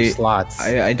by 2 slots...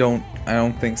 I don't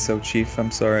think so, Chief.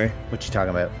 I'm sorry. What you talking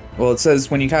about? Well, it says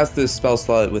when you cast this spell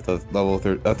slot with a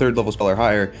third level spell or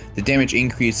higher, the damage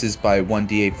increases by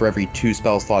 1d8 for every 2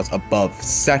 spell slots above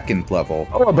 2nd level.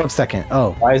 Oh, above 2nd.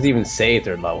 Oh. Why does it even say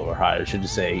 3rd level or higher? It should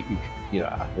just say,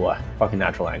 what? Fucking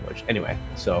natural language. Anyway,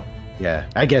 so... Yeah,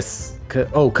 I guess.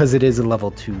 Because it is a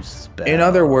level 2 spell. In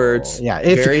other words, yeah,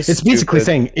 it's basically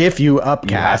saying if you You have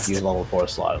upcast. to use level 4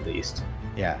 slot at least.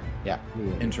 Yeah.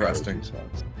 Interesting.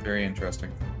 Very interesting.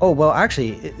 Oh well,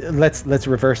 actually, let's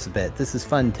reverse a bit. This is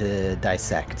fun to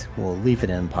dissect. We'll leave it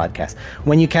in podcast.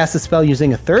 When you cast a spell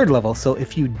using a 3rd level, so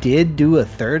if you did do a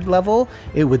 3rd level,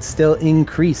 it would still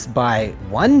increase by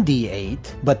 1d8.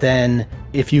 But then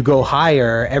if you go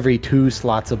higher, every 2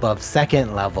 slots above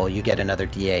 2nd level, you get another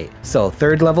d8. So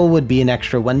 3rd level would be an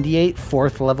extra 1d8.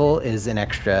 4th level is an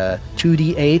extra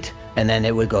 2d8, and then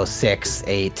it would go 6,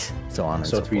 8, so on and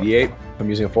so So forth. 3d8. I'm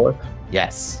using a 4th.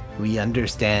 Yes, we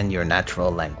understand your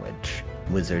natural language.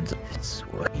 Wizards.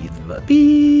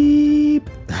 Beep.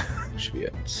 Should be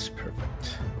it.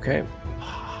 Perfect. Okay.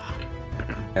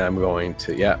 And I'm going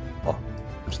to,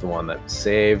 there's the one that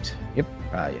saved. Yep.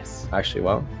 Yes. Actually,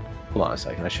 well, hold on a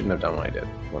second. I shouldn't have done what I did.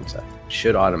 1 sec.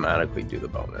 Should automatically do the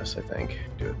bonus, I think.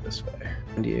 Do it this way.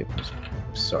 28 plus,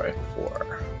 sorry,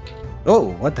 4.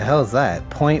 Oh, what the hell is that?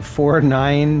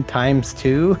 0.49 times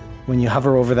 2 when you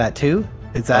hover over that 2?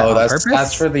 Is that on purpose?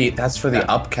 that's for the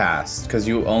upcast because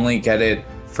you only get it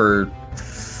for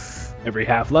Every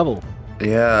half level.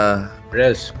 yeah. It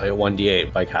is. I get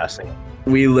 1d8 by casting.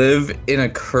 We live in a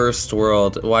cursed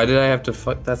world. Why did I have to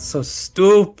fuck? That's so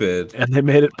stupid. And they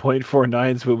made it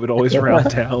 0.49 so it would always round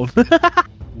down.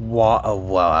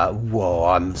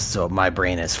 Whoa, my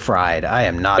brain is fried. I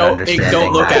am not understanding.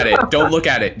 Don't look that. at it. Don't look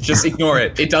at it. Just ignore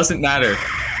it. It doesn't matter.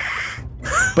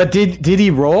 But did he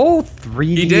roll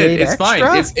 3d8 He did. It's extra?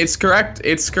 fine. It's correct.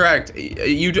 It's correct.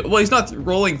 He's not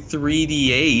rolling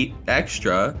 3d8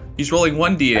 extra. He's rolling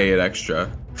 1d8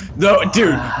 extra. No,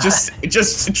 dude,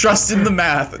 just trust in the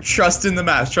math. Trust in the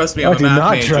math. Trust me, I'm a do math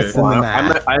not major. trust in the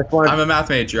math. I'm a math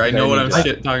major. I know what I'm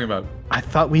talking about. I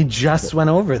thought we just went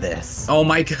over this. Oh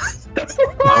my god.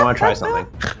 I want to try something.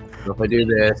 So if I do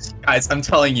this, Guys, I'm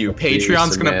telling you,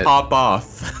 Patreon's gonna submit. pop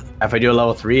off. if I do a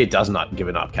level 3, it does not give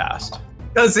an upcast.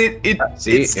 Does it?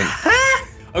 See? It's,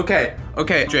 okay,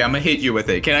 Dre, I'm gonna hit you with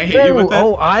it. Can I hit you with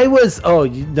it?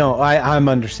 I'm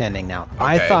understanding now.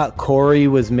 I Okay. thought Corey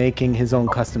was making his own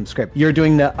custom script. You're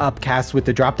doing the upcast with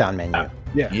the drop down menu.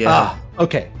 Yeah. Yeah.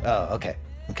 Okay. Oh, okay.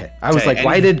 I was Okay, like, and-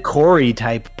 why did Corey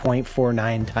type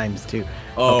 0.49 times 2?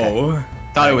 Oh,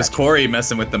 thought it was Corey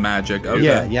messing with the magic.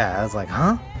 Okay. Yeah. I was like,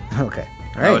 huh? Okay.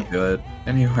 All I right. would do it.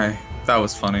 Anyway, that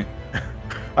was funny.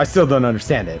 I still don't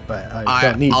understand it, but I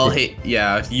don't need I'll to. hit.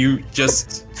 Yeah, you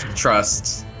just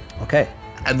trust. Okay.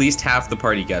 At least half the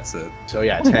party gets it. So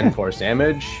yeah, 10 force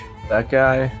damage. That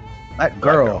guy. That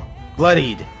girl.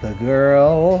 Bloodied. The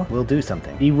girl will do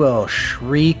something. He will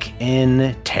shriek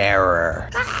in terror.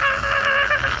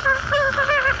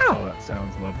 Oh, that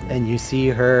sounds lovely. And you see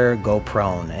her go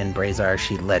prone, and Brazar,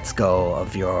 she lets go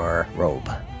of your robe.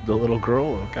 The little girl,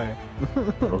 okay.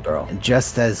 Little girl. And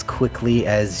just as quickly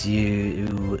as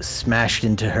you smashed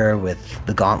into her with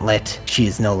the gauntlet, she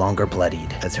is no longer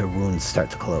bloodied as her wounds start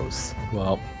to close.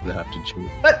 Well, I have to choose.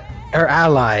 But her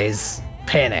allies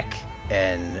panic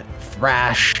and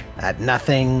thrash at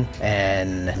nothing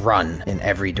and run in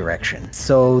every direction.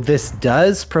 So this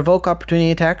does provoke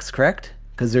opportunity attacks, correct?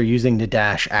 Because they're using the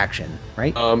dash action,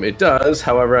 right? It does.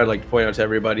 However, I'd like to point out to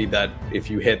everybody that if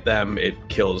you hit them, it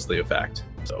kills the effect.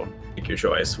 So make your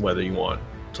choice whether you want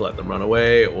to let them run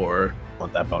away or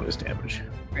want that bonus damage.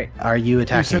 Great. Are you You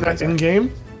attacking? said that Brazar? in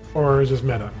game, or is this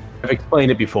meta? I've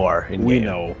explained it before. We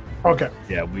know. Okay.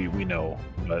 Yeah, we know.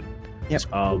 But Yep.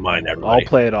 Remind I'll everybody.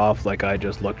 play it off like I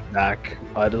just looked back.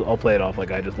 I'll play it off like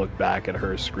I just looked back at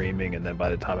her screaming, and then by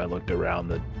the time I looked around,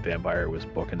 the vampire was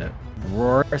booking it.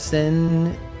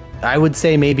 Rorson, I would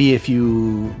say maybe if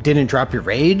you didn't drop your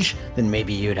rage, then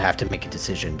maybe you'd have to make a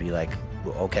decision. Be like,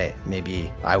 okay,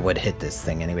 maybe I would hit this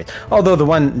thing anyways. Although the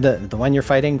one you're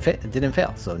fighting didn't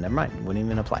fail, so never mind. Wouldn't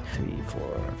even apply. 3,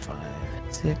 4, 5,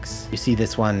 6. You see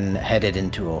this one headed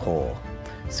into a hole,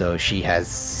 so she has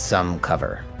some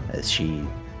cover as she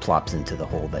plops into the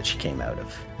hole that she came out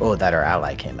of. Oh, that her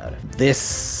ally came out of.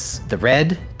 The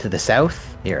red to the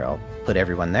south. Here, I'll put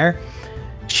everyone there.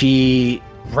 She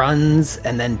runs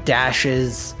and then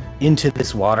dashes into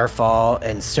this waterfall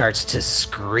and starts to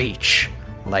screech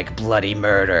like bloody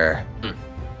murder,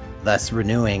 thus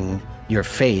renewing your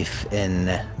faith in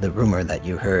the rumor that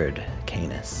you heard,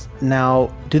 Canis.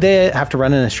 Now, do they have to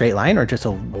run in a straight line or just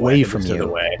away from just you?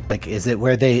 away. Like, is it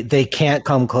where they can't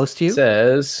come close to you? It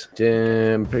says,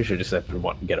 I'm pretty sure just have to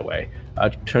want to get away.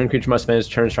 Turn creature must spend its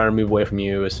turn trying to move away from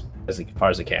you as far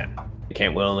as it can. It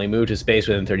can't willingly move to space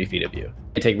within 30 feet of you.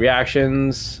 They take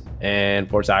reactions and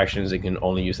force actions. It can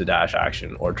only use the dash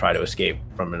action or try to escape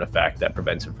from an effect that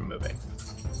prevents it from moving.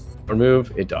 Or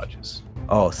move, it dodges.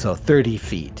 Oh, so 30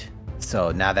 feet.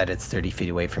 So now that it's 30 feet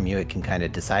away from you, it can kind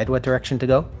of decide what direction to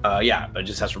go? Yeah, but it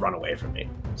just has to run away from me.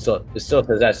 So it still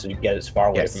says that, so you get as far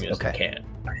away Yes, from you as okay. it can.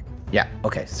 Yeah,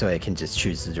 okay, so it can just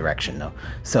choose the direction though.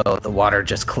 So the water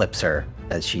just clips her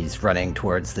as she's running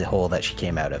towards the hole that she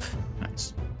came out of.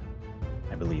 Nice.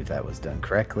 I believe that was done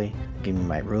correctly. Give me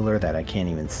my ruler that I can't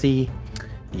even see.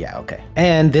 Yeah, okay.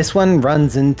 And this one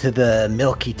runs into the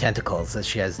milky tentacles as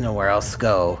she has nowhere else to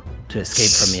go to escape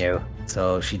from you.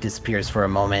 So she disappears for a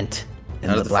moment in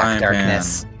Out the of the black frying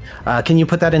darkness. Can you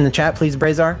put that in the chat, please,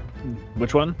 Brazar?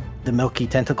 Which one? The milky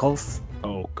tentacles.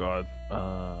 Oh god.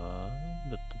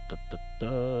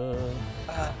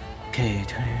 Okay,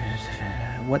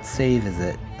 what save is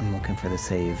it? I'm looking for the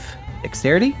save.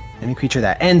 Dexterity? Any creature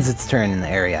that ends its turn in the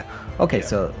area. Okay,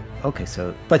 Yeah.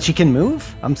 so, but she can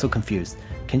move? I'm so confused.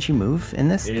 Can she move in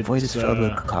this? The void is It's, filled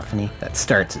with cacophony. That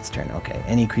starts its turn. Okay,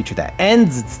 any creature that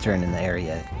ends its turn in the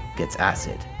area gets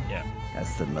acid. Yeah.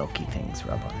 As the milky things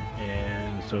rub on it.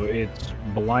 And so it's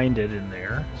blinded in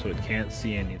there, so it can't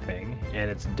see anything, and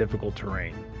it's difficult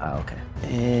terrain.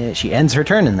 Okay. She ends her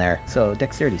turn in there, so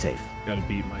dexterity save. Gotta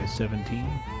beat my 17.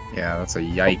 Yeah, that's a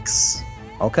yikes.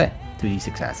 Okay,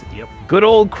 2d6 acid. Yep. Good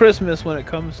old Christmas when it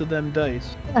comes to them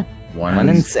dice. 1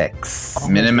 and 6.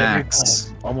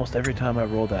 Minimax. Almost every time I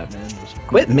roll that, man. Was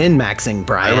Quit min-maxing,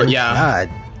 Brian. Yeah. God.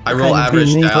 I What roll kind of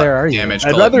average green player are you? damage.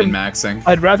 I'd Call it rather- min-maxing.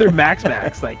 I'd rather max,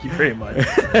 thank you very much.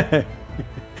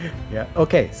 Yeah.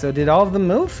 Okay, so did all of them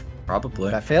move?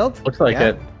 Probably. That failed? Looks like Yeah.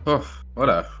 it. Oh, what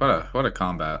a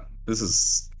combat. This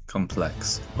is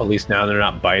complex. At least now they're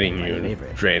not biting My you and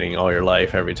favorite. draining all your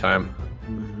life every time.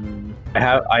 Mhm. I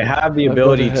have the I've got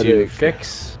ability a to headache.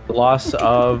 fix the loss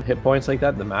of hit points like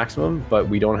that, the maximum, but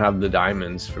we don't have the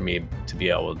diamonds for me to be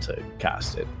able to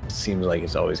cast it. Seems like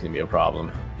it's always going to be a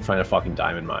problem. Find a fucking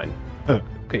diamond mine.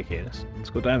 Okay, Canis, let's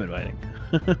go diamond mining.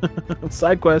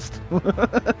 Side quest.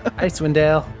 Icewind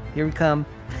Dale, here we come.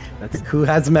 Who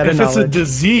has meta If it's a knowledge?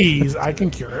 disease, I can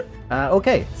cure it.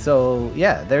 Okay, so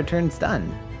yeah, their turn's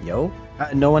done. Yo.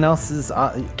 No one else is...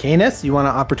 Canis, you want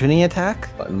an opportunity attack?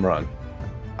 Let them run.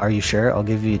 Are you sure? I'll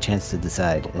give you a chance to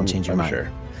decide and change your I'm mind.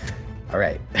 sure. All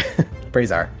right.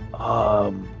 Brazar.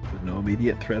 With no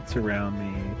immediate threats around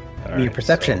me. All Your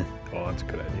perception. Oh, that's a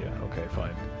good idea. Okay,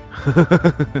 fine.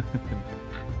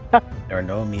 There are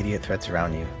no immediate threats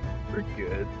around you. We're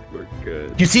good. We're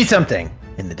good. You see something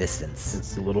in the distance.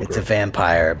 It's the little It's girl. a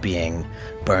vampire being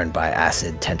burned by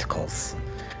acid tentacles.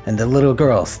 And the little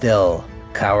girl still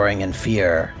cowering in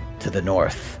fear to the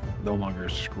north. No longer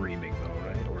screaming though,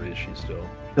 right? Or is she still?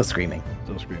 Still screaming.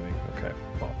 Still screaming. Okay.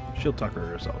 Well, she'll tucker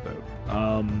herself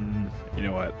out. You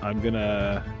know what? I'm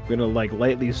gonna like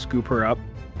lightly scoop her up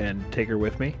and take her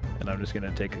with me, and I'm just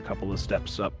gonna take a couple of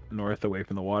steps up north away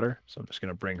from the water. So I'm just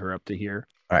gonna bring her up to here.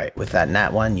 All right, with that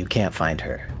nat 1, you can't find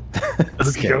her.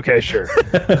 Okay, sure.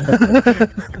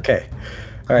 Okay.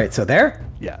 All right, so there?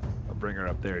 Yeah, I'll bring her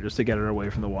up there just to get her away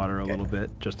from the water a little bit,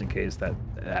 just in case that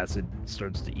acid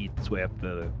starts to eat its way up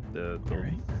the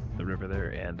river there.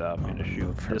 And I'm gonna shoot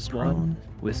move her this prone. one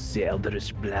with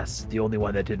Eldritch Blast, the only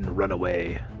one that didn't run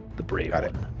away, the brave Got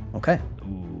it. one. Okay.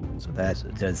 Ooh, So what that is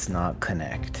it? does not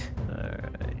connect.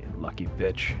 Alright, lucky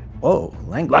bitch. Whoa,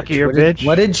 language. Luckier What did- bitch.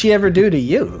 What did she ever do to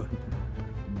you?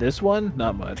 This one,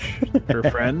 not much. Her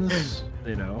friends,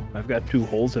 you know, I've got 2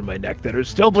 holes in my neck that are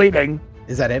still bleeding.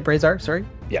 Is that it, Brazar? Sorry?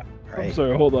 Yeah. All I'm right.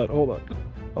 sorry, hold on.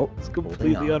 Oh, It's holding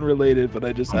completely on. unrelated, but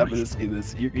I just happened to see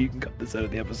this. You can cut this out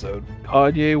of the episode.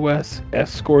 Kanye West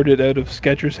escorted out of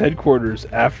Skechers headquarters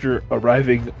after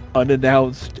arriving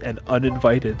unannounced and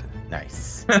uninvited.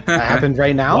 Nice. That happened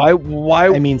right now? Why?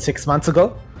 I mean, 6 months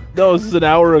ago? No, this is an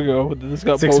hour ago. This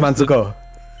got 6 months posted. ago.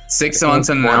 6 months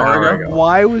and an hour ago.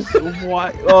 Why?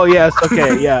 Oh, yes.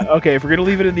 Okay. Yeah. Okay. If we're gonna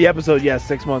leave it in the episode, yes,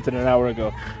 6 months and an hour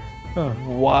ago.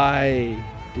 Why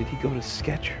did he go to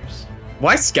Skechers?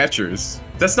 Why Skechers?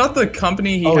 That's not the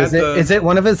company he had. Is it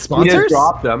one of his He sponsors? just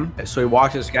dropped them, so he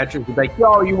walked to Skechers. He's like,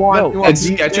 "Yo, you want?" Did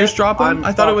Skechers drop him?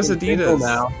 I thought it was Adidas.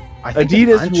 Now. I think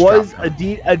the bunch dropped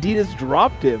him. Adidas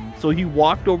dropped him, so he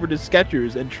walked over to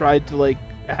Skechers and tried to like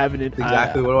have an That's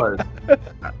exactly what it was.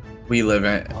 We live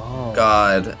in. Oh.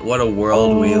 God, what a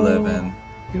world we live in.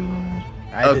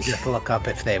 I had to Okay. just look up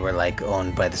if they were like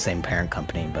owned by the same parent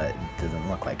company, but it doesn't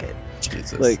look like it.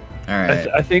 Jesus. Like, all right.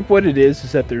 I think what it is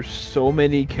that there's so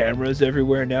many cameras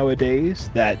everywhere nowadays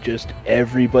that just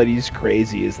everybody's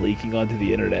crazy is leaking onto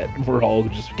the internet. We're all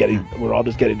just getting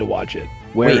to watch it.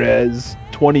 Whereas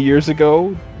 20 years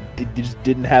ago, they just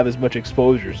didn't have as much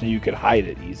exposure, so you could hide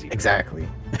it easy. Exactly.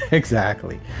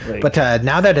 Exactly. Like, But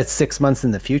now that it's 6 months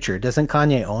in the future, doesn't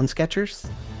Kanye own Skechers?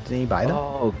 Did he buy them?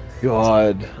 oh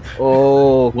god,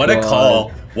 oh What a call.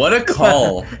 What a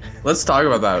call. Let's talk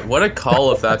about that. What a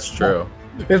call if that's true.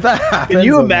 If that happens, Can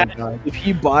you oh my imagine God. if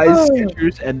he buys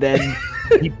Skechers and then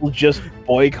people just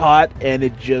boycott and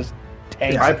it just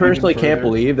tanks? I personally even can't further?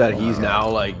 believe that he's now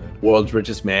like world's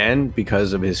richest man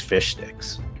because of his fish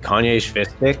sticks. Kanye's fish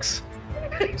sticks.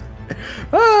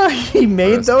 He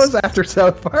made those after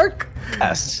South Park?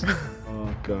 Yes.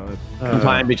 Oh god.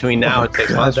 Sometime between now and 6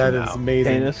 God, months that from is now.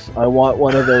 amazing. Canis, I want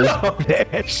one of those. Oh,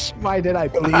 Nish, why did I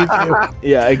believe you?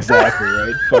 Yeah, exactly,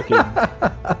 right? Fucking.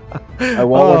 I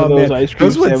want one of those ice cream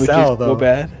Those would sandwiches sell, so though.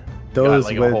 bad. Got Those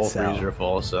like a would whole sell. freezer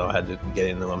full, so I had to get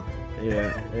into them.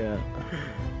 Yeah.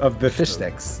 Of the fish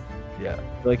sticks. Yeah.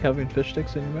 You like having fish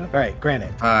sticks in your mouth? All right,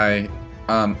 granted. Hi.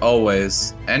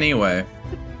 Always. Anyway.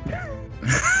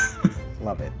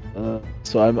 Love it.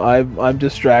 So I'm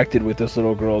distracted with this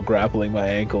little girl grappling my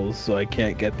ankles, so I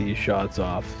can't get these shots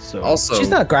off. So Also, She's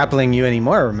not grappling you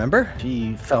anymore, remember?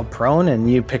 She fell prone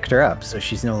and you picked her up, so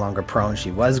she's no longer prone.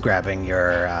 She was grabbing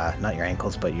your, not your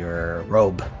ankles, but your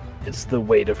robe. it's the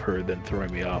weight of her then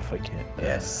throwing me off. I can't.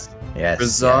 Yes. Yes.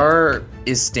 Bizarre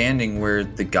is standing where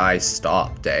the guy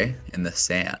stopped, in the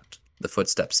sand. The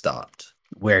footsteps stopped.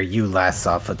 Where you last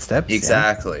saw footsteps. yeah.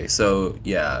 Exactly. So,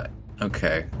 yeah.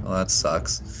 Okay. Well, that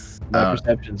sucks. My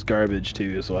perception's garbage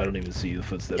too, so I don't even see the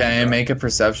footsteps. Can I make a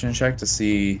perception check to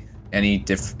see any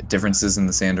differences in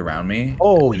the sand around me?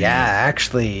 Oh, yeah,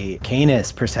 actually,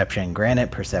 Canis perception,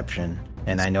 Granite perception.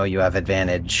 And I know you have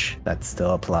advantage. That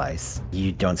still applies.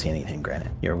 You don't see anything,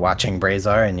 Granite. You're watching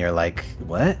Brazar and you're like,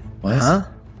 what? What? Huh?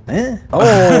 Eh?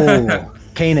 Oh,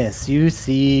 Canis, you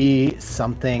see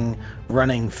something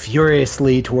running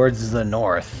furiously towards the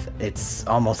north. It's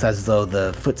almost as though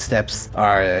the footsteps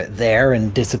are there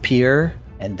and disappear,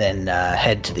 and then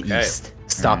head to the east,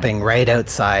 stopping right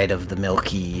outside of the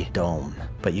Milky Dome.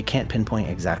 But you can't pinpoint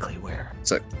exactly where.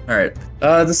 Sick. All right.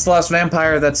 This is the last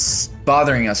vampire that's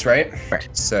bothering us, right? Right.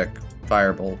 Sick.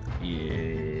 Firebolt.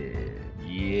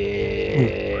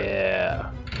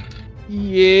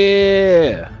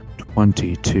 Yeah.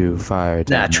 22 fire damage.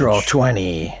 Natural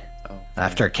 20.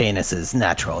 After Canis's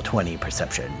natural 20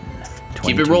 perception.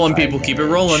 Keep it rolling, people. Keep it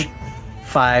rolling.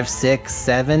 5, 6,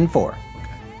 7, 4.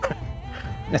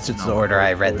 That's just the order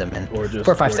I read them in. Or just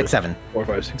 4, 5, 6, 7. 4,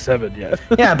 5, 6, 7. Yeah.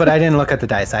 Yeah, but I didn't look at the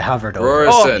dice. I hovered over.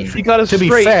 Oh, he got a straight. To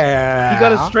be fair, He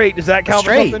got a straight. Does that count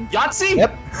for Straight. something? Yahtzee?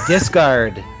 Yep.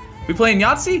 Discard. We playing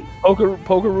Yahtzee?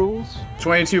 Poker rules.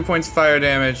 22 points fire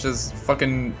damage. Just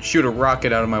fucking shoot a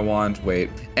rocket out of my wand. Wait.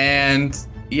 And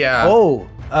yeah. Oh,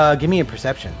 give me a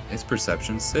perception. It's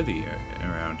Perception City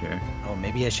around here. Oh,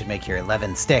 maybe I should make your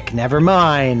 11 stick. Never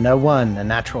mind. A 1, a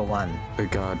natural 1. The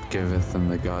god giveth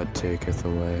and the god taketh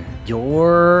away.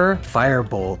 Your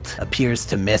firebolt appears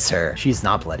to miss her. She's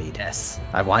not bloodied. Yes.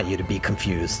 I want you to be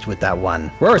confused with that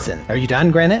one. Rorson, are you done,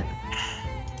 Granite?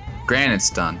 Granite's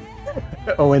done.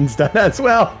 Owen's done as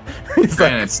well. He's like,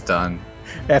 Granite's done.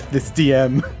 F this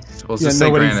DM. Supposed You to don't say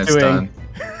know what he's Granite's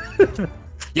doing. done.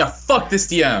 Yeah, fuck this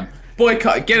DM.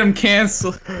 Boycott. Get him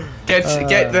canceled. Get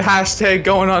the hashtag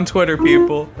going on Twitter,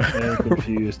 people. I'm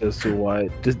confused as to why.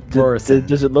 Rorson.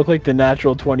 Does it look like the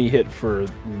natural 20 hit for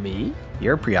me?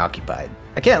 You're preoccupied.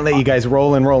 I can't let you guys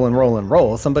roll and roll and roll and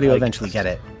roll. Somebody will eventually get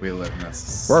it. We live in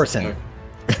this. Rorson.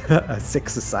 A sick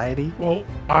society? Well,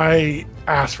 I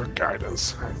asked for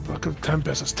guidance. Look at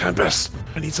Tempest. It's Tempest.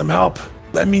 I need some help.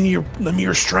 Let me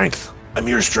your strength. Let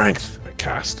me your strength. I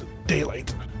cast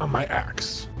Daylight on my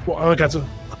axe. Well, I got a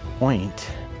Point.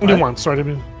 what do you want? Sorry, I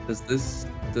didn't. Does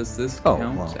this Oh,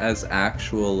 count well. as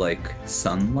actual like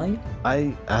sunlight?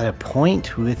 At a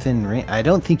point within range. I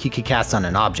don't think you could cast on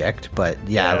an object, but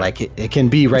yeah, like it can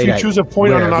be right. you at choose a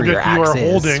point on an wherever your object you axe are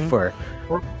is holding.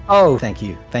 Oh, thank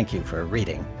you for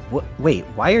reading. Wait,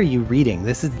 why are you reading?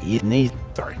 This is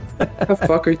Sorry. What the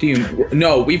fuck are you?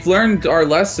 No, we've learned our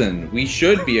lesson. We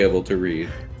should be able to read.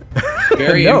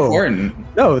 Very No. important.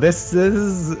 No, this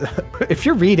is. If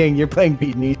you're reading, you're playing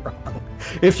Beneath wrong.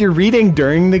 If you're reading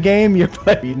during the game, you're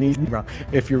playing Beneath wrong.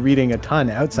 If you're reading a ton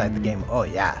outside the game, oh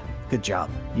yeah, good job.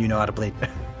 You know how to play.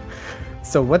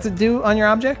 So what's it do on your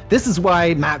object? This is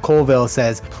why Matt Colville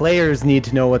says players need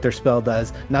to know what their spell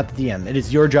does, not the DM. It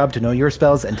is your job to know your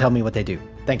spells and tell me what they do.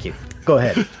 Thank you. Go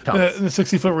ahead, Thomas. The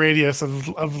 60-foot radius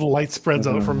of light spreads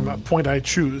out from a point I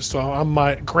choose. So on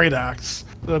my great axe,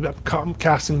 I'm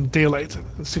casting Daylight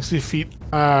at 60 feet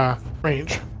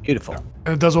range. Beautiful.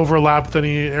 And it does overlap with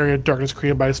any area of darkness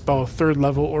created by a spell of 3rd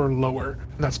level or lower.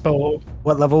 And that spell.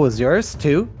 What level was yours?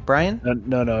 2, Brian?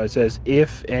 No. It says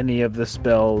if any of the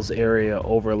spell's area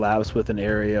overlaps with an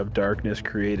area of darkness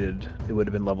created, it would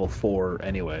have been level 4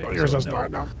 anyway. Yours so does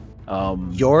not now.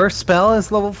 Your spell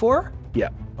is level 4? Yeah.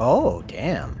 Oh,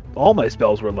 damn. All my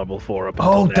spells were level 4 up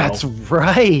until Oh, now. that's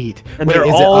right. And Wait, they're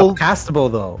is all- it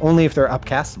upcastable though? Only if they're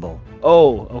upcastable.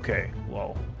 Oh, okay.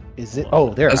 Well, Is it?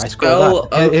 Oh, there. A I scrolled spell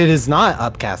up. of- It is not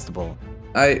upcastable.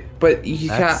 But you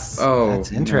can't. That's, Oh,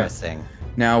 that's interesting.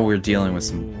 Now we're dealing with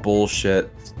some bullshit.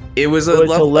 It was a so it's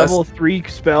a level. level 3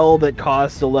 spell that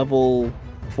costs a level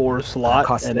 4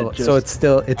 slot, and it just... So it's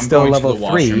still I'm still going level to the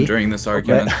washroom 3. during this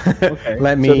argument. Okay.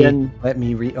 Let So me then- let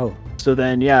me read. Oh, So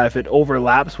then, yeah, if it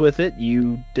overlaps with it,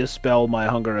 you dispel my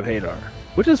Hunger of Hadar,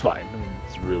 which is fine. I mean,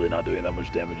 it's really not doing that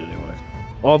much damage anyway.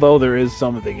 Although there is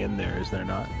something in there, is there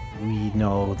not? we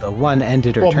know the one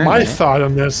ended or Well, turned. my right? thought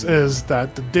on this is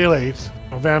that the Daylight,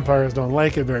 vampires don't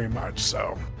like it very much,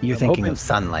 so. You're I'm thinking hoping- of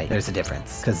sunlight. There's a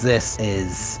difference because this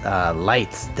is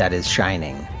light that is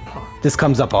shining. This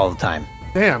comes up all the time.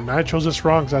 Damn, I chose this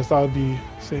wrong because I thought it'd be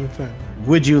the same thing.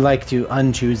 Would you like to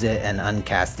unchoose it and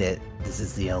uncast it? This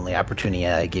is the only opportunity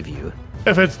I give you.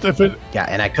 If it, Yeah,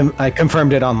 and I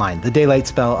confirmed it online. The daylight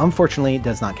spell, unfortunately,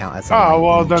 does not count as sunlight.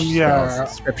 well, in then, each yeah, spell's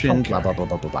description. okay. Blah blah blah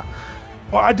blah blah blah.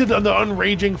 well, I did the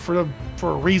unraging for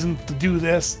a reason to do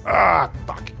this.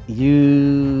 Fuck.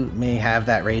 You may have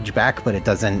that rage back, but it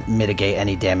doesn't mitigate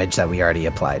any damage that we already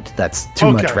applied. That's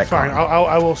too much retcon. fine.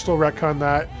 I will still retcon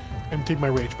that and take my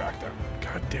rage back then.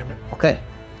 God damn it. Okay.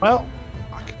 Well,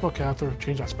 okay, I have to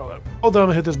change that spell out. Hold on, I'm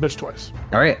gonna hit this bitch twice.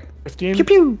 All right. 15. Pew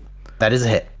pew. That is a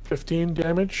hit. 15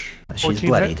 damage. She's 14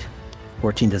 bloodied. hit.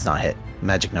 14 does not hit.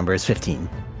 Magic number is 15.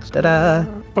 Ta-da!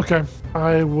 Okay,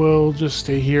 I will just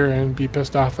stay here and be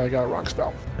pissed off that I got a wrong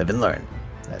spell. Live and learn.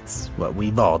 That's what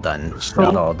we've all done.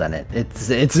 We've all done it.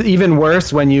 It's even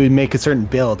worse when you make a certain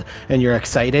build and you're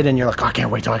excited and you're like, oh, I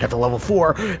can't wait till I get to level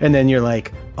 4, and then you're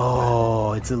like,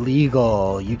 oh, it's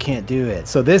illegal. You can't do it.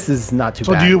 So this is not too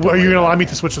bad. So are you gonna allow me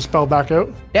to switch the spell back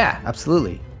out? Yeah,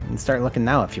 absolutely. You can start looking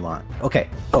now if you want. Okay.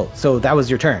 Oh, so that was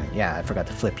your turn. Yeah, I forgot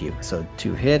to flip you. So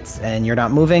 2 hits, and you're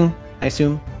not moving, I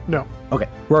assume? No. Okay.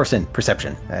 Rorson,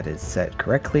 perception. That is set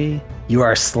correctly. You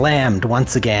are slammed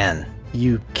once again.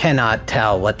 You cannot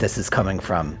tell what this is coming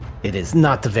from. It is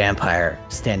not the vampire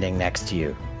standing next to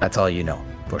you. That's all you know,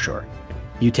 for sure.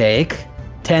 You take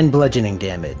 10 bludgeoning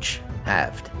damage,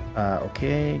 halved.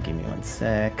 Okay, give me 1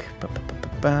 sec.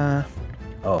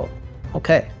 Oh,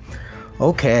 okay.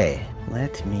 Okay,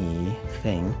 let me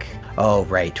think. Oh,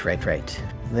 right.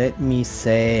 Let me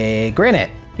say,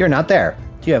 Granite, you're not there.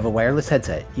 Do you have a wireless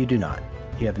headset? You do not.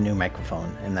 You have a new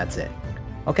microphone, and that's it.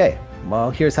 Okay, well,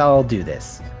 here's how I'll do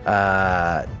this.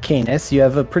 Canis, you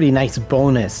have a pretty nice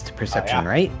bonus to perception,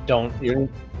 right? Don't you?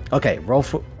 Okay, roll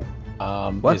for...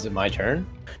 What? Is it my turn?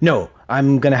 No,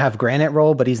 I'm going to have Granite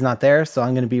roll, but he's not there, so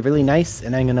I'm going to be really nice,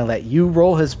 and I'm going to let you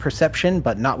roll his perception,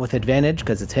 but not with advantage,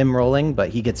 because it's him rolling, but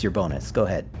he gets your bonus. Go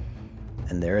ahead.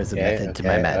 And there is a method to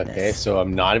my madness. Okay, so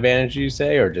I'm not advantage, you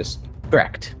say, or just...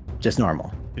 Correct. Just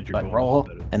normal. But roll,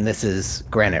 and this is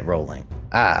Granite rolling.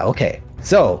 Okay.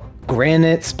 So,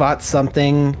 Granite spots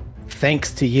something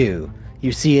thanks to you.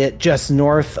 You see it just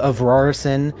north of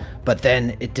Rorson, but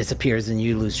then it disappears and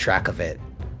you lose track of it.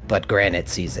 But Granite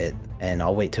sees it, and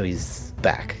I'll wait till he's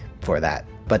back for that.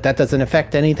 But that doesn't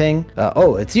affect anything.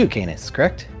 Oh, it's you, Canis,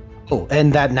 correct? Oh,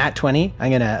 and that nat 20,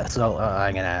 I'm gonna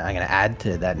add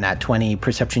to that nat 20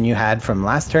 perception you had from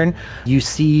last turn. You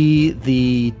see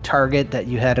the target that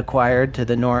you had acquired to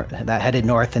the north, that headed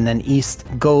north and then east,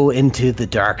 go into the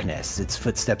darkness. Its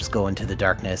footsteps go into the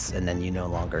darkness, and then you no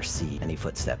longer see any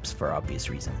footsteps for obvious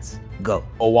reasons. Go.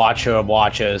 Oh,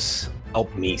 watchers,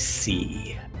 help me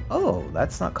see. Oh,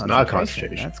 that's not concentration. Not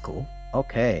concentration. That's cool.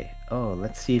 Okay. Oh,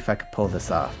 let's see if I could pull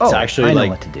this off. It's Oh, actually I know like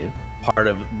what to do. part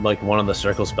of like one of the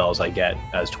circle spells I get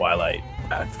as Twilight.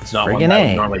 It's not one Friggin' that I A.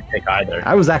 would normally pick either.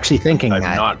 I was actually thinking I've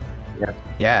that. not.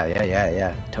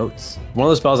 Yeah. Totes. One of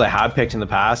the spells I have picked in the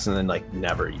past and then like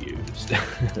never used.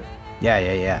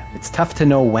 Yeah. It's tough to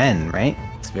know when, right?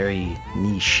 It's very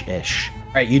niche-ish.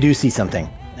 All right, you do see something,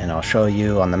 and I'll show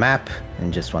you on the map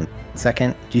in just 1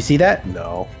 second. Do you see that?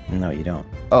 No. No, you don't.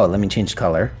 Oh, let me change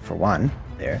color for 1.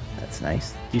 There, that's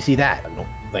nice. Do you see that? No.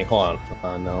 Hold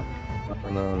on. No.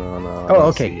 Oh,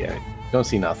 okay. Yeah. Don't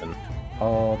see nothing.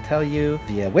 I'll tell you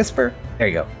via whisper. There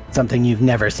you go. Something you've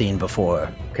never seen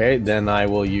before. Okay, then I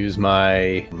will use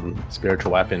my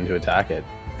spiritual weapon to attack it.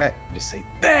 Okay. Just say,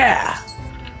 there!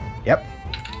 Yep.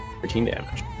 13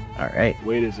 damage. All right.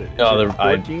 Wait, is it?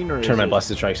 I 14 or turned my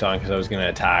Blessed Strikes on because I was going to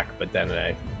attack, but then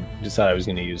I decided I was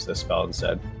going to use this spell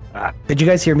instead. Did you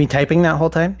guys hear me typing that whole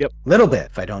time? Yep. Little bit.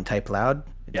 If I don't type loud,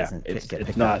 it Yeah, doesn't it's get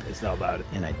picked not. up. It's not loud.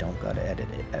 And I don't gotta edit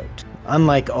it out.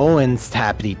 Unlike Owen's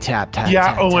tappity tap. Yeah,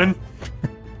 tap, Owen.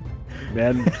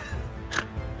 Man,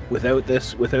 without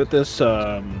this, It's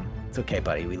okay,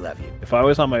 buddy. We love you. if I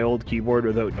was on my old keyboard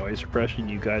without noise suppression,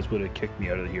 you guys would have kicked me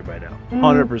out of here by now.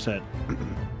 100%.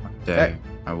 Day,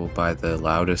 I will buy the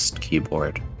loudest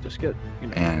keyboard Just get,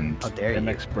 and How dare you?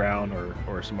 MX Brown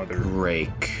or some other.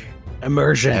 break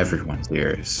Immersion. everyone's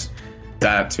ears.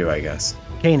 That too, I guess.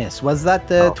 Canis, was that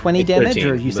the 20 damage,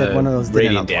 or you said The one of those didn't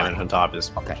radiant on damage 20? on top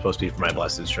is Okay. supposed to be for my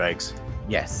Blessed Strikes.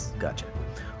 Yes, gotcha.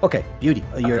 Okay, beauty.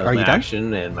 That Are was you my done?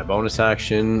 action and my bonus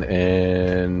action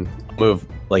and move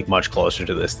like much closer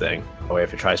to this thing. That way,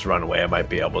 if it tries to run away, I might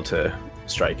be able to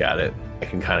strike at it. I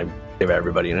can kind of give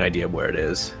everybody an idea of where it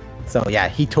is. So yeah,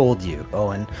 he told you,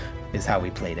 Owen, is how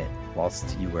we played it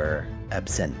whilst you were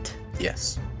absent.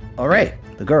 Yes. All right,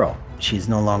 the girl. She's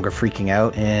no longer freaking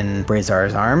out in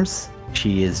Brazar's arms.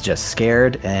 She is just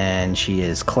scared, and she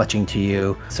is clutching to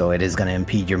you, so it is going to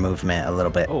impede your movement a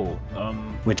little bit,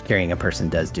 which carrying a person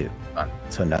does do.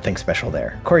 So nothing special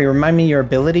there. Corey, remind me your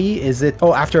ability. Is it...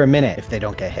 Oh, after a minute, if they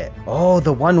don't get hit. Oh,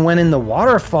 the one went in the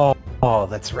waterfall. Oh,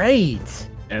 that's right.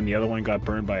 And the other one got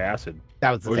burned by acid.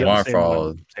 That was the Or thing. was it the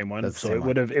Waterfall. Same one. That's the So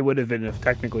same it would have been if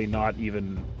technically not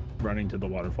even running to the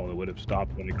waterfall. It would have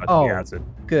stopped when it got Oh. to the acid.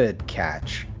 Good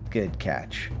catch. Good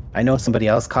catch. I know somebody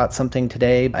else caught something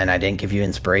today, and I didn't give you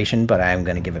inspiration, but I'm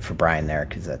going to give it for Brian there,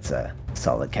 because that's a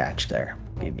solid catch there.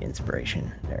 Gave you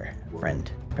inspiration there,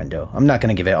 friendo. I'm not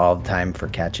going to give it all the time for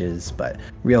catches, but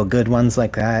real good ones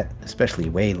like that, especially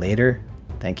way later.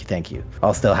 Thank you.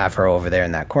 I'll still have her over there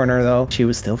in that corner, though. She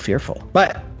was still fearful,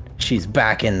 but she's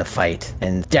back in the fight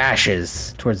and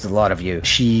dashes towards the lot of you.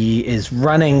 She is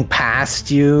running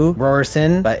past you,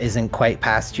 Rorson, but isn't quite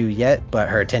past you yet, but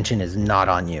her attention is not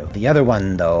on you. The other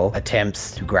one, though,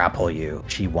 attempts to grapple you.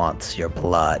 She wants your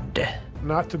blood.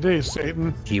 Not today,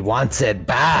 Satan. She wants it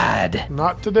bad.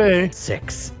 Not today.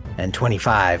 6 and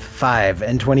 25, 5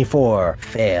 and 24.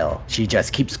 Fail. She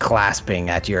just keeps clasping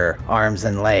at your arms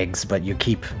and legs, but you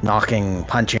keep knocking,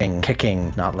 punching,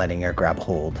 kicking, not letting her grab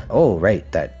hold. Oh, right,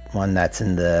 that one that's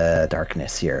in the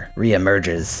darkness here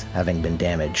re-emerges, having been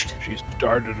damaged. She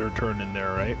started her turn in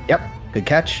there, right? Yep, good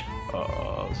catch.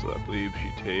 So I believe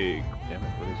she take, damn it,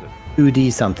 what is it?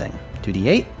 2D something.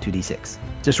 2D8, 2D6.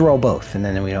 Just roll both, and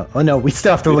then we don't. Oh no, we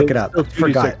still have to look it up.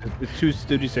 Forgot. It's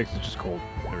 2D6. It's just cold.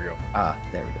 There we go.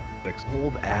 There we go. Like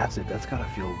cold acid. That's gotta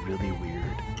feel really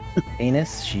weird.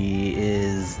 Anus, she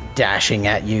is dashing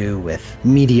at you with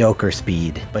mediocre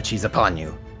speed, but she's upon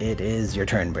you. It is your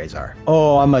turn, Brazar.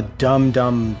 Oh, I'm a dumb.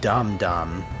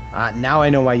 Now I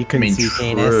know why you couldn't see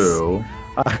Anus.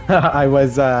 I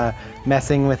was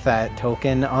messing with that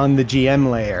token on the GM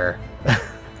layer.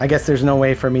 I guess there's no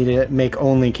way for me to make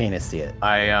only Canis see it.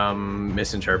 I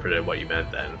misinterpreted what you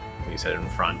meant then. You said in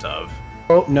front of.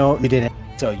 Oh, no, you didn't.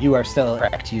 So you are still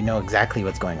correct. You know exactly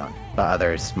what's going on, but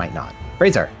others might not.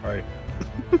 Brazar. All right.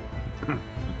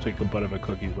 Take a bite of a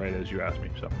cookie right as you asked me.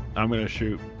 So I'm going to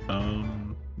shoot.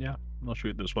 Yeah, I'll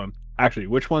shoot this one. Actually,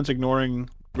 which one's biting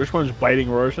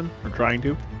Rorson or trying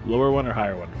to? Lower one or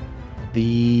higher one?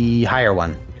 The higher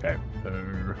one. Okay.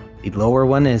 The lower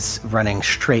one is running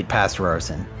straight past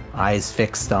Rorson. Eyes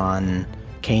fixed on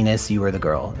Canis. You are the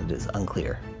girl. It is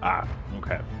unclear.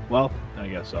 Okay. Well, I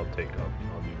guess I'll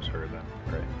use her then.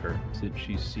 Right, her, since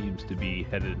she seems to be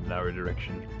headed in our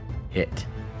direction. Hit.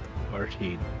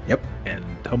 14. Yep. And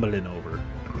tumbling over.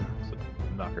 So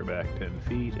knock her back 10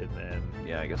 feet, and then,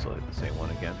 yeah, I guess I'll hit the same one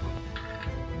again.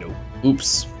 Nope.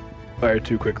 Oops. Fired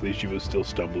too quickly. She was still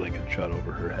stumbling and shot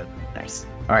over her head. Nice.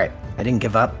 All right. I didn't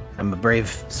give up. I'm a brave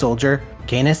soldier.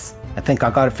 Canis, I think I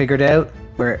got it figured out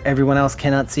where everyone else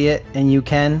cannot see it and you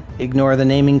can. Ignore the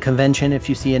naming convention if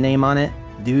you see a name on it.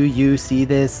 Do you see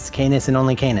this, Canis and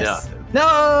only Canis? Yeah.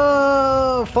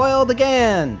 No! Foiled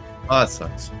again! Oh, that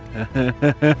sucks.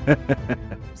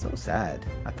 So sad.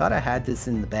 I thought I had this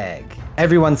in the bag.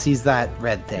 Everyone sees that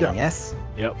red thing, Yeah. yes?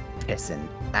 Yep. Piss and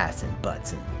ass and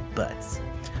butts.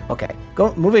 Okay,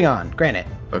 moving on. Granite.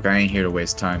 Look, I ain't here to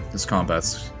waste time. This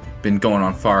combat's been going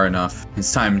on far enough.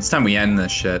 It's time we end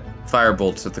this shit.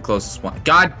 Firebolts at the closest one.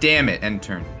 God damn it, end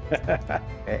turn.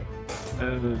 Okay.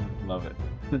 Love it.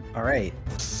 All right.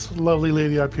 This lovely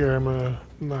lady up here, I'm gonna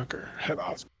knock her head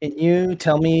off. Can you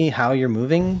tell me how you're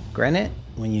moving, Granite,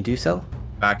 when you do so?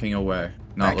 Backing away.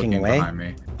 Not Backing looking away? behind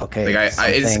me. Okay. Like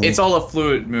something- it's all a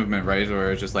fluid movement, right?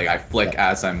 Or it's just like I flick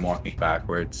as I'm walking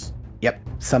backwards. Yep.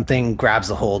 Something grabs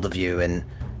a hold of you and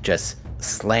just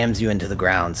slams you into the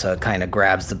ground. So it kind of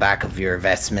grabs the back of your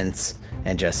vestments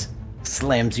and just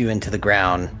slams you into the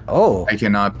ground. Oh. I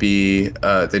cannot be.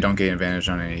 They don't gain advantage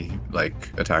on any like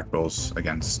attack rolls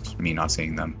against me not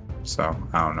seeing them. So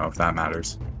I don't know if that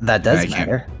matters. That does And I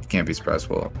matter. Can't be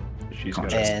successful. She's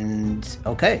Conscious. gonna. And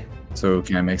okay. So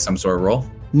can I make some sort of roll?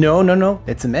 No.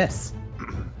 It's a miss.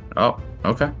 Oh,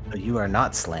 okay. So you are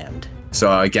not slammed.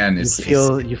 So again, You it's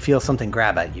feel something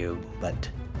grab at you, but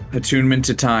attunement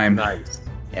to time. Nice.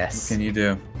 yes. What can you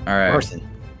do? All right. Orson.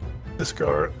 This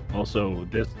girl. Also,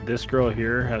 this girl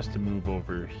here has to move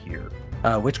over here.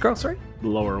 Which girl? Sorry. The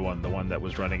lower one, the one that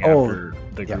was running Oh, after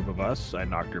the yeah. group of us. I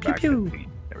knocked her Pew, back pew. 10 feet.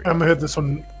 There we go. I'm gonna hit this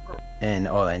one.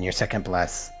 And your second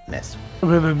blast miss.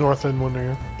 I'm in the north end one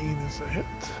there. 18 is a hit.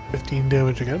 15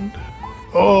 damage again.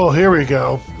 Oh, here we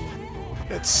go.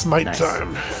 It's smite Nice.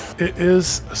 time. It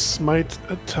is smite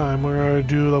time. We're gonna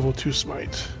do level 2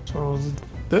 smite. So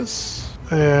this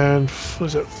and what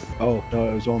is it? Oh no,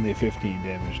 it was only 15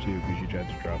 damage too because you tried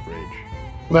to drop rage.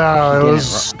 No, it Didn't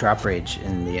was. drop rage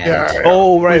in the end. Yeah.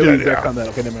 Oh right, We we did, back yeah. on that.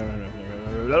 Okay,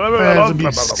 And it'll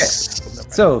be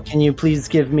So, can you please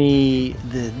give me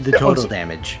the Yeah, total let's-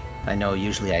 damage? I know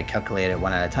usually I calculate it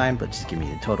one at a time, but just give me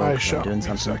the total. I 'cause shall. I'm doing Give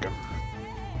me a something.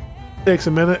 second. Takes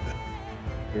a minute.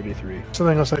 33.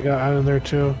 Something else I got out in there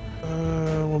too.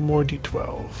 One more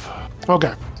D12.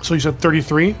 Okay, so you said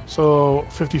 33, so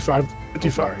 55.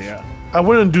 55. Yeah. I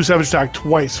wouldn't do Savage Attack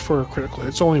twice for a critical.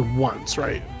 It's only once,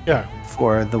 right? Yeah.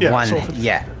 For the Yeah, one, so 55.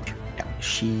 yeah.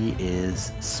 She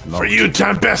is smoked. For you,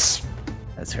 Tempest!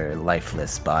 As her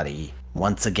lifeless body,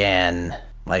 once again,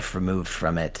 life removed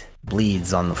from it,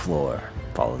 bleeds on the floor,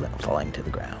 falling to the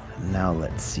ground. Now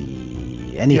let's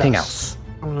see. Anything Yes. else?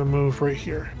 I'm gonna move right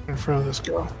here in front of this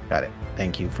girl. Got it.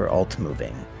 Thank you for alt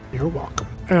moving. You're welcome.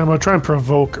 And I'm gonna try and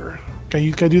provoke her. Can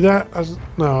you do that?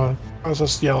 No, I was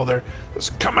just yell there.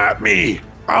 Just come at me.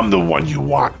 I'm the one you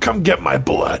want. Come get my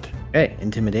blood. Hey,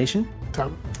 intimidation?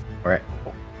 Come. All right.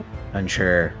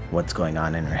 Unsure what's going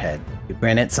on in her head.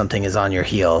 Granted, something is on your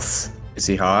heels. Is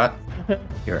he hot?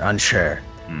 You're unsure.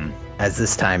 As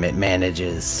this time it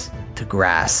manages to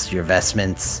grasp your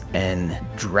vestments and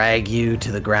drag you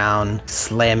to the ground,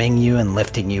 slamming you and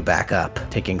lifting you back up,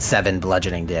 taking 7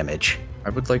 bludgeoning damage. I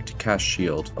would like to cast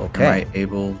shield. Okay. Am I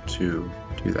able to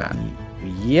do that?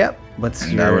 Yep. What's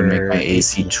And your that would make my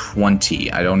AC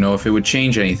 20. I don't know if it would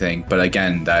change anything, but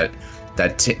again, that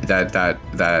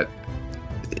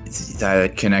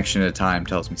connection to time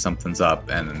tells me something's up,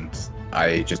 and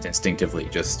I just instinctively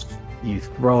just. You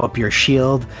throw up your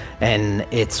shield, and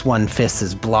its one fist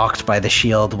is blocked by the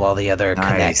shield while the other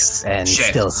connects and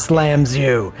still slams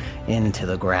you into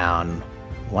the ground.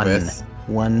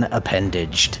 One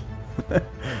appendaged.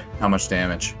 How much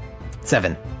damage?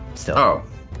 7. Still. Oh,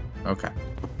 okay.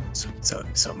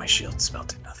 So my shield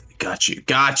smelt at nothing. Got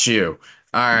you.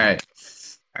 All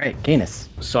right, Canis.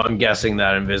 So I'm guessing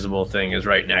that invisible thing is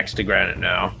right next to Granite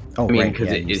now. Oh, I mean, right, because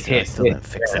yeah, it you hit. still didn't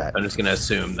fix that. I'm just gonna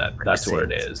assume that that's where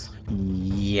it is.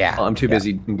 Yeah. Well, I'm too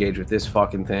busy engaged with this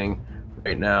fucking thing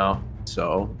right now.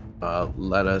 So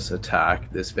let us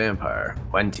attack this vampire.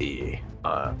 20.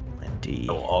 20.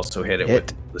 I will also hit it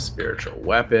with the spiritual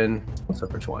weapon. So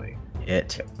for 20.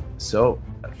 Hit. Okay. So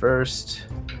at first,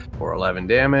 for 11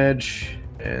 damage,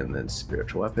 and then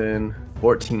spiritual weapon,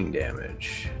 14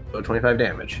 damage. So 25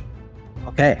 damage.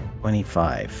 Okay,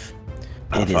 25.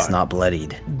 It is not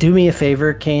bloodied. Do me a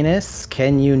favor, Canis.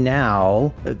 Can you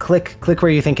now click where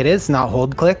you think it is? Not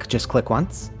hold click, just click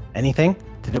once. Anything?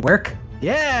 Did it work?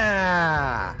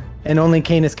 Yeah! And only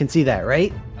Canis can see that,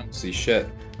 right? I don't see shit.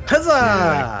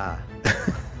 Huzzah!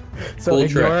 So Cool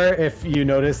ignore if you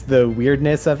notice the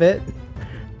weirdness of it,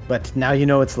 but now you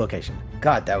know its location.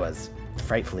 God, that was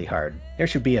frightfully hard. There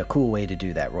should be a cool way to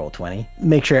do that, roll 20.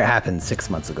 Make sure it happened 6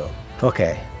 months ago.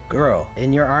 Okay, girl.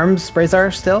 In your arms,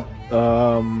 Brazar, still?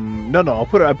 No, I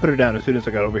put her down as soon as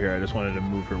I got over here. I just wanted to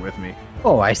move her with me.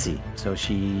 Oh, I see. So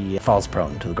she falls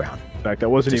prone to the ground. In fact, I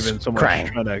wasn't Just even so much crying.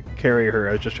 trying to carry her.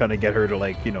 I was just trying to get her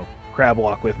to, crab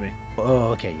walk with me.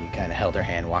 Oh, okay. You kind of held her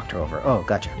hand, walked her over. Oh,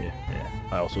 gotcha. Yeah.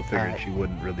 I also figured Alright. she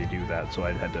wouldn't really do that, so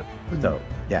I had to. So,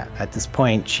 yeah, at this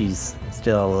point, she's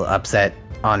still upset,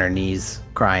 on her knees,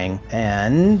 crying.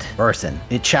 And Burson,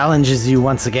 it challenges you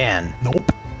once again.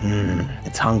 Nope.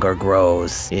 Its hunger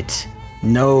grows. It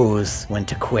knows when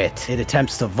to quit. It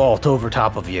attempts to vault over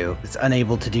top of you. It's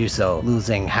unable to do so,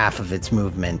 losing half of its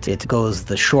movement. It goes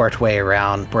the short way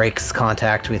around, breaks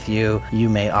contact with you. You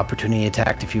may opportunity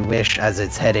attack if you wish, as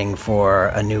it's heading for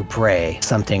a new prey.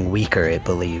 Something weaker, it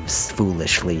believes,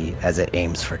 foolishly, as it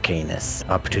aims for Canis.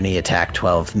 Opportunity attack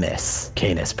 12 miss.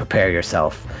 Canis, prepare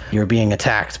yourself. You're being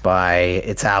attacked by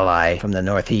its ally from the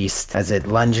northeast as it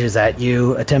lunges at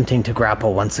you, attempting to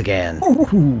grapple once again.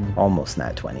 Almost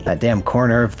nat 20. That damn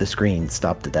corner of the screen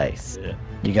stopped the dice. Yeah.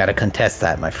 You gotta contest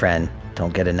that, my friend.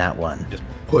 Don't get a nat 1. Just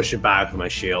push it back with my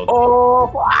shield.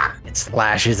 It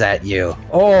slashes at you.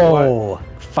 Oh!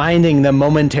 Finding the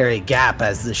momentary gap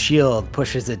as the shield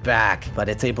pushes it back, but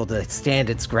it's able to stand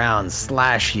its ground,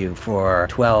 slash you for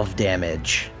 12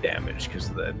 damage. Damage because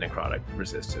of the necrotic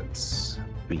resistance.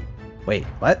 Wait,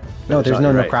 what? No, there's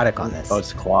no necrotic on this. Oh,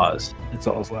 it's claws. It's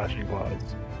all slashing claws.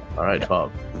 All right,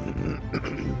 12.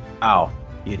 Ow.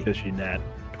 Because she nat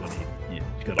 20. Yeah,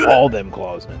 she got all them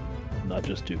claws in, not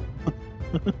just 2.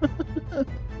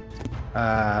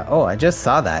 I just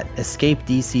saw that. Escape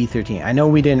DC 13. I know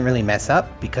we didn't really mess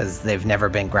up because they've never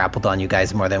been grappled on you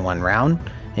guys more than one round,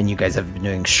 and you guys have been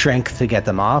doing strength to get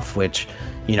them off, which,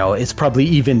 is probably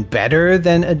even better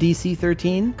than a DC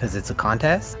 13 because it's a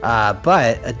contest.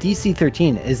 But a DC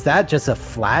 13, is that just a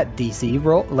flat DC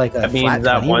roll? Like a flat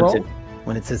 20 roll?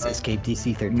 When it says escape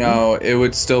DC 13? No, it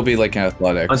would still be like an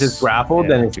athletics. Once it's grappled,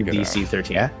 then it's a Figure it DC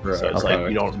 13. Yeah? So it's like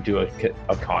you don't do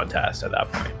a contest at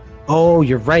that point. Oh,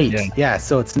 you're right. Yeah,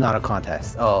 so it's not a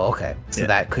contest. Oh, okay. So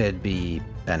that could be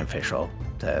beneficial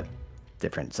to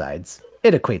different sides.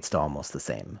 It equates to almost the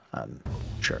same, I'm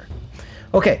sure.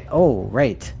 Okay. Oh,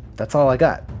 right. That's all I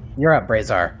got. You're up,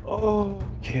 Brazar.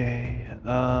 Okay.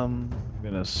 I'm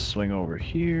gonna swing over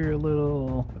here a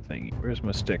little. Where's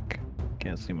my stick?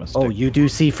 Can't see my stick. Oh, you do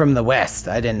see from the west.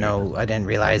 I didn't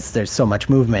realize there's so much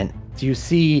movement. Do you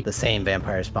see the same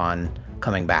vampire spawn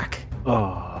coming back?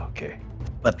 Oh, okay.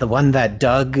 But the one that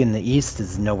dug in the east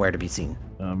is nowhere to be seen.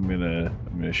 I'm gonna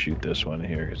shoot this one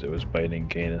here because it was biting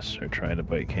Canis, or trying to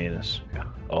bite Canis.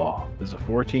 Oh, does a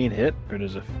 14 hit, or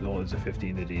does a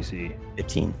 15 to DC?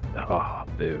 15. Oh,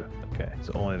 boo. Okay,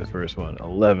 so only the first one.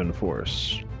 11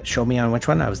 force. Show me on which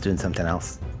one. I was doing something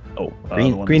else. Oh,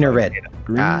 green or red?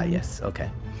 Green. Ah, yes. Okay.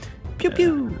 Pew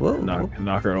pew. Whoa.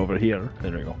 Knock her over here.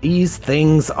 There we go. These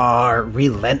things are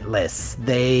relentless.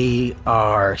 They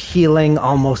are healing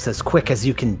almost as quick as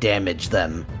you can damage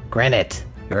them. Granite,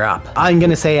 you're up. I'm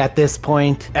gonna say at this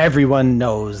point, everyone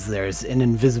knows there's an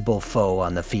invisible foe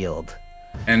on the field.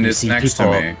 And it's next to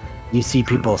me. You see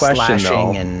people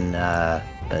slashing and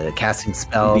casting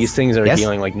spells. These things are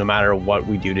healing, like no matter what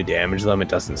we do to damage them, it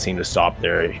doesn't seem to stop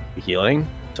their healing.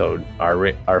 So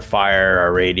our fire,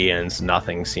 our radiance,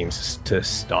 nothing seems to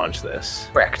staunch this.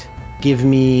 Correct. Give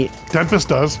me Tempest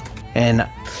does. an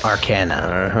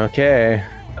Arcana. Okay.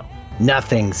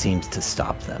 Nothing seems to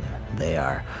stop them. They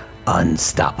are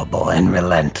unstoppable and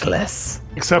relentless.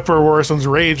 Except for Warson's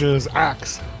rage and his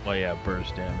axe. Oh yeah,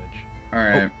 burst damage. All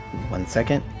right. 1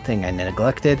 second. Thing I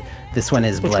neglected. This one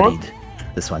is Which bloodied.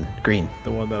 one? This one, green.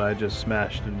 The one that I just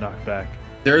smashed and knocked back.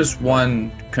 There's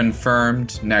one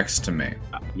confirmed next to me.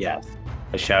 Yes.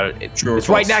 I shout. True or It's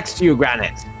right false? next to you,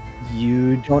 Granite.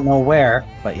 You don't know where,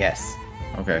 but yes.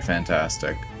 Okay,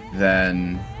 fantastic.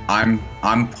 Then I'm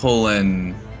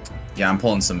pulling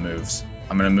some moves.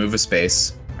 I'm gonna move a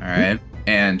space. All right.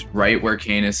 And right where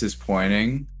Canis is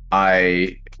pointing,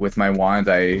 with my wand,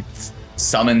 I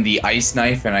summon the ice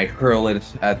knife and I hurl it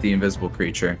at the invisible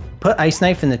creature. Put ice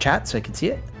knife in the chat so I can see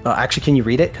it. Oh, actually, can you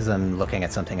read it? Because I'm looking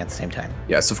at something at the same time.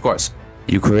 Yes, of course.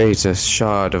 You create a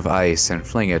shard of ice and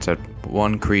fling it at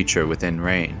one creature within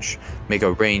range. Make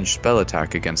a ranged spell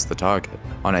attack against the target.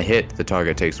 On a hit, the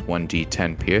target takes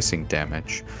 1d10 piercing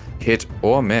damage. Hit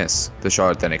or miss, the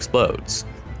shard then explodes.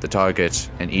 The target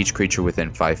and each creature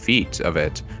within 5 feet of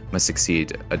it must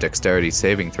succeed a dexterity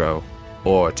saving throw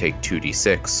or take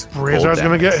 2d6. Razor's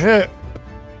gonna get hit.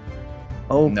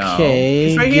 Okay.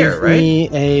 He's right give here, right? me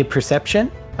a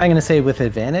perception. I'm going to say with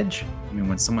advantage. I mean,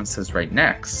 when someone says right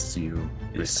next, you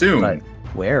assume. But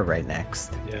where right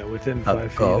next? Yeah, within Oh,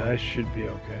 5 feet, go. I should be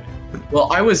okay.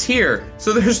 Well, I was here,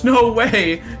 so there's no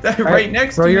way that All right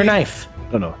next throw to your me. knife.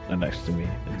 No, not next to me.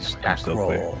 I'm Attack still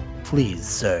clear. roll. Please,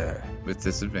 sir. With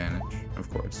disadvantage, of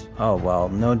course. Oh, well,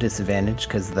 no disadvantage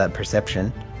because of that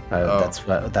perception. That's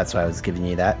why I was giving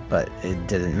you that, but it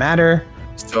didn't matter.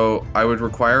 So I would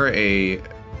require a.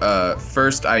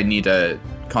 First, I need a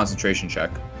concentration check.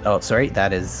 Oh, sorry.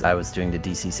 I was doing the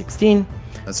DC 16.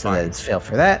 That's So fine. that is fail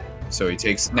for that. So he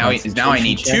takes now. Now I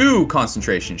need Concentration check. 2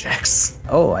 concentration checks.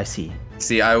 Oh, I see.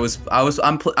 See,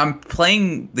 I'm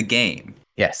playing the game.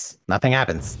 Yes, nothing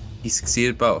happens. He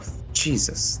succeeded both.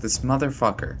 Jesus, this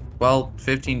motherfucker. Well,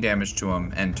 15 damage to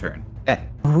him. End turn. Okay.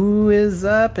 Who is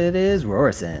up? It is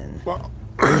Rorson. Well,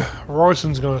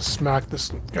 Royson's gonna smack this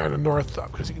guy to north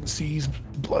up because he can see he's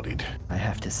bloodied. I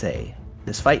have to say,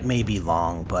 this fight may be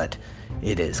long, but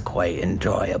it is quite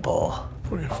enjoyable.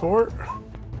 24,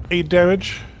 8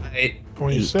 damage. 8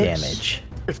 26 damage.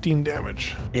 15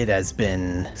 damage. It has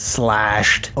been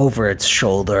slashed over its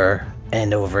shoulder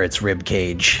and over its rib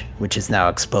cage, which is now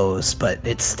exposed, but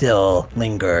it still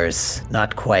lingers,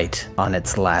 not quite on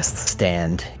its last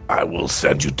stand. I will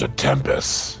send you to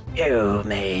Tempest. You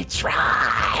may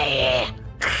try.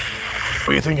 What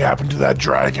do you think happened to that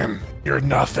dragon? You're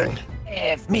nothing.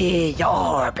 Give me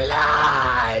your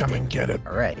blood. Come and get it.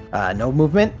 All right. No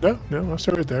movement. No, I'll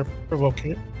start right there.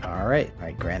 Provoking it. All right,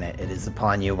 Granite. It is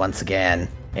upon you once again,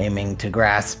 aiming to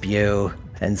grasp you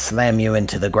and slam you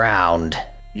into the ground.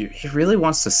 He really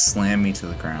wants to slam me to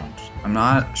the ground. I'm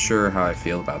not sure how I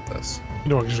feel about this. You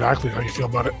know exactly how you feel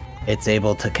about it. It's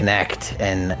able to connect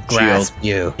and grasp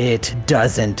you. It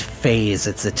doesn't phase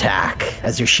its attack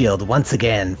as your shield once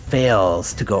again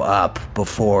fails to go up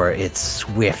before its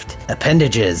swift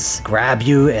appendages grab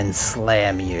you and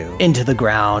slam you into the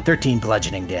ground. 13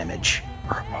 bludgeoning damage.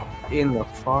 In the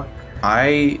fuck?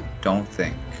 I don't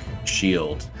think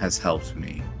shield has helped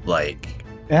me. Like,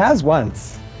 It has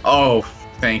once. oh,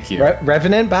 thank you.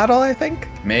 Revenant battle, I think?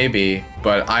 Maybe,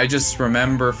 but I just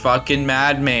remember fucking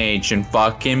Mad Mage and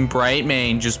fucking Bright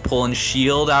Mane just pulling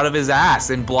shield out of his ass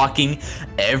and blocking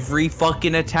every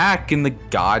fucking attack in the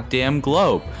goddamn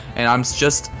globe. And I'm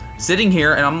just sitting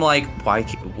here and I'm like, why?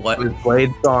 What? With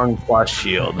Blade Song plus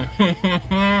Shield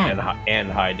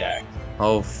and high deck.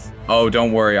 Oh,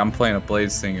 don't worry. I'm playing a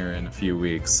Blade Singer in a few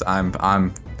weeks.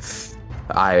 Nick's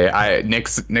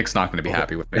not gonna be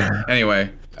happy with me. Anyway.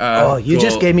 You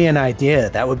just cool. gave me an idea.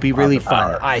 That would be really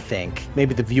fun, I think.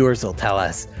 Maybe the viewers will tell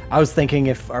us. I was thinking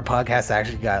if our podcast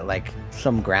actually got like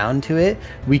some ground to it,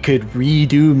 we could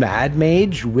redo Mad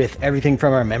Mage with everything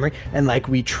from our memory and like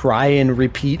we try and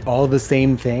repeat all the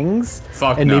same things.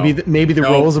 Fuck and no. maybe the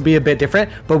roles will be a bit different,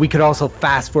 but we could also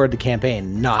fast forward the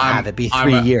campaign, not have it be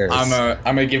 3 years. I'm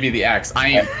gonna give you the X. I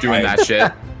ain't doing that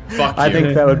shit. Fuck I you.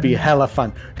 think that would be hella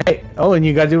fun. Hey, oh, and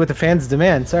you got to do what the fans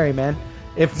demand. Sorry, man.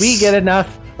 If we get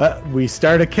enough, we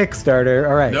start a Kickstarter.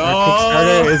 All right, No! our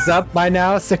Kickstarter is up by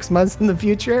now. 6 months in the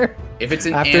future. If it's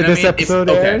an after this episode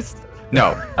airs. No,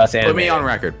 Us put me animated. on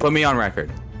record. Put me on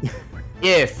record.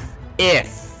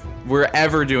 if we're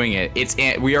ever doing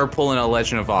it, we are pulling a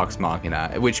Legend of Vox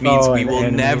Machina, which means we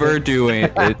will never do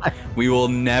it. We will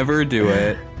never do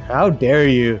it. How dare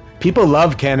you? People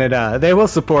love Canada. They will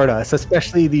support us,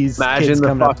 especially these Imagine kids the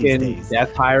coming up these fucking days.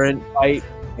 Death Tyrant fight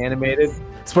animated.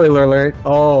 Spoiler alert.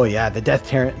 Oh, yeah, the Death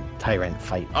Tyrant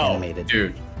fight animated.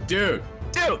 Dude.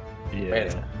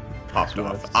 Yeah. Popped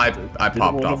off. I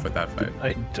popped off with that fight.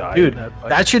 I died Dude, in that fight.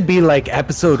 that should be like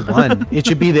episode 1. It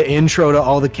should be the intro to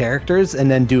all the characters and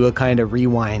then do a kind of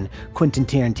rewind Quentin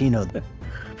Tarantino.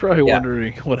 Probably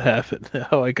wondering what happened,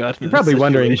 how I got. You're probably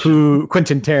wondering who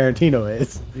Quentin Tarantino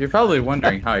is. You're probably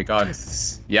wondering how I got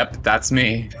this. Yep, that's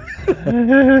me.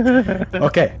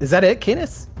 Okay, is that it,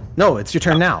 Canis? No, it's your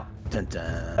turn now. Dun,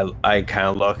 dun. I kind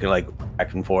of look and like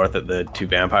back and forth at the two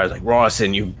vampires, like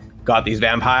Rawson, you got these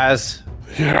vampires?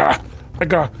 Yeah, I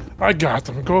got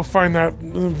them. Go find that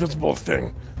invisible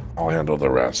thing. I'll handle the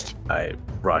rest. I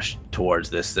rush towards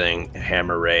this thing,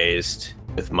 hammer raised,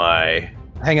 with my.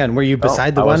 Hang on, were you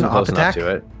beside the I one wasn't off close enough attack?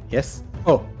 to it. Yes.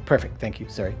 Oh, perfect. Thank you.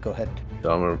 Sorry. Go ahead.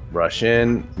 So I'm gonna rush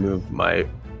in, move my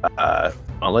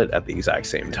gauntlet at the exact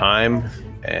same time,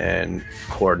 and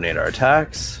coordinate our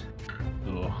attacks.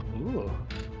 Ooh.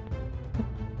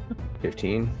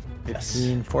 15.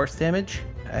 15 force damage.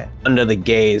 Alright. Under the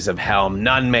gaze of Helm,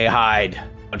 none may hide. Why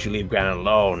don't you leave Gran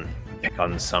alone? Pick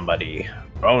on somebody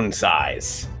your own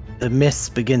size. The mists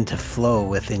begin to flow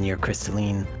within your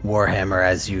crystalline warhammer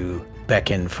as you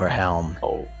beckon for Helm.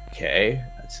 Okay,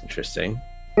 that's interesting.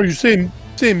 Oh, you say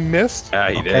mist? Yeah,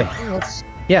 you Okay. did.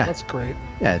 Yeah. That's great.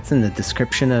 Yeah, it's in the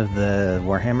description of the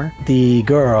warhammer. The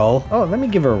girl. Oh, let me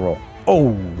give her a roll.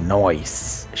 Oh,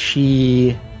 nice.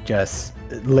 She just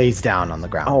lays down on the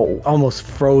ground. Oh. Almost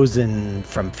frozen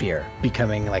from fear,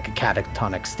 becoming like a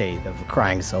catatonic state of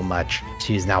crying so much.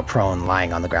 She's now prone,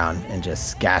 lying on the ground and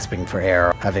just gasping for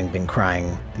air, having been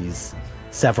crying these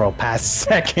several past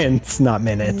seconds, not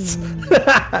minutes.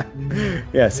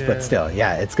 Yes, but still,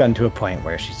 yeah, it's gotten to a point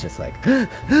where she's just like, One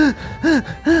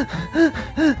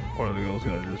of the girls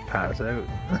gonna just pass out.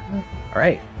 all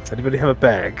right. Does anybody have a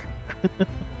bag?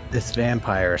 This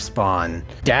vampire spawn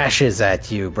dashes at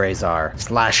you, Brazar,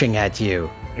 slashing at you.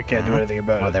 I can't do anything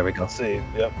about it. Oh, there we go. Let's see.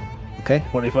 Yep. Okay.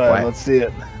 25. Why? Let's see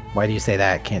it. Why do you say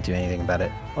that? Can't do anything about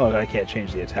it. Oh, I can't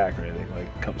change the attack or anything. Like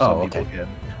some Oh, people okay. can.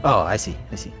 Oh, I see.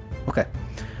 Okay.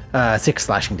 6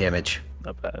 slashing damage.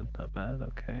 Not bad.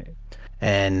 Okay.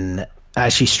 And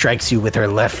as she strikes you with her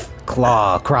left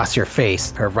claw across your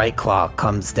face, her right claw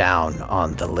comes down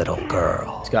on the little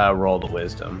girl. Just gotta roll the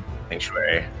wisdom.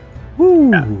 Sanctuary.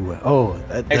 Woo! Oh,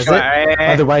 does it?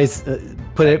 Otherwise,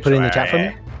 put it in the chat for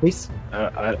me, please.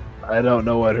 I don't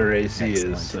know what her AC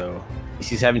Excellent. is, so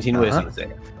DC 17 wisdom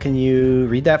save. Can you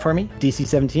read that for me? DC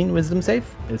 17 wisdom save.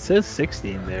 it says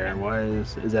 16 there. Why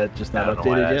is that just not I don't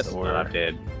know why updated that's yet? Or not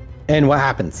updated. And what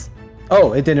happens?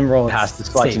 Oh, it didn't roll. Has to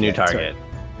select a save new yet, sorry. target.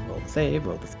 Roll the save.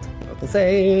 Roll the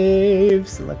save.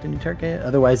 Select a new target.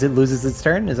 Otherwise, it loses its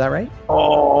turn. Is that right?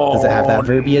 Oh, Does it have that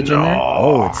verbiage in there?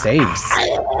 Oh, it saves.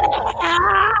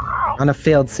 On a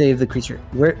failed save, the creature.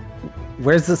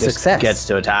 Where's the Just success? gets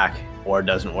to attack or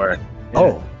doesn't work.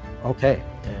 Oh, okay.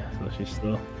 yeah, so she's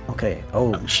still. Okay.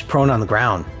 Oh, she's prone on the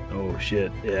ground. Oh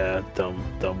shit! Yeah, dumb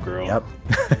girl. Yep.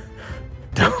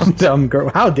 dumb girl.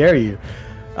 How dare you?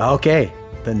 Okay.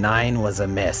 The 9 was a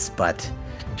miss, but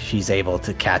she's able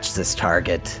to catch this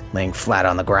target, laying flat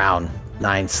on the ground.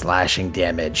 9 slashing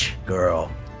damage.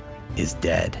 Girl is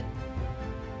dead.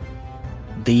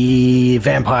 The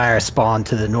vampire spawn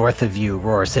to the north of you,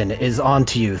 Rorson, is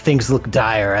onto you. Things look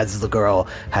dire as the girl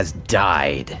has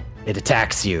died. It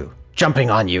attacks you, jumping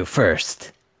on you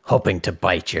first, hoping to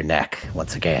bite your neck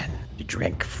once again. You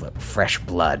drink fresh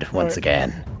blood once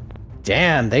again.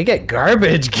 Damn, they get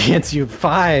garbage against you.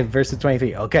 5 versus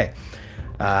 23. Okay.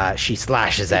 She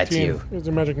slashes at 15 you. is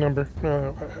the magic number.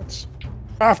 That's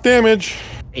half damage.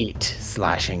 8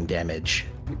 slashing damage.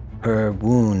 Her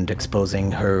wound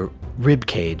exposing her rib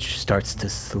cage starts to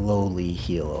slowly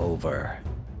heal over.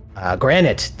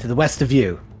 Granite, to the west of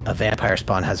you, a vampire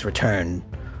spawn has returned,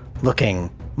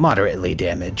 looking moderately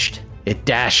damaged. It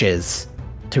dashes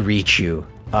to reach you,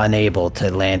 unable to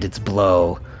land its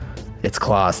blow, its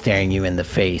claw staring you in the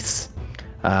face.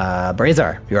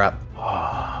 Brazar, you're up.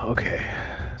 Okay.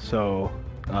 So,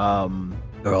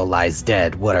 Girl lies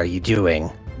dead. What are you doing?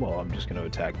 well, I'm just gonna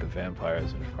attack the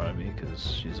vampires in front of me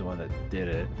because she's the one that did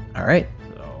it. All right.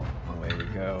 So away we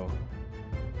go.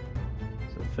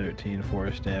 13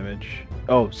 force damage.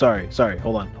 Oh, sorry.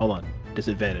 Hold on.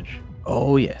 Disadvantage.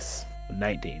 Oh yes.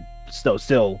 19. Still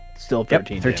 13. Yep,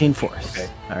 13 damage. force. Okay.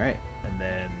 All right. And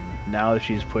then now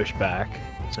she's pushed back.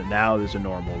 So now there's a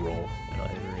normal roll. And I'll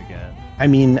hit her again. I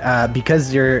mean,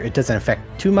 because it doesn't affect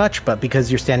too much, but because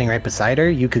you're standing right beside her,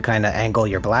 you could kind of angle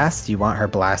your blast. You want her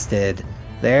blasted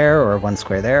there, or one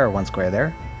square there, or one square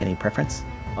there? Any preference?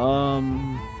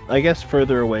 I guess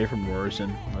further away from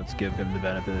Morrison. Let's give him the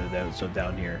benefit of the doubt. So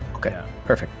down here. Okay. Yeah.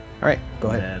 Perfect. All right. Go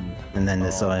And ahead. And then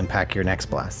this will impact your next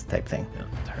blast type thing.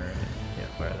 Turn. Yeah,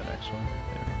 fire the next one.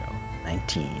 There we go.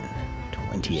 19,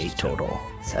 28 total.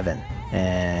 7.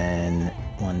 And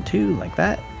 1, 2, like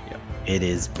that. Yep. It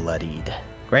is bloodied.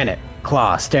 Granite,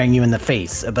 claw staring you in the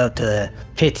face, about to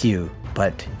hit you,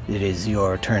 but it is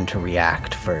your turn to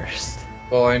react first.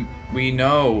 Well, we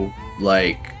know,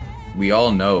 we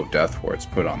all know Death Ward's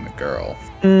put on the girl.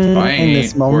 In I this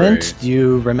ain't moment, worried. do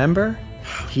you remember?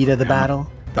 Heat of the battle?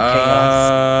 The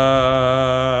chaos?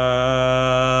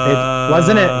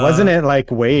 Wasn't it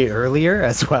like way earlier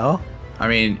as well? I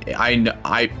mean,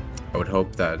 I would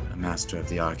hope that a master of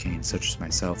the arcane such as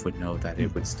myself would know that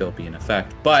it would still be in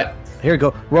effect. But Here you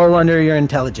go. Roll under your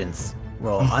intelligence.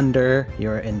 Roll under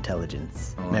your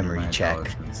intelligence. I'll Memory under my check.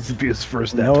 intelligence. This would be his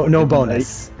first. No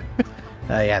bonus.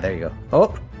 Yeah, there you go.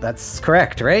 Oh, that's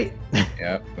correct, right?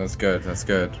 Yeah, that's good. That's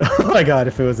good. Oh my god,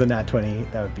 if it was a nat 20,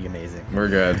 that would be amazing. We're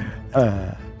good.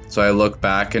 So I look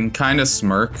back and kind of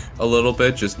smirk a little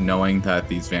bit, just knowing that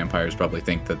these vampires probably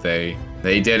think that they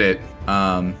did it.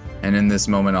 And in this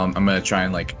moment, I'm gonna try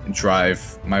and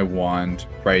drive my wand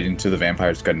right into the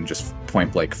vampire's gut and just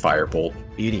point blank firebolt.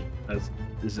 Beauty.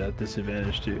 Is that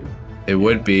disadvantage too? It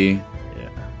would be Yeah.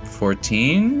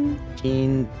 14.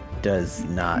 14 does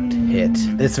not hit.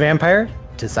 This vampire,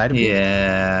 decidedly,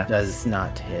 Yeah. does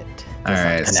not hit. All Does not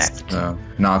right. connect. So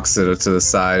knocks it to the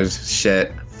side.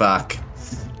 Shit. Fuck.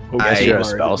 Guess you're a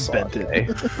already spell slot bent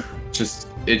it. today.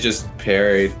 It just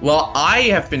parried. Well, I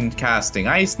have been casting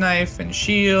Ice Knife and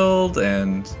Shield,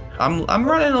 and I'm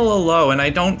running a little low, and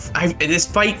this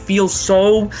fight feels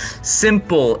so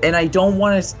simple, and I don't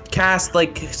want to cast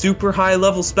super high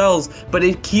level spells, but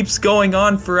it keeps going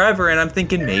on forever, and I'm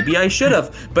thinking maybe I should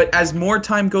have. But as more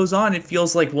time goes on, it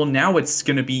feels like, well, now it's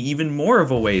gonna be even more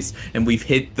of a waste, and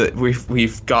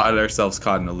we've got ourselves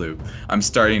caught in a loop. I'm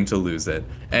starting to lose it.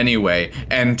 Anyway,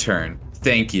 end turn.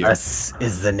 Thank you. This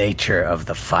is the nature of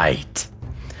the fight.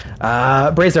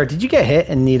 Brazar, did you get hit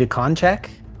and need a con check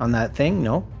on that thing?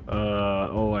 No?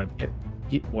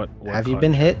 What Have you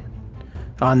been hit?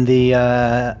 On the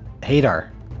Hadar.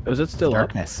 Is it still up?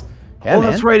 Darkness. Yeah, Oh,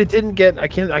 man. that's right. It didn't get. I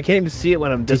can't even see it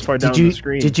when I'm this far down the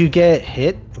screen. Did you get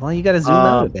hit? Well, you gotta zoom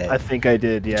out a bit. I think I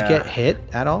did. Yeah. Did you get hit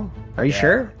at all? Are you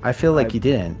sure? I feel like you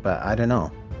didn't, but I don't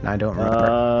know. I don't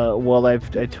remember. Well, I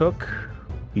took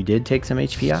You did take some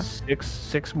HP off?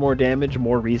 six more damage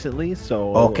more recently.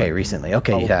 So. Okay, recently.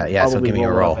 Okay, yeah. So probably give me a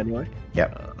more roll. up Anyway.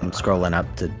 Yep. I'm scrolling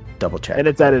up to double check. And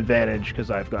it's at advantage because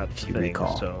I've got If you things.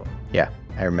 recall. So. Yeah,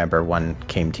 I remember one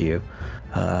came to you.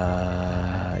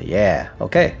 Yeah.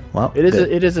 Okay. Well, It is.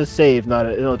 good. It is a save, not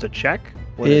a. No, it's a check.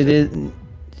 What It is.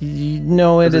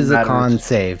 No, it Doesn't is a matter, con it's-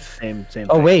 save. Same.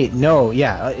 Oh thing. wait, no.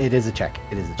 Yeah, it is a check.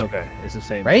 It is a check. Okay, it's the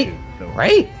same. Right? too, so-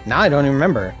 Right? Now I don't even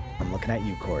remember. I'm looking at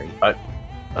you, Corey.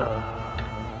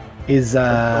 Is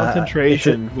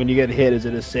concentration when you get hit? Is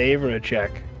it a save or a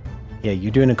check? Yeah,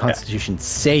 you're doing a Constitution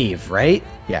save, right?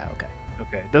 Yeah. Okay.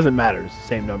 Okay, it doesn't matter. It's the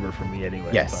same number for me anyway.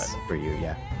 Yes, for you.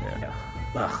 Yeah.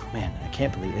 Ugh, man, I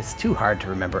can't believe it's too hard to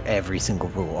remember every single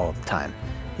rule all the time.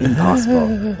 Impossible,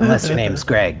 unless your name's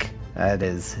Greg. That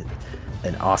is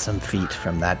an awesome feat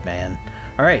from that man.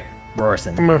 All right,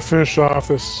 Rorson. I'm gonna finish off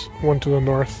this one to the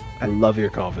north. I love your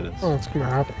confidence. Oh, it's gonna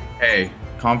happen. Hey,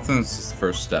 confidence is the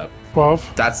first step.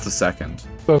 12. That's the second.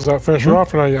 Does that finish her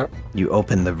off or not yet? You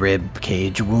open the rib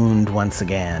cage wound once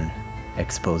again,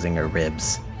 exposing her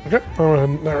ribs. Okay, I'm gonna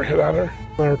never hit at her.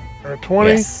 Another 20.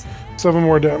 Yes. 7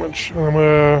 more damage.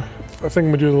 I think I'm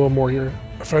gonna do a little more here.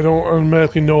 If I don't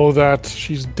automatically know that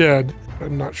she's dead,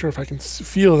 I'm not sure if I can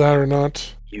feel that or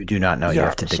not. You do not know. You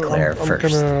have to so declare I'm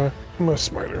first. I'm gonna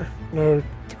smite her. Another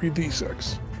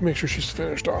 3d6. Make sure she's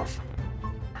finished off.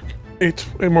 8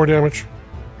 more damage.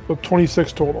 So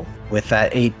 26 total. With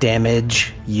that 8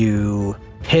 damage, you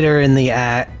hit her in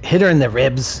the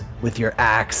ribs with your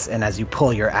axe, and as you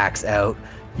pull your axe out,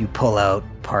 you pull out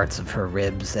parts of her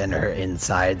ribs and her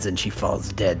insides, and she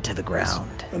falls dead to the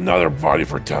ground. Another body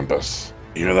for Tempest.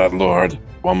 You hear that, Lord?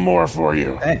 One more for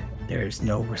you. Okay. There's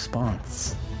no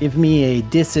response. Give me a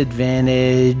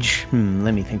disadvantage.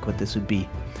 Let me think what this would be.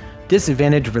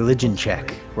 disadvantage religion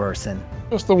check, Rorson.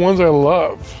 Just the ones I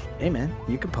love. Hey man,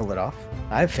 you can pull it off.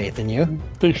 I have faith in you.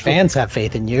 They should. Fans have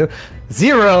faith in you.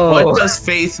 0. What does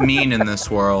faith mean in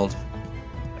this world?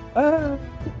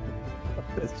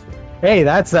 Hey,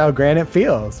 that's how Granite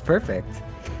feels. Perfect.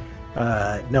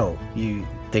 No,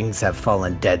 things have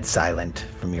fallen dead silent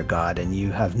from your god, and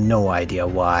you have no idea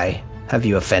why. Have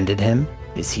you offended him?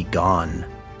 Is he gone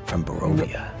from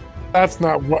Barovia? That's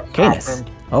not what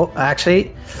happened. Oh,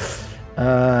 actually,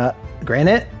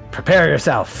 Granite, prepare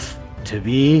yourself to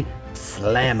be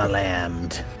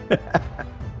slam-a-lammed.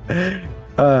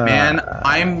 Man,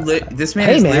 this man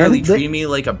is literally treating me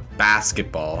like a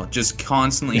basketball, just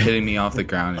constantly hitting me off the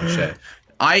ground and shit.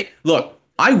 I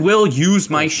will use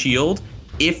my shield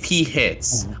if he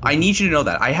hits. I need you to know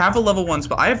that. I have a level 1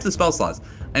 spell. I have the spell slots,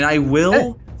 and I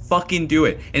will fucking do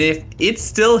it. And if it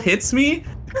still hits me,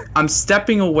 I'm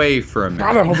stepping away for a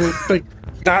minute. Like,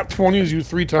 that 20s you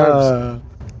 3 times.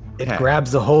 It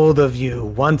grabs a hold of you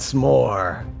once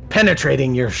more,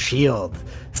 penetrating your shield,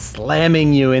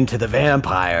 slamming you into the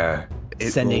vampire,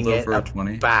 sending it over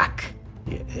 20. back.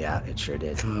 Yeah, it sure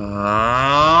did.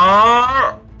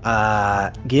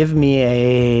 Give me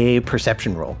a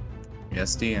perception roll.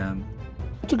 Yes, DM.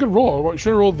 That's a good roll. I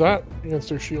should have rolled that against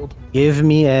their shield. Give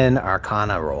me an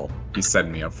Arcana roll. He's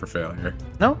setting me up for failure.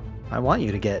 No, I want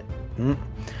you to get...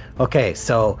 Okay,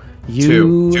 so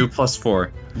you... 2 plus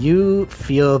 4. You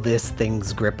feel this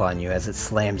thing's grip on you as it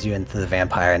slams you into the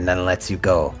vampire and then lets you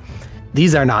go.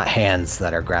 These are not hands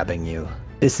that are grabbing you.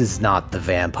 This is not the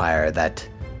vampire that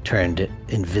turned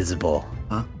invisible.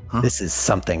 Huh? This is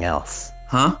something else.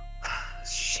 Huh?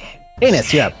 Shit.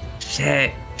 Anus, you up.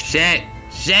 Shit.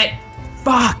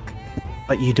 Fuck.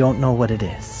 But you don't know what it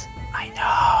is. I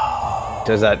know.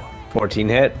 Does that 14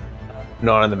 hit?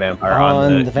 Not on the vampire.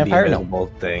 On the vampire, the invisible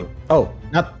thing. Oh,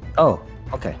 not... Oh,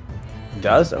 okay. It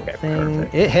does? Okay,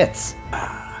 perfect. It hits.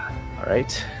 All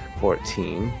right.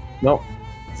 14. Nope.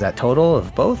 Is that total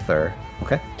of both, or...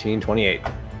 Okay. 18, 28.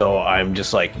 So I'm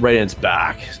just like right in its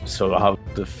back. So I'll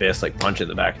have the fist like punch in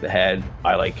the back of the head.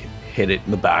 I like hit it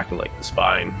in the back of like the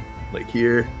spine, like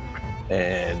here,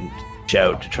 and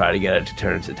shout to try to get it to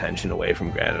turn its attention away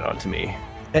from Granite onto me.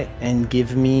 Okay, and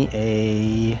give me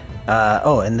a...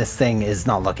 and this thing is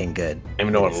not looking good. I don't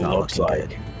even know what it looks like.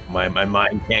 Good. My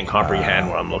mind can't comprehend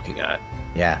what I'm looking at.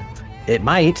 Yeah. It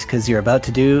might, because you're about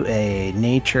to do a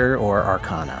nature or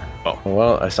arcana. Oh,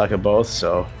 well, I suck at both,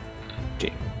 so...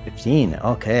 15,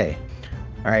 okay.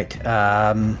 All right,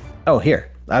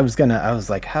 here. I was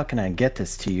like, how can I get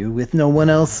this to you with no one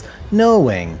else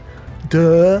knowing?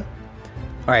 Duh.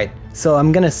 All right, so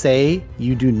I'm gonna say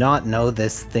you do not know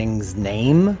this thing's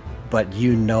name, but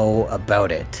you know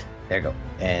about it. There you go.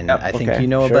 And Yep, I think okay, you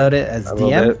know sure. about it as A little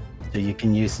DM. bit. So you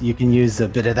can use a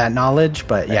bit of that knowledge,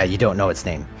 but yeah, you don't know its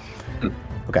name.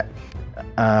 Okay.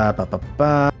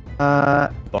 Bonus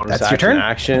That's action, your turn?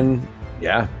 Action.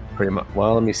 Yeah, pretty much.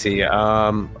 Well, let me see.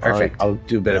 Perfect. I'll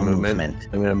do a bit of No movement.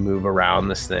 I'm gonna move around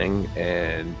this thing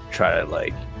and try to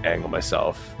like angle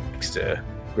myself next to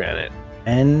Granite.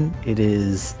 And it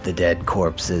is the dead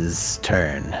corpse's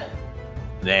turn.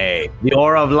 Nay, the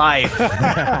aura of life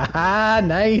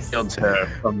Nice. shields her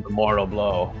from the mortal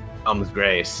blow. Comes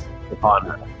grace upon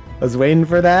her. I was waiting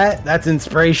for that. That's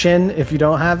inspiration if you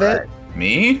don't have it.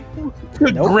 Me?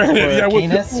 Good Nope, Granite, for yeah,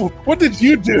 Canis. what did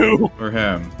you do? Or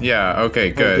him? Yeah. Okay.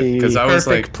 Good. The Because I was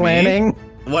perfect like planning. me?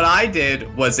 What I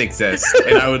did was exist,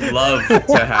 and I would love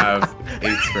to have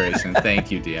inspiration.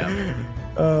 Thank you, DM.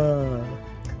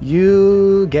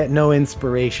 You get no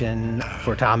inspiration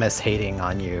for Thomas hating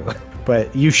on you,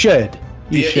 but you should.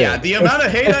 You should. Yeah, the amount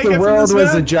of hate if I the get from world this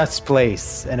was a man. just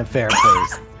place and a fair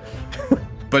place.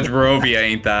 But Barovia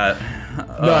ain't that.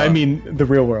 No, I mean the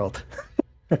real world.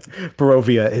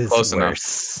 Barovia is Close enough.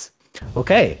 worse.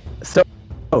 Okay, so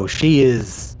she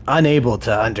is unable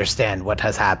to understand what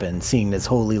has happened, seeing this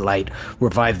holy light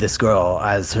revive this girl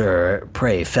as her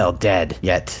prey fell dead,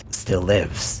 yet still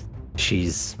lives.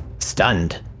 She's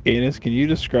stunned. Canis, can you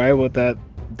describe what that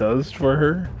does for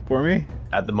her for me?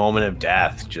 At the moment of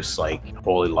death, just like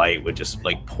holy light would just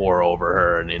like pour over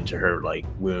her and into her like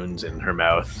wounds in her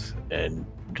mouth and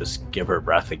just give her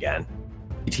breath again.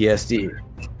 PTSD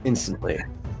instantly.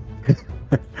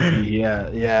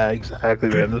 Yeah, exactly,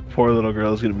 man. This poor little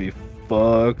girl's gonna be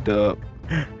fucked up.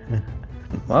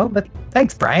 Well, but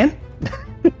thanks, Brian.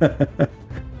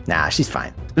 Nah, she's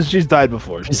fine. She's died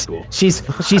before. She's cool. She's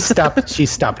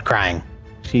stopped crying.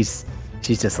 She's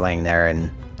just laying there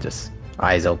and just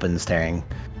eyes open, staring,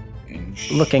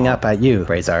 looking up at you,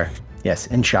 Brazar. Yes,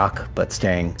 in shock, but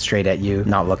staring straight at you,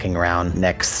 not looking around,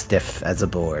 neck stiff as a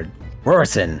board.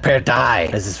 Rorson, prepare to die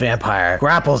as this vampire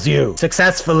grapples you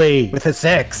successfully with a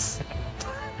 6.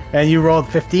 And you rolled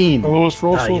 15. The lowest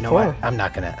roll so you know far. what? I'm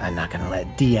not gonna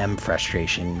let DM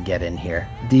frustration get in here.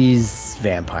 These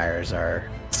vampires are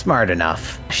smart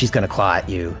enough. She's gonna claw at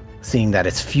you, seeing that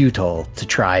it's futile to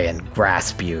try and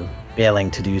grasp you, failing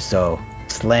to do so,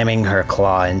 slamming her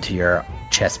claw into your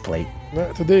chest plate.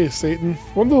 Not today, Satan.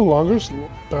 One of the longest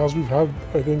battles we've had,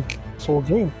 I think, this whole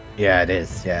game. Yeah, it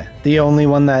is. Yeah, the only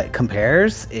one that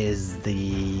compares is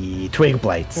the twig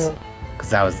blights, because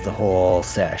that was the whole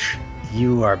sesh.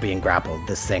 You are being grappled.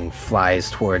 This thing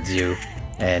flies towards you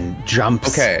and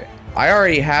jumps. Okay, I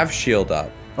already have shield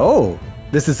up. Oh,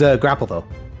 this is a grapple though.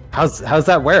 How's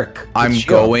that work? I'm Shield.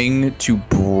 going to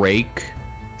break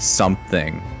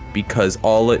something because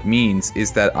all it means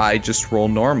is that I just roll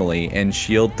normally and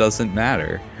shield doesn't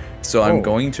matter. So I'm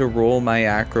going to roll my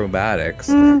acrobatics,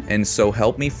 and so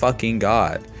help me fucking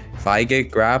God. If I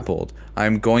get grappled,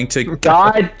 I'm going to...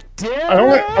 God damn!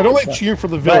 I don't like cheering for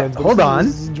the villains, but hold on.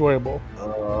 This is enjoyable.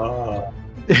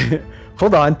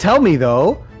 Hold on. Tell me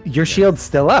though, your shield's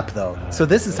still up though. So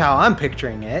this is how I'm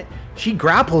picturing it. She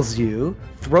grapples you,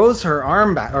 throws her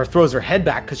arm back, or throws her head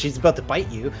back because she's about to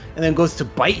bite you, and then goes to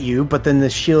bite you, but then the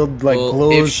shield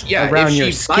glows around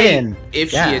your skin.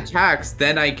 If she attacks,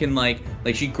 then I can like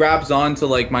she grabs onto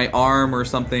like my arm or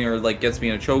something, or like gets me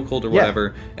in a chokehold or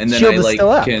whatever, and then shield I is like still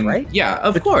up, can right? Yeah,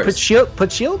 of course.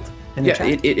 Put shield in the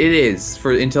chat. It is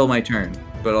for until my turn,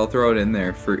 but I'll throw it in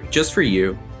there for just for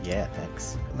you. Yeah,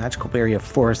 thanks. Magical barrier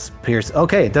force pierce.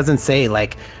 Okay, it doesn't say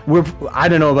like I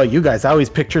don't know about you guys. I always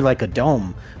picture like a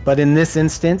dome, but in this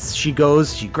instance, she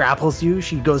grapples you,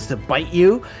 she goes to bite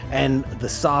you, and the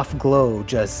soft glow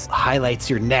just highlights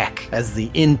your neck as the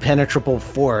impenetrable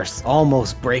force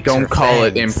almost breaks. Don't her call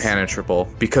it fangs. impenetrable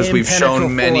because we've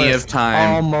shown many of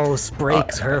time. Almost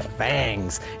breaks her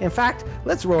fangs. In fact,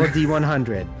 let's roll a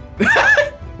d100.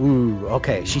 Ooh,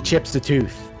 okay. She chips the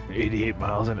tooth. 88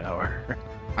 miles an hour.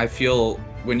 I feel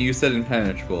when you said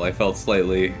impenetrable, I felt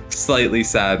slightly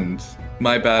saddened.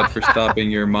 My bad for stopping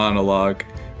your monologue.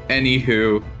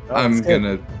 Anywho, I'm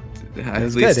gonna.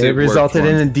 At least it resulted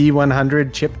in a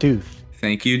D100 chip tooth.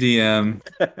 Thank you, DM.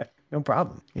 No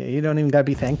problem. Yeah, you don't even gotta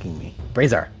be thanking me.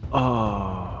 Brazar.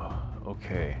 Oh,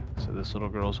 okay. So this little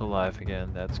girl's alive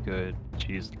again. That's good.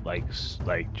 She's like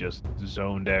just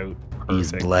zoned out.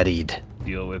 He's bloodied.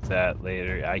 Deal with that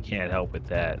later. I can't help with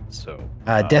that. So.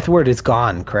 Death ward is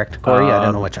gone, correct, Corey? I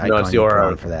don't know which icon no, it's the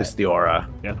aura for that. It's the aura.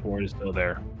 Death ward is still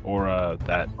there. Aura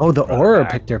that. Oh, the aura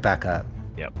picked her back up.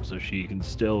 Yep. So she can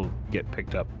still get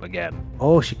picked up again.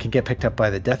 Oh, she can get picked up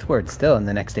by the death ward still in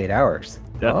the next 8 hours.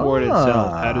 Death ward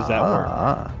itself. How does that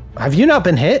work? Have you not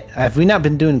been hit? Have we not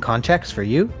been doing con checks for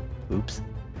you? Oops.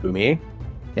 Who, me?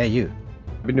 Yeah, you.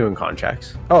 I've been doing con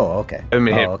checks. Oh, okay. I haven't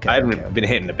been hit. Okay, I haven't been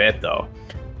hitting a bit though.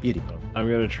 Beauty. I'm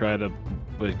gonna try to,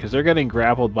 because they're getting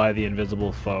grappled by the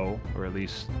invisible foe, or at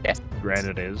least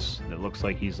Granite is. It looks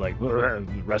like he's like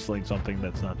wrestling something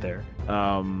that's not there.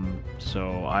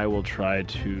 So I will try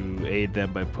to aid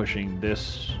them by pushing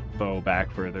this foe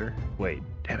back further. Wait,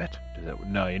 damn it.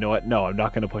 No, you know what? No, I'm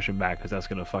not gonna push him back because that's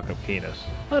gonna fuck up Canis.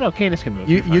 Oh no, Canis can move.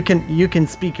 You can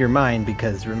speak your mind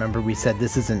because remember we said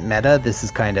this isn't meta. This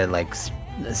is kind of like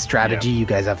a strategy you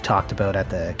guys have talked about at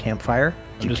the campfire.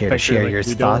 Do you care to share your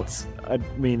thoughts? I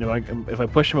mean, if I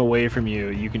push him away from you,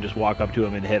 you can just walk up to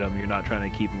him and hit him. You're not trying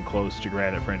to keep him close to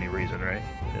Granite for any reason, right?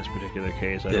 In this particular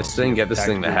case, Get this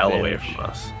thing the hell away from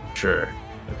us. Sure.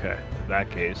 Okay. In that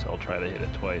case, I'll try to hit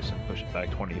it twice and push it back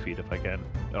 20 feet if I can.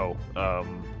 Oh,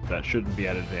 that shouldn't be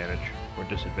at advantage or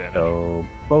disadvantage. So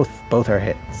both are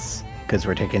hits because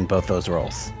we're taking both those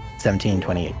rolls. 17,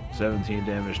 28. 17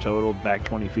 damage total, back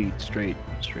 20 feet, straight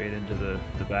into the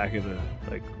back of the,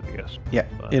 like, I guess. Yeah,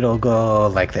 it'll go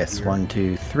like this. 1,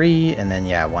 2, 3, and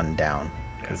then, one down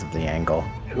because of the angle.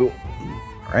 Cool.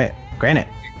 All right, Granite.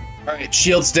 All right,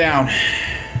 shields down.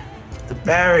 The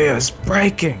barrier's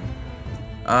breaking.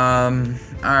 All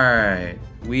right.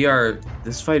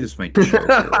 This fight is my character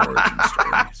origin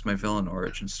story. It's my villain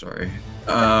origin story.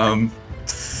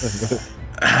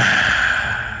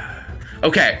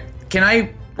 Okay. Can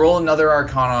I roll another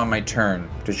Arcana on my turn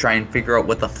to try and figure out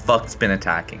what the fuck's been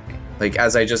attacking me? Like,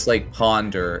 as I just, like,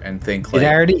 ponder and think, like... Did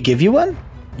I already give you one?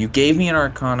 You gave me an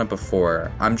Arcana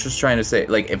before. I'm just trying to say,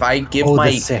 like, if I give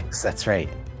the 6, that's right.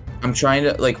 I'm trying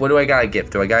to, like, what do I gotta give?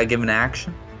 Do I gotta give an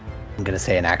action? I'm gonna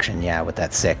say an action, with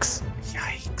that 6.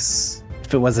 Yikes.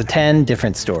 If it was a 10,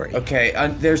 different story. Okay,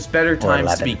 there's better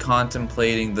times to be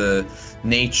contemplating the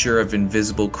nature of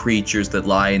invisible creatures that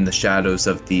lie in the shadows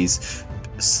of these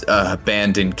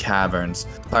abandoned caverns.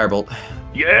 Firebolt.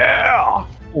 Yeah!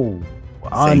 Ooh.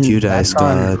 Thank you, dice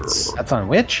gods. That's on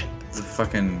which?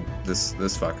 this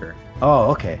fucker.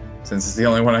 Oh, okay. Since it's the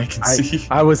only one I can see.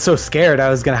 I was so scared I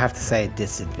was gonna have to say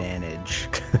disadvantage.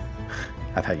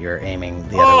 I thought you were aiming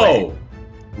the other way.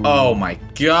 Oh my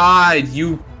god,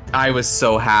 I was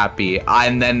so happy.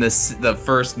 And then the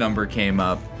first number came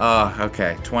up. Oh,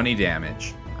 okay, 20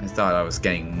 damage. I thought I was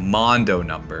getting mondo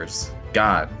numbers.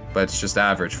 God, but it's just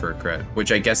average for a crit,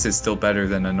 which I guess is still better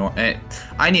than a normal.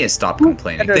 I need to stop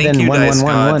complaining. Thank you, Dice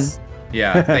Gods.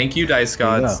 Yeah, thank you, Dice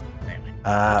Gods.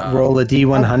 Roll a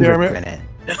D100 for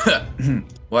it.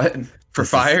 What? For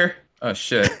fire? Oh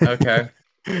shit. Okay.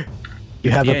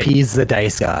 You have appeased the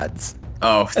Dice Gods.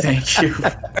 Oh, thank you.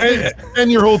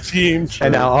 and your whole team.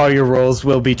 And now all your rolls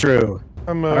will be true.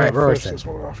 I'm all right, finish this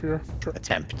one off here. Sure.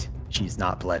 Attempt. She's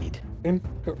not bloodied. 10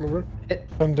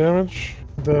 damage.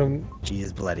 Then she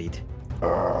is bloodied.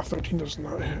 13 does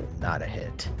not hit. Not a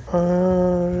hit.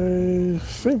 I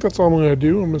think that's all I'm gonna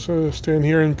do. I'm just gonna stand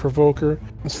here and provoke her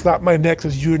and slap my neck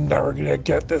as you're never gonna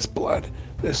get this blood.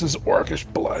 This is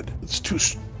orcish blood. It's too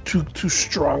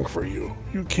strong for you.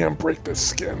 You can't break this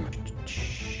skin.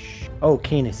 Oh,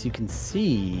 Canis, you can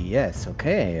see. Yes,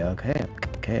 okay.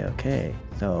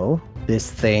 So this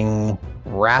thing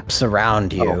wraps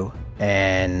around you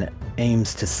and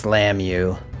aims to slam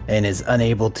you and is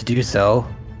unable to do so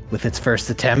with its first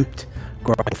attempt.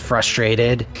 Growing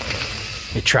frustrated,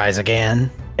 it tries again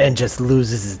and just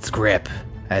loses its grip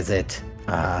as it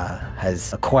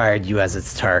has acquired you as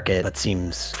its target, but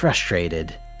seems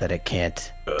frustrated that it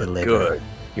can't deliver. Good.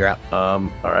 You're up. All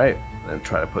right. I'm gonna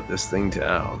try to put this thing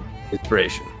down.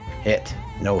 Inspiration. Hit.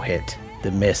 No hit.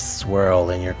 The mists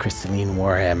swirl in your crystalline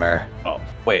warhammer. Oh,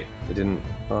 wait. It didn't.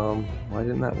 Why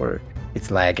didn't that work?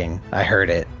 It's lagging. I heard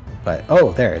it. But,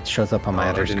 oh, there. It shows up on my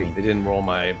other screen. It didn't roll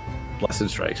my blessed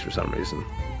strikes for some reason.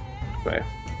 Okay.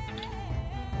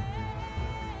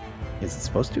 Is it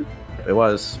supposed to? It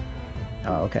was.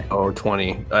 Oh, okay. Oh,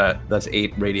 20. That's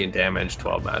 8 radiant damage,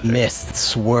 12 magic. Mists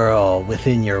swirl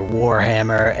within your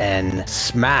warhammer and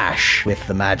smash with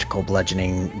the magical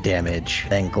bludgeoning damage,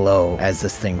 then glow as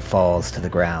this thing falls to the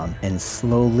ground and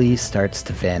slowly starts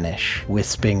to vanish,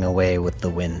 wisping away with the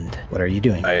wind. What are you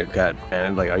doing?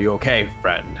 Are you okay,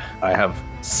 friend? I have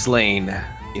slain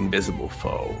invisible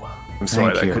foe. I'm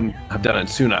sorry that I couldn't have done it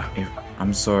sooner.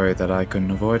 I'm sorry that I couldn't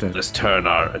avoid it. Let's turn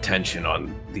our attention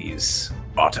on these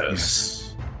otters.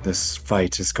 Yes. This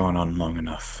fight has gone on long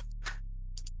enough.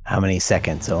 How many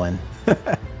seconds, Owen?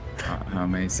 How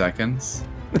many seconds?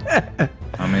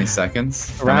 How many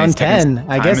seconds? Round 10.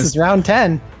 I guess it's round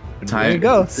 10. There you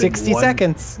go. 60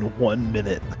 seconds. 1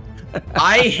 minute.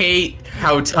 I hate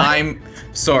how time...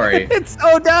 Sorry. It's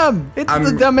so dumb. It's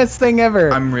the dumbest thing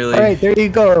ever. I'm really... All right, there you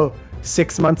go.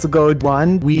 6 months ago,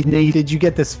 did you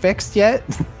get this fixed yet?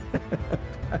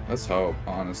 Let's hope,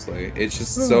 honestly. It's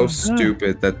just so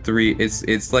stupid that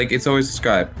it's always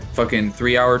described. Fucking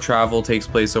 3-hour travel takes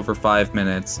place over 5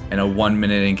 minutes, and a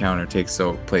 1-minute encounter takes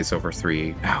place over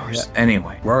 3 hours. Yeah.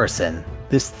 Anyway. Rorson,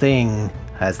 this thing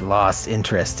has lost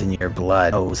interest in your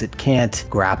blood. It can't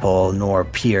grapple nor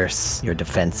pierce your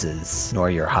defenses,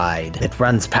 nor your hide. It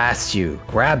runs past you,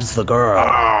 grabs the girl.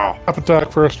 Up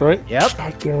attack first, right? Yep.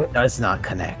 God damn it. Does not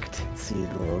connect. See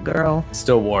the little girl.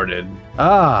 Still warded.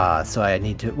 So I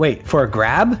need to wait for a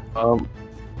grab.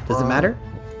 Does it matter?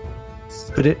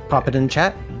 Pop it in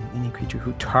chat. Any creature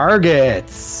who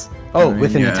targets.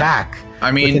 With an attack.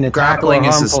 I mean, grappling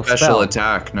is a special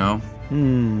attack, no?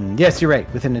 Yes, you're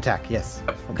right. With an attack, yes.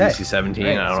 Okay. DC 17.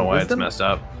 Right, I don't know why it's messed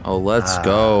up. Oh, let's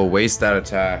go. Waste that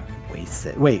attack. Waste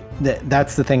it. Wait,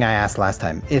 that's the thing I asked last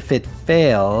time. If it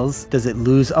fails, does it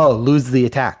lose? Lose the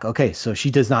attack. Okay, so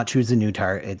she does not choose a new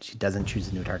target. She doesn't choose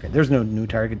a new target. There's no new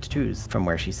target to choose from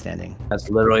where she's standing. That's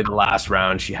literally the last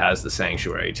round. She has the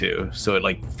sanctuary too, so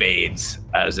it fades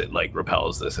as it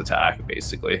repels this attack,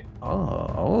 basically.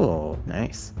 Oh,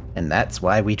 nice. And that's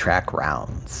why we track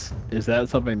rounds. Is that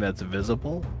something that's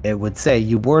visible? It would say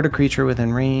you ward a creature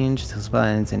within range. The spell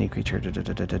ends any creature.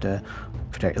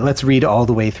 Protect. Let's read all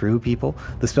the way through, people.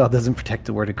 The spell doesn't protect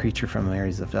the warded creature from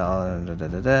areas of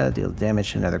deal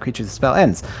damage to another creature. The spell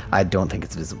ends. I don't think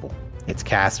it's visible. It's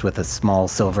cast with a small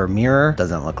silver mirror.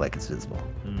 Doesn't look like it's visible.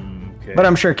 Okay. But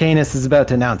I'm sure Canis is about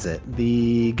to announce it.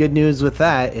 The good news with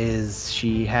that is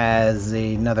she has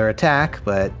another attack,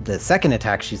 but the second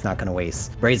attack she's not going to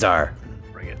waste. Brazar.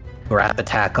 Bring it. Grab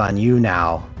attack on you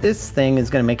now. This thing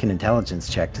is going to make an intelligence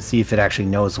check to see if it actually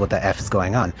knows what the F is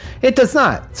going on. It does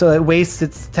not. So it wastes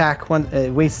its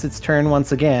it wastes its turn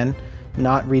once again,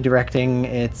 not redirecting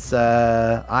its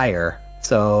ire.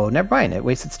 So never mind. It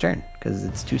wastes its turn because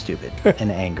it's too stupid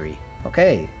and angry.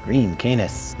 Okay, green,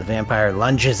 Canis. The vampire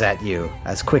lunges at you.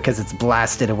 As quick as it's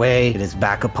blasted away, it is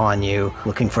back upon you,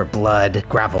 looking for blood.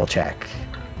 Gravel check.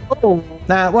 Oh,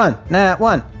 nat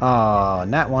 1. Oh,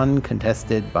 nat 1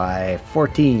 contested by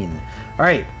 14. All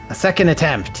right, a second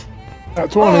attempt.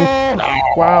 That's 20.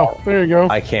 Oh, wow, there you go.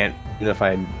 I can't, even if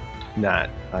I'm not,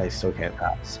 I still can't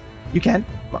pass. You can.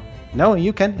 No,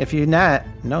 you can. If you nat.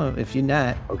 No, if you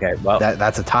nat. Okay, well.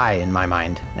 That's a tie in my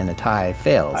mind, and a tie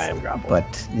fails. I am grappled.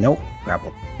 But nope,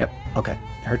 grappled. Yep, okay.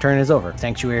 Her turn is over.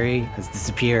 Sanctuary has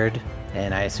disappeared,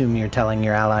 and I assume you're telling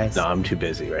your allies? No, I'm too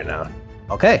busy right now.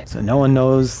 Okay, so no one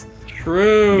knows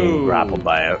Being grappled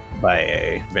by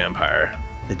a vampire.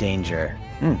 the danger.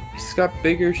 He's got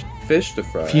bigger fish to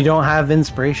fry. If you don't have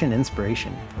inspiration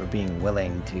for being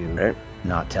willing to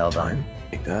not tell them.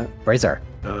 Like that. Brazar.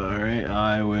 Alright,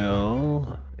 I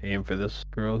will aim for this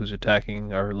girl who's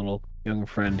attacking our little young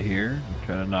friend here and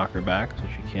try to knock her back so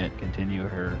she can't continue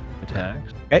her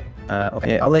attacks. Okay.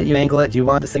 Okay, I'll let you angle it. Do you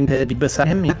want this thing to be beside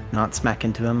him? Yeah. Not smack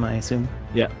into him, I assume?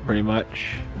 Yeah, pretty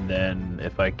much. And then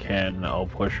if I can, I'll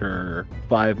push her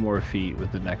 5 more feet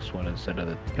with the next one instead of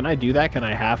the... Can I do that? Can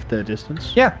I half the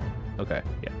distance? Yeah. Okay,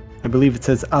 yeah. I believe it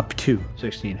says up to.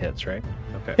 16 hits, right?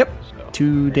 Okay. Yep. So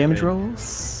 2 damage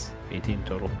rolls. 18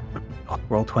 total.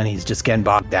 Roll 20s, just getting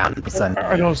bogged down in the sun.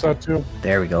 I noticed that too.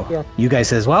 There we go. Yeah. You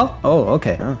guys as well? Oh,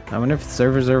 okay. I wonder if the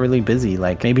servers are really busy.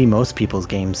 Like, maybe most people's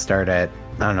games start at,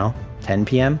 I don't know, 10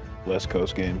 p.m.? West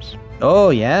Coast games.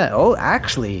 Oh, yeah. Oh,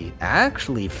 actually,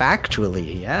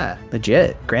 factually, yeah.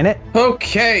 Legit. Granite?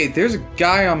 Okay, there's a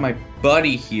guy on my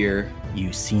buddy here.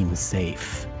 You seem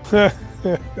safe.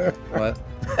 What?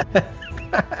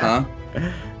 Huh?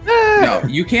 No,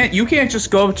 you can't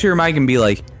just go up to your mic and be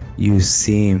like, "You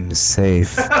seem safe."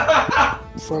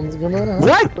 Something's gonna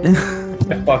What?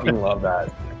 I fucking love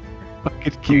that.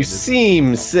 You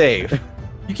seem safe.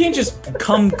 You can't just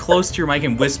come close to your mic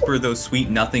and whisper those sweet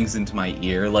nothings into my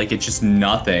ear like it's just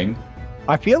nothing.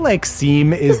 I feel like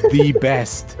seem is the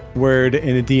best word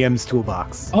in a DM's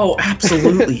toolbox. Oh,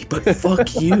 absolutely, but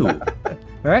fuck you. All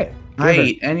right.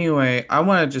 Anyway, I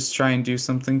want to just try and do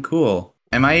something cool.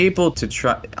 Am I able to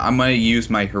try? I'm going to use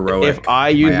my heroic. If I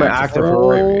use my active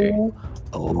heroic.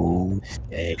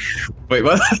 Wait,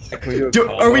 what?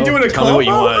 Are we doing a combo? Tell me what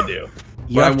you want to do.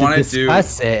 You have to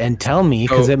discuss it and tell me,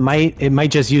 because it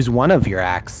might just use one of your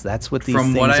acts. That's what these things are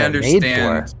made for. From what I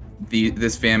understand,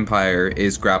 this vampire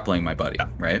is grappling my buddy,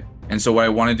 right? And so what I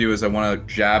want to do is I want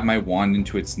to jab my wand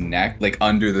into its neck, like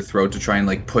under the throat, to try and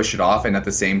like push it off, and at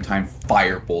the same time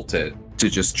firebolt it to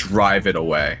just drive it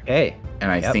away. Okay. And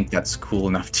I think that's cool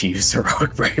enough to use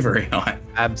heroic bravery on.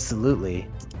 Absolutely.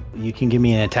 You can give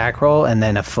me an attack roll and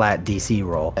then a flat DC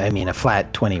roll. I mean, a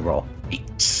flat 20 roll.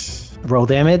 8. Roll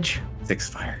damage. 6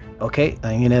 fire. Okay,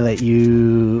 I'm gonna let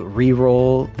you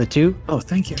re-roll the 2. Oh,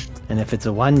 thank you. And if it's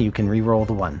a 1, you can re-roll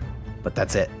the 1. But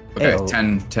that's it. Okay, Hey-o.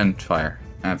 10 fire.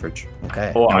 Average.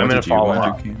 Okay. Oh, Now, I'm what gonna did you follow wanna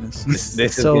up. do, Candace?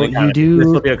 This So is you do- This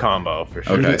will be a combo for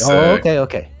sure. Okay, Oh, so-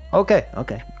 okay.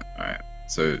 Alright,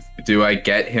 so do I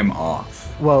get him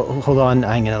off? Well, hold on.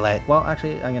 I'm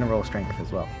gonna roll strength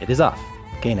as well. It is off.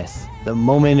 Canis. The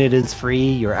moment it is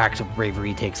free, your act of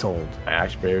bravery takes hold. My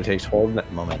action bravery takes hold. The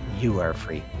moment you are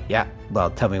free. Yeah. Well,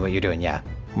 tell me what you're doing. Yeah.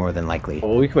 More than likely.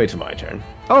 Well, we can wait till my turn.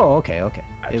 Oh, okay. It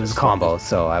was just- a combo,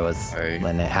 so I was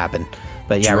letting it happen.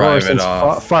 But yeah, Drive it Rorison's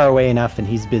off. far away enough, and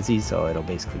he's busy, so it'll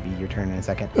basically be your turn in a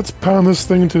second. Let's pound this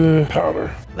thing to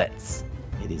powder. Let's.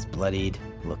 It is bloodied,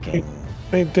 looking.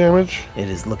 8 damage. It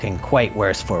is looking quite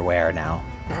worse for wear now.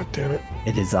 God damn it.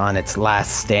 It is on its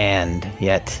last stand,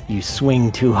 yet you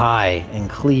swing too high and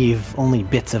cleave only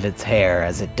bits of its hair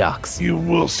as it ducks. You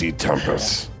will see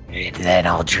Tempest. Then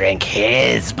I'll drink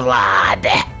his blood.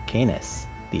 Canis,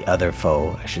 the other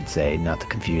foe, I should say, not to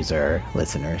confuse our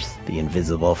listeners, the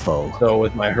invisible foe. So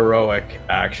with my heroic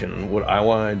action, what I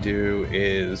want to do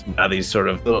is now these sort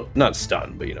of not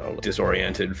stunned, but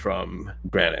disoriented from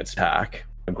Granite's attack.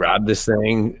 I grab this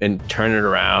thing and turn it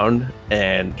around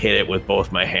and hit it with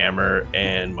both my hammer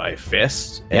and my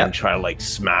fist and try to like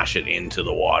smash it into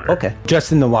the water. Okay,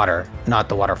 just in the water, not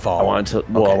the waterfall. I want to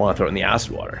throw it in the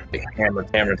acid water. Like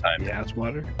hammer time. The acid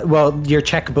water? Well, your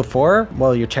check before,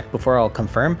 I'll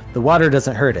confirm. The water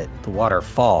doesn't hurt it. The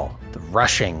waterfall, the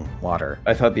rushing water.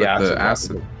 I thought the acid. The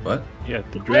acid. What? Yeah,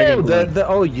 the dragon blood.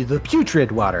 The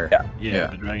putrid water. Yeah,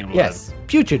 the dragon blood. Yes,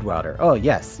 putrid water. Oh,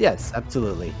 yes,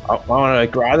 absolutely. I want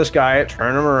to grab this guy,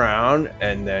 turn him around,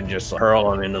 and then just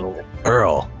hurl him into the water.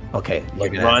 Hurl. Okay.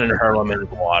 Like run and hurl him into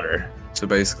the water. So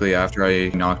basically, after I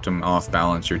knocked him off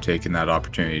balance, you're taking that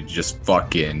opportunity to just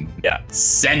fucking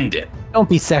send it. Don't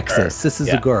be sexist. This is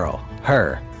a girl.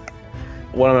 Her.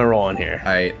 what am I rolling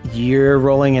here? You're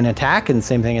rolling an attack, and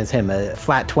same thing as him, a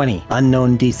flat 20,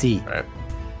 unknown DC. All right.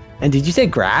 And did you say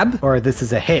grab, or this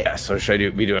is a hit? Yeah, so should I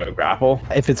be doing a grapple?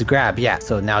 If it's a grab, yeah.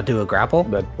 So now do a grapple.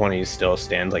 The 20 still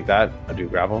stands like that. I'll do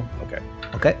grapple. Okay.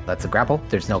 Okay, that's a grapple.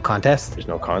 There's no contest. There's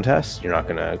no contest. You're not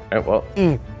gonna.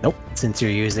 Nope. Since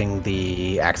you're using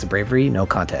the Axe of Bravery, no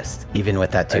contest. Even with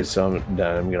that too. And so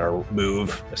then I'm gonna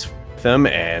move them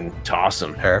and toss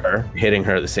them. Her, hitting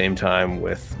her at the same time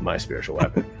with my spiritual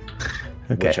weapon.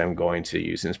 Okay. Which I'm going to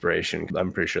use inspiration.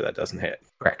 I'm pretty sure that doesn't hit.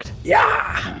 Correct.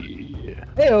 Yeah.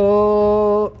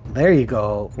 Heyo! There you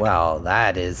go. Wow,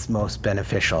 that is most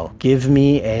beneficial. Give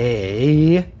me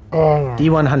a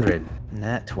D100.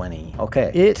 Nat 20.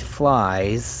 Okay. It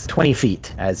flies 20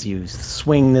 feet as you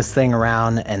swing this thing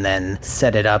around and then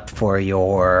set it up for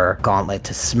your gauntlet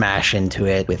to smash into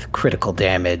it with critical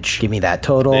damage. Give me that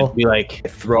total. We like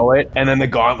throw it, and then the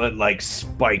gauntlet like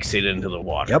spikes it into the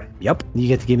water. Yep. You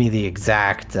get to give me the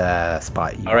exact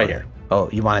spot. All right, here. Oh,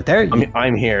 you want it there?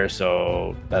 I'm here,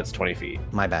 so that's 20 feet.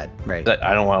 My bad. Right.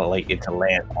 I don't want like it to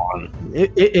land on.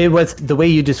 It was the way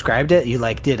you described it. You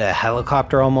like did a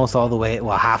helicopter almost all the way,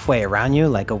 well, halfway around you,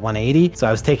 like a 180. So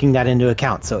I was taking that into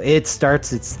account. So it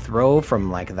starts its throw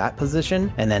from like that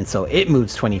position, and then so it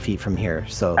moves 20 feet from here.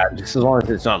 So just as long as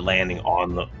it's not landing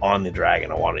on the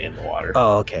dragon, I want it in the water.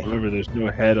 Oh, okay. Remember, there's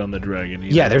no head on the dragon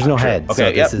either. Yeah, there's no head. Okay,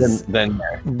 so this is then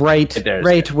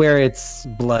right where its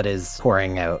blood is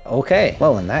pouring out. Okay.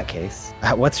 Well, in that case,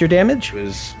 what's your damage? It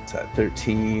was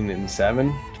 13 and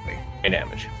 7. 20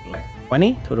 damage.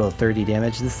 20 total of 30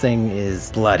 damage. This thing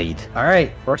is bloodied. All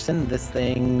right, Orson, this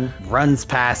thing runs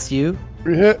past you.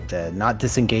 Free hit. Not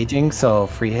disengaging, so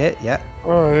free hit. Yeah.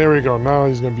 Oh, there we go. Now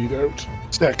he's gonna beat out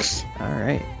 6. All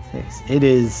right. 6. It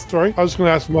is. Sorry, I was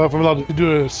gonna ask if I'm allowed to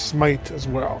do a smite as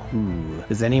well. Ooh.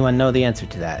 Does anyone know the answer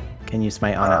to that? Can you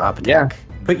smite on an up attack?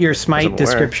 Yeah. Put your smite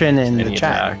description in the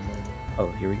chat. Oh,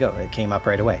 here we go. It came up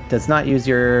right away. Does not use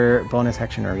your bonus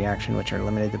action or reaction, which are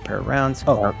limited per rounds.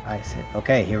 Oh, I see.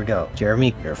 Okay, here we go.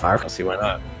 Jeremy, you're a fire. I'll see why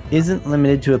not. Isn't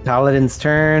limited to a paladin's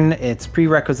turn. Its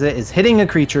prerequisite is hitting a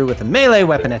creature with a melee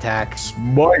weapon attack.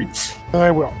 Smite.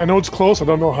 I will. I know it's close. I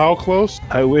don't know how close.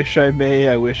 I wish I may.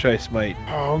 I wish I smite.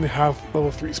 I only have level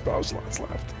 3 spell slots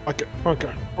left.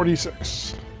 Okay.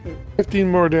 46. 15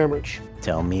 more damage.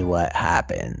 Tell me what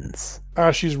happens.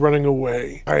 As she's running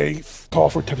away, I call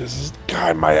for Tennis.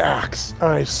 Guide my axe.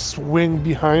 I swing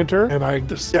behind her and I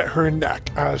just get her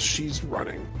neck as she's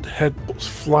running. The head goes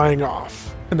flying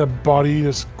off, and the body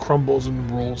just crumbles and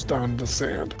rolls down the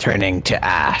sand, turning to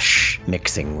ash,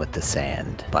 mixing with the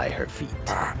sand by her feet.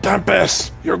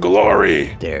 Tempest, your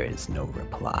glory! There is no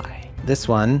reply. This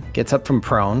one gets up from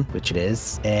prone, which it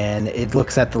is, and it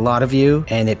looks at the lot of you,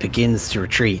 and it begins to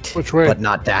retreat. Which way? But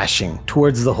not dashing.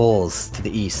 Towards the holes to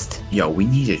the east. Yo, we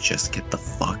need to just get the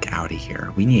fuck out of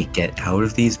here. We need to get out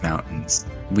of these mountains.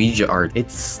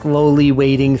 It's slowly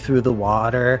wading through the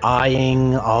water,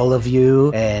 eyeing all of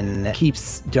you, and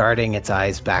keeps darting its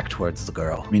eyes back towards the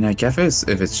girl. I mean, I guess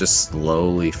if it's just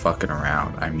slowly fucking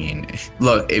around. I mean,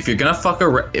 look, if you're gonna fuck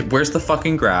around, where's the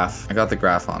fucking graph? I got the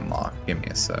graph on lock. Give me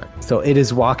a sec. So it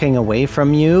is walking away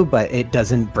from you, but it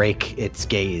doesn't break its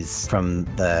gaze from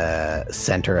the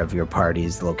center of your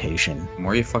party's location. The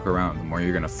more you fuck around, the more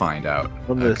you're gonna find out.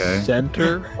 From the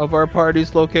center of our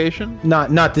party's location?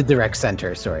 Not the direct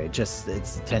center. Sorry, just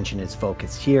its attention is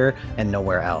focused here and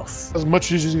nowhere else. As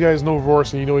much as you guys know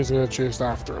Vorson, you know he's gonna chase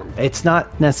after him. It's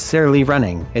not necessarily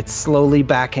running. It's slowly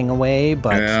backing away,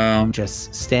 but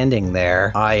just standing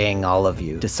there, eyeing all of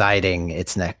you, deciding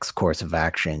its next course of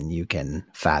action. You can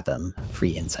fathom.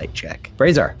 Free insight check.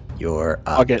 Brazar, you're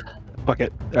up. Fuck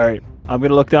it. All right. I'm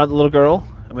gonna look down at the little girl.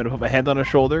 I'm gonna put my hand on her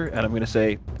shoulder, and I'm gonna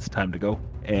say, "It's time to go."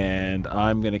 And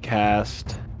I'm gonna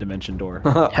cast Dimension Door.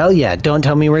 Hell yeah! Don't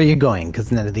tell me where you're going,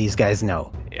 because none of these guys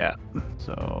know. Yeah.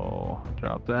 So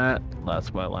drop that.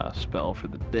 That's my last spell for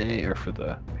the day or for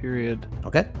the period.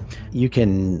 Okay. You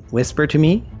can whisper to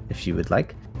me if you would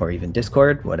like, or even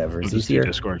Discord, whatever is easier.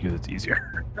 Discord because it's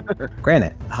easier.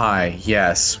 Granite. Hi.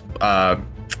 Yes.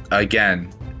 Again,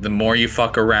 the more you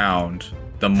fuck around,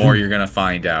 the more you're gonna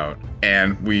find out.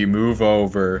 And we move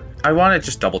over. I want to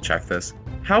just double check this.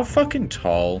 How fucking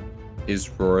tall is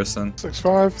Rorison?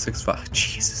 6'5". 6'5".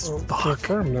 Jesus fuck.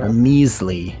 A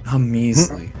measly.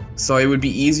 So it would be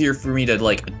easier for me to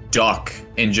like duck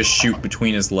and just shoot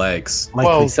between his legs.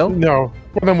 Likely so? No.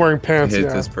 When I'm wearing pants, hit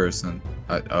this person.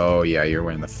 Oh yeah, you're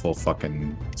wearing the full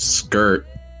fucking skirt.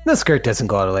 The skirt doesn't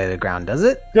go all the way to the ground, does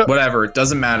it? Yep. Whatever, it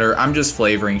doesn't matter. I'm just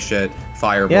flavoring shit.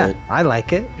 Firebolt. Yeah, I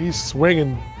like it. He's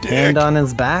swinging dick. Hand on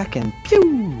his back and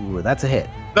pew! That's a hit.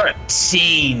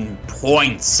 13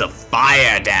 points of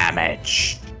fire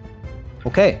damage.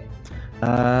 Okay.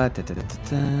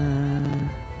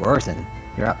 Rorson,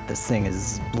 you're up. This thing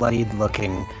is bloodied,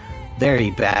 looking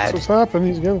very bad. That's what's happening.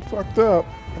 He's getting fucked up.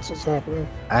 That's what's happening.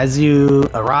 As you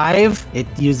arrive, it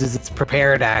uses its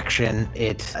prepared action.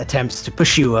 It attempts to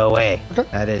push you away. Okay.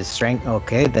 That is strength.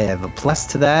 Okay, they have a plus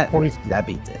to that. 20. That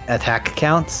beats it. Attack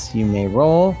counts. You may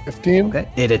roll. 15.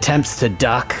 Okay. It attempts to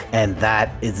duck, and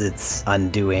that is its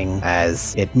undoing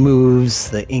as it moves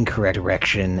the incorrect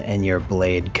direction, and your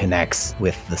blade connects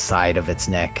with the side of its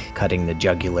neck, cutting the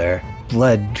jugular.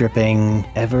 Blood dripping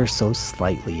ever so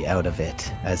slightly out of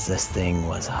it as this thing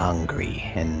was hungry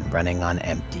and running on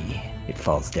empty. It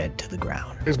falls dead to the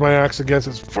ground. Here's my axe against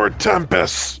it for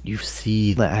Tempest. You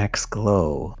see the axe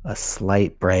glow, a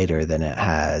slight brighter than it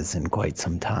has in quite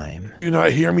some time. Do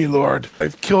not hear me, Lord.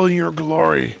 I've killed in your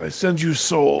glory. I send you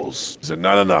souls. Is it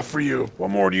not enough for you? What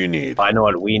more do you need? I know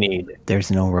what we need.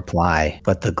 There's no reply,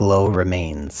 but the glow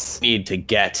remains. We need to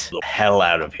get the hell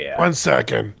out of here. 1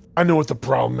 second. I know what the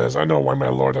problem is. I know why my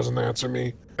Lord doesn't answer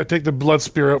me. I take the blood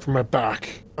spear out from my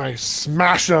back. I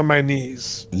smash it on my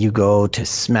knees. You go to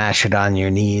smash it on your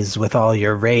knees with all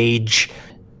your rage.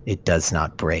 It does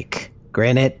not break.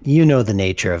 Granted, you know the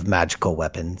nature of magical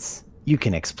weapons. You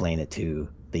can explain it to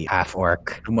the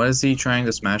half-orc. What is he trying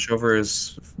to smash over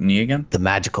his knee again? The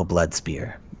magical blood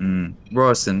spear.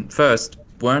 Rorson, first,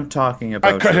 weren't talking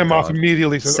about. I cut your him off god.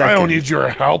 immediately. Says, I Second, don't need your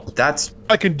help. That's.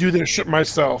 I can do this shit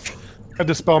myself. I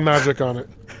dispel magic on it.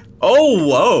 Oh,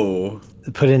 whoa.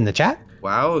 Put it in the chat.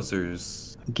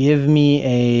 Wowzers. Give me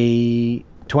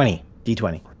a 20.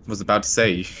 D20. Was about to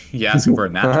say, you asking for a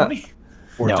nat 20?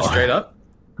 Or No. just straight up?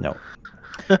 No.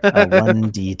 A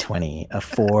 1d20. A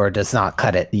 4 does not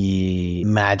cut it. The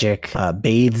magic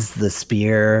bathes the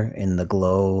spear in the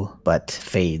glow, but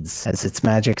fades, as its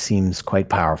magic seems quite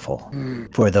powerful.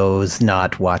 For those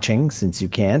not watching, since you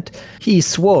can't, he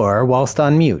swore whilst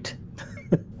on mute.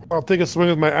 I'll take a swing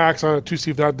with my axe on it to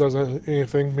see if that does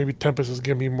anything. Maybe Tempest is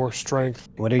giving me more strength.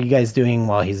 What are you guys doing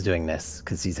while he's doing this?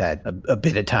 Because he's had a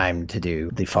bit of time to do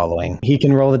the following. He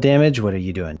can roll the damage. What are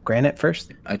you doing? Granite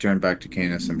first? I turn back to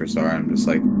Canis and Versara. I'm just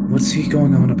like, what's he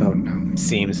going on about now?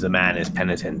 Seems the man is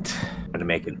penitent.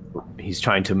 He's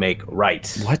trying to make right.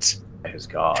 What? His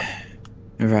god.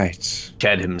 Right.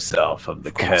 Shed himself of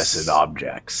the cursed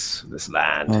objects of this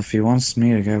land. Well, if he wants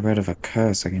me to get rid of a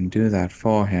curse, I can do that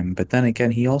for him. But then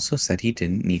again, he also said he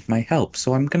didn't need my help,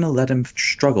 so I'm gonna let him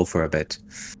struggle for a bit.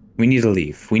 We need to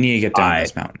leave. We need to get down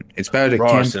this mountain. It's better to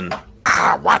camp.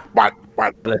 What?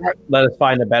 Let us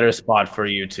find a better spot for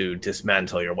you to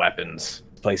dismantle your weapons.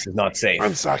 This place is not safe.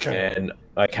 1 second. And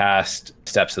I cast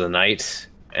Steps of the Night,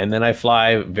 and then I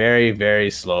fly very, very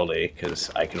slowly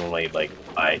because I can only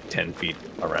fly 10 feet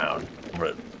around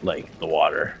over the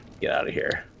water. Get out of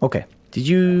here. Okay. Did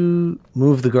you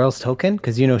move the girl's token?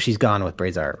 Because you know she's gone with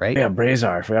Brazar, right? Yeah,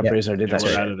 Brazar. I forgot Yep. Brazar did that. We're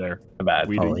shit. out of there. My bad.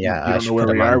 We Oh, don't- yeah, You I don't should know where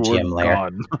put we them on are. We're GM layer.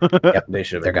 gone. Yep, They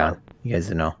should have they're gone. You guys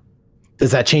know.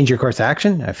 Does that change your course of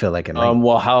action? I feel like it might.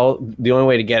 Well, the only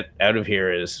way to get out of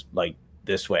here is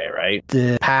this way, right?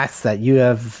 The paths that you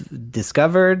have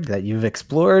discovered, that you've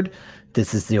explored,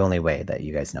 this is the only way that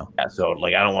you guys know. Yeah, so I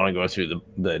don't want to go through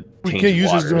the We tainted can't use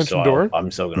his water, dimension so door?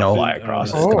 I'm still gonna No, fly across.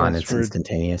 It's Oh, gone. it's It's for-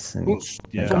 instantaneous. And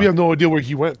Yeah. So we have no idea where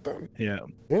he went then. Yeah.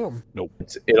 Damn.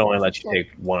 It only lets you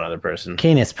take one other person.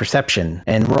 Canis, perception,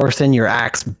 and Rorson, your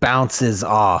axe bounces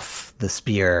off the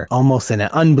spear almost in an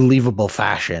unbelievable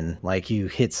fashion, like you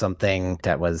hit something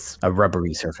that was a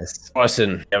rubbery surface.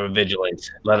 Orson, ever vigilant.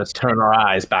 Let us turn our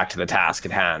eyes back to the task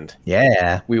at hand.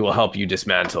 Yeah. We will help you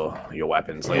dismantle your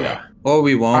weapons later. Or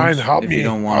we won't. Fine, help if me. you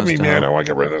don't want Help us me, to man. I help. want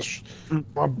to get rid of this.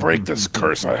 I'll break this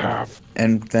curse I have.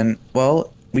 And then,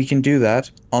 well, we can do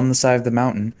that on the side of the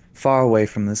mountain, far away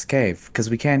from this cave, because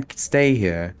we can't stay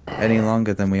here any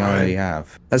longer than we already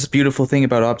have. That's the beautiful thing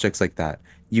about objects like that.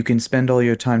 You can spend all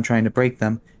your time trying to break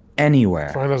them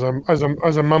anywhere. Fine,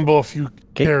 as I mumble a few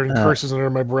Karen uh, curses under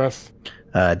my breath.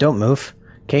 Don't move.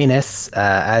 Canis,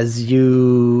 as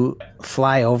you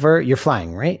fly over, you're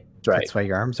flying, right? Right. That's why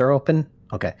your arms are open?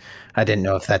 Okay. I didn't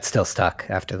know if that's still stuck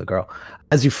after the girl.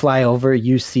 As you fly over,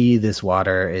 you see this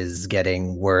water is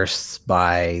getting worse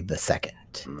by the second.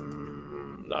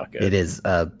 Not good. It is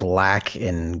a black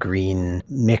and green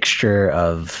mixture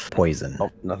of poison. Oh,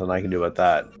 nothing I can do about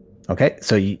that. Okay,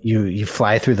 so you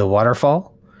fly through the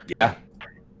waterfall. Yeah.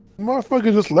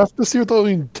 Motherfucker just left us here without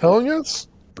even telling us?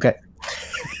 Okay.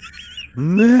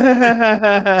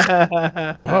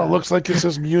 Well, it looks like it's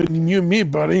just you and me,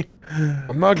 buddy.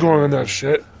 I'm not going on that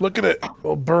shit. Look at it.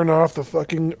 I'll burn off the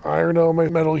fucking iron on my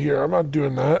metal here. I'm not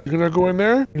doing that. You're gonna go in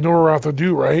there? You know what we're have to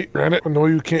do, right? Granite, I know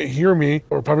you can't hear me.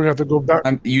 We're probably gonna have to go back.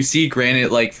 You see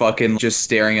Granite like fucking just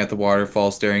staring at the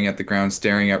waterfall, staring at the ground,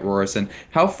 staring at Rorison.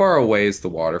 How far away is the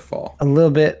waterfall? A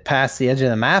little bit past the edge of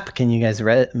the map. Can you guys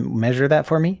measure that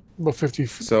for me? About 50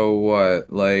 feet. So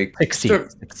what, like 60. So,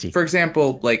 60. for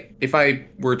example, like if I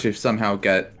were to somehow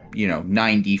get,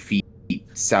 90 feet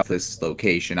south of this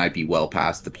location, I'd be well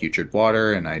past the putrid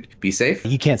water and I'd be safe.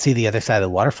 You can't see the other side of the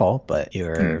waterfall, but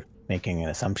you're making an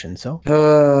assumption. So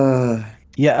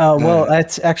yeah. Well,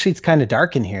 it's kind of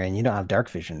dark in here, and you don't have dark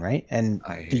vision, right? And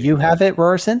do you have it,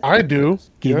 Rorison? I do.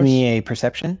 Give me a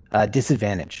perception.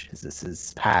 Disadvantage, because this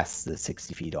is past the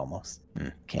 60 feet almost.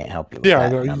 Can't help you with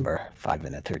that number. 5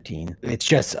 and a 13. It's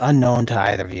just unknown to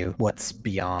either of you what's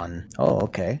beyond. Oh,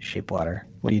 okay. Shape water.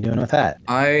 What are you doing with that?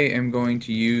 I am going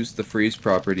to use the freeze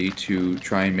property to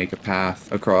try and make a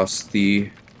path across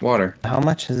the water. How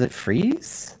much does it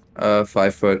freeze?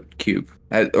 5-foot cube.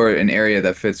 Or an area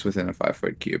that fits within a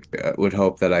 5-foot cube. Would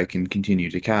hope that I can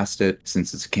continue to cast it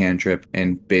since it's a cantrip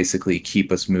and basically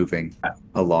keep us moving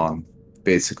along.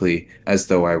 Basically, as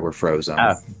though I were frozen.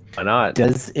 Why not?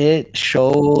 Does it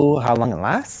show how long it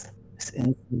lasts?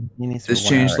 This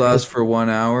change lasts for 1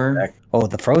 hour. Oh,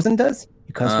 the frozen does?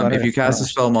 If you cast a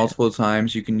spell multiple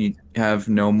times, you can have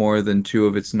no more than 2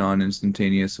 of its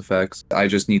non-instantaneous effects. I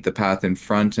just need the path in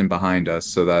front and behind us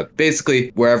so that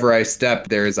basically wherever I step,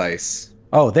 there is ice.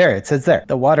 Oh, there, it says there.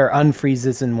 The water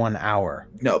unfreezes in 1 hour.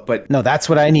 No, that's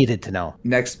what I needed to know.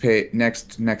 Next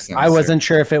sentence. I wasn't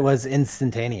sure if it was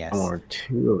instantaneous. Or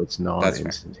 2 of its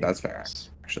non-instantaneous. That's fair.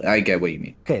 Actually, I get what you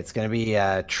mean. Okay, it's going to be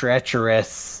a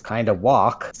treacherous kind of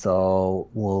walk, so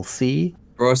we'll see.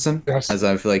 Rorison, as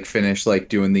I've finished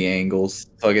doing the angles,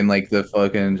 how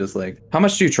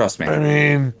much do you trust me? I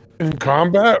mean, in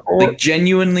combat, or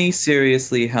genuinely,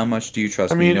 seriously, how much do you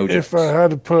trust me? No if I had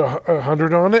to put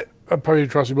 100 on it, I'd probably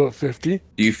trust you about 50.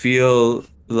 Do you feel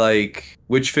like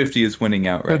which 50 is winning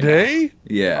out right today? Now?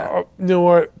 Yeah. You know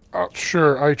what?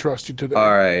 Sure, I trust you today.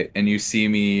 All right, and you see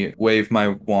me wave my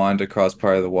wand across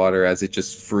part of the water as it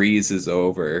just freezes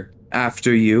over.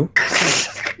 After you.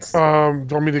 Do you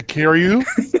want me to carry you?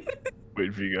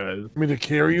 Wait for you guys. Want me to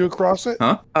carry you across it?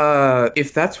 Huh?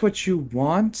 If that's what you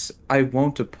want, I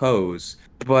won't oppose,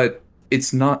 but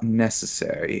it's not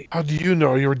necessary. How do you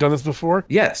know? You ever done this before?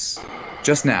 Yes,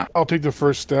 just now. I'll take the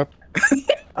first step.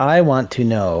 I want to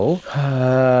know.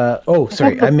 Oh,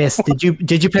 sorry, I missed.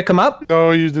 Did you pick him up?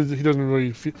 No, he doesn't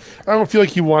really feel. I don't feel like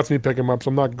he wants me to pick him up, so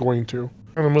I'm not going to.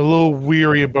 And I'm a little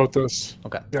weary about this.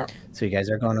 Okay. Yeah. So you guys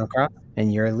are going across,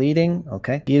 and you're leading.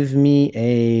 Okay. Give me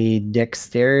a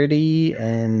dexterity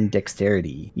and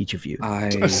dexterity, each of you.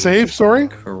 A save, sorry?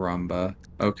 Caramba.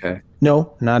 Okay.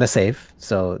 No, not a save.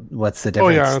 So what's the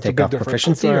difference? Oh, yeah, that's take a big off difference.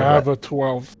 proficiency I or have what? a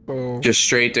 12. So. Just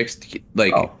straight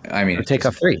Take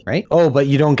off 3, right? Oh, but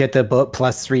you don't get the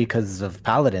 +3 because of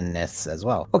paladinness as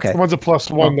well. Okay. One's a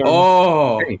 +1 then.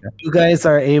 Oh! You guys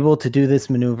are able to do this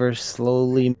maneuver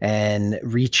slowly and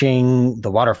reaching the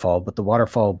waterfall, but the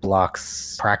waterfall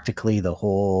blocks practically the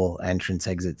whole entrance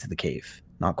exit to the cave.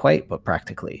 Not quite, but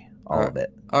practically all of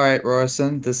it. All right,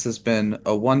 Rorison, this has been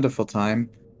a wonderful time.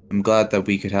 I'm glad that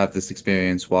we could have this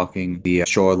experience walking the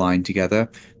shoreline together.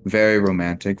 Very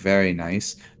romantic, very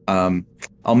nice.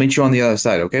 I'll meet you on the other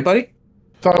side, okay, buddy?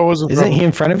 Isn't he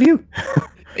in front of you?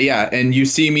 Yeah, and you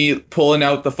see me pulling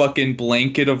out the fucking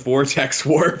blanket of vortex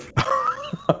warp.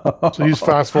 So he's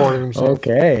fast forwarding himself.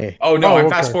 Okay. Oh no, I'm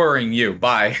fast forwarding you.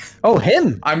 Bye. Oh,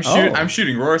 him. I'm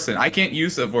shooting Rorison. I can't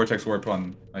use a vortex warp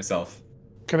on myself.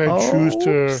 Can I choose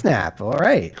to snap? All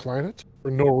right. Decline it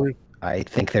or no reason? I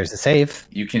think there's a save.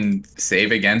 You can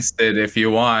save against it if you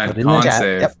want. Put it in Con the chat.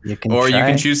 save. Yep, you can or you try.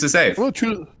 can choose to save. Well,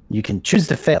 choose. You can choose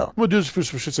to fail. I'm gonna do this for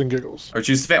shits and giggles. Or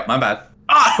choose to fail. My bad.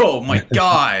 Oh my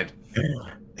god.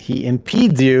 He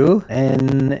impedes you,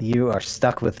 and you are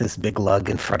stuck with this big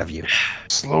lug in front of you.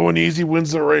 Slow and easy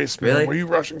wins the race, man. Really? Why are you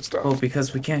rushing stuff? Oh,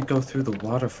 because we can't go through the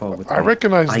waterfall with I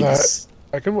recognize ice. that.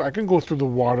 I can go through the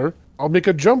water. I'll make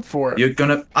a jump for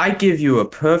it. I give you a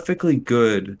perfectly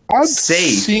good, I've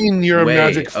safe seen your way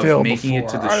magic of fail making it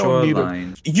to before. the I don't need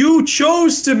shoreline. You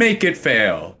chose to make it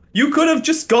fail. You could have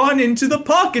just gone into the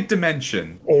pocket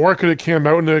dimension. Or it could have came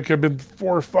out and it could have been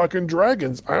 4 fucking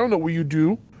dragons. I don't know what you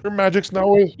do. Your magic's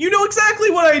now. You know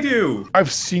exactly what I do.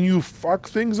 I've seen you fuck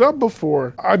things up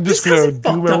before. I'm just gonna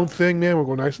do my own thing, man. We'll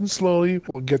go nice and slowly.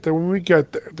 We'll get there when we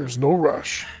get there. There's no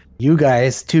rush. You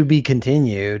guys, to be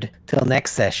continued till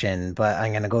next session, but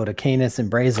I'm going to go to Canis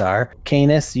and Brazar.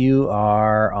 Canis, you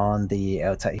are on the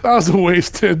outside. That was a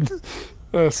wasted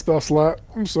spell slot.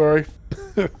 I'm sorry.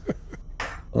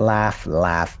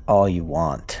 Laugh all you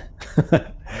want.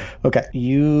 Okay,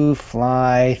 you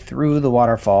fly through the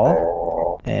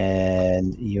waterfall,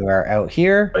 and you are out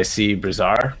here. I see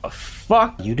Brazar. Oh,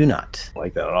 fuck. You do not. I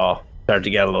like that at all. Start to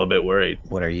get a little bit worried.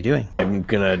 What are you doing? I'm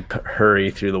gonna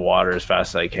hurry through the water as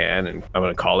fast as I can, and I'm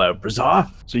gonna call out Brazar.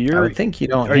 So I you're would think you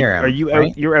don't hear him. Are you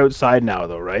right? out? You're outside now,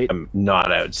 though, right? I'm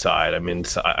not outside. I'm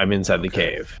inside. I'm inside the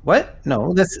cave. What?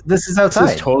 No, this is outside.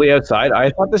 This is totally outside. I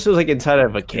thought this was like inside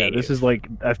of a cave. Yeah, this is like.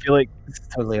 I feel like This is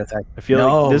totally outside. I feel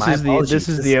No, like my apologies. this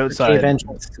is This the cave outside.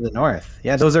 entrance to the north.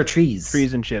 Yeah, those are trees.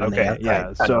 Trees and shit. on the Okay, outside.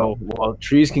 yeah. I So know. Well,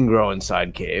 trees can grow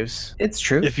inside caves. It's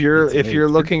true. if you're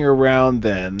looking around,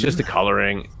 then Just the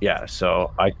coloring. Yeah.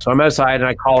 So I'm outside and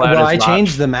I call out. Well, as I loud-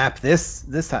 changed the map this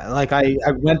time. Like I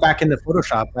went back into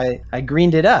Photoshop. I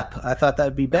greened it up. I thought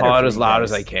that'd be better. Call out for as you loud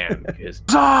guys. as I can. Because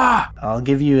Ah! I'll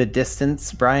give you a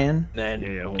distance, Brian. then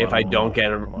Yeah, hold if on, I hold don't on,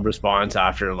 get a hold on. response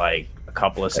after like a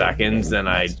couple of seconds, then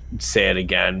I say it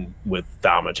again with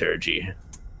thaumaturgy.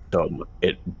 So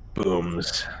it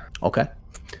booms. Okay.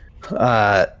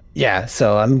 Yeah,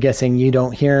 so I'm guessing you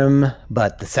don't hear him,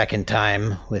 but the second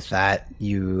time with that,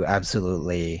 you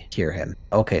absolutely hear him.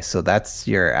 Okay, so that's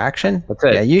your action? That's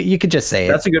it. Yeah, you could just say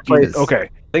That's it. a good place. okay.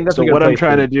 I think that's So a good what I'm place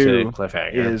trying to do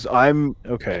cliffhanger. Is I'm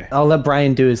okay. I'll let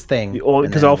Brian do his thing. and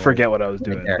Because then I'll we'll- forget what I was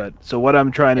right doing. there. But so what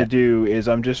I'm trying Yeah. to do is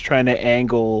I'm just trying to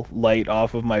angle light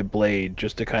off of my blade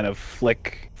just to kind of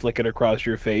flick it across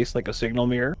your face like a signal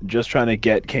mirror. Just trying to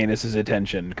get Canis's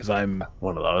attention because I'm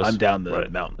one of those. down the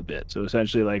Right. mountain a bit. So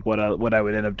essentially, like what I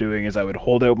would end up doing is I would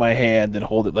hold out my hand and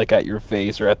hold it like at your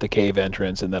face or at the cave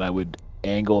entrance, and then I would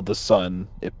angle the sun.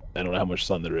 If I don't know how much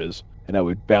sun there is. And I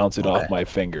would bounce it off Okay. my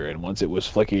finger, and once it was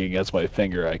flicking against my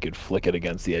finger, I could flick it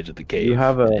against the edge of the cave. You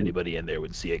have and a- anybody in there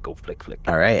would see it go flick, flick.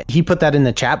 All right. He put that in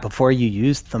the chat before you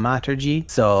used thaumaturgy.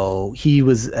 So he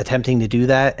was attempting to do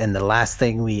that. And the last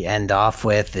thing we end off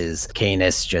with is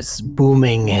Canis just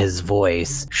booming his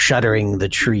voice, shuddering the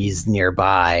trees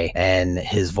nearby. And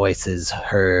his voice is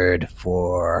heard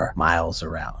for miles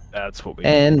around. That's what we.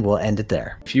 And we'll end it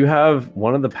there. If you have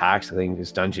one of the packs, I think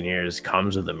is Dungeoneers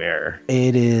comes with a mirror.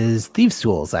 It is Thieves'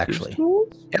 Tools, actually.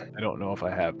 I don't know if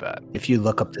I have that. If you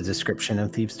look up the description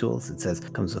of Thieves' Tools, it says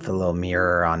it comes with a little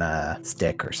mirror on a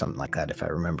stick or something like that, if I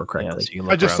remember Yeah, correctly. so you can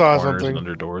I look just around saw corners something. and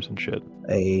under doors and shit.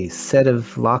 A set of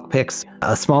lockpicks,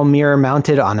 a small mirror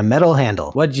mounted on a metal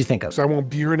handle. What did you think of? So I won't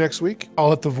be here next week. I'll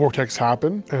let the vortex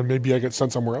happen, and maybe I get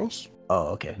sent somewhere else. Oh,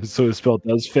 okay. So his spell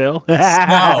does fail. No,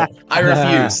 I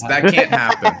refuse. That can't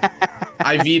happen.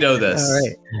 I veto this.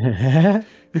 All right.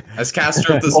 As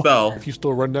caster of the spell. If you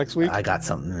still run next week, I got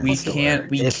something. in We store. can't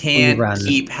If we run-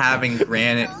 keep having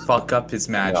Granite fuck up his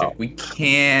magic. We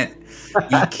can't. We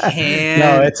can't.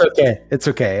 No, it's okay. It's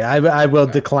okay. I will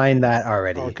decline that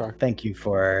already. Okay. Thank you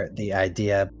for the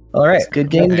idea. All right. Good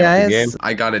game, Yeah, good guys. game.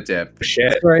 I got a dip.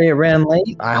 Shit. Sorry it ran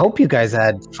late. I hope you guys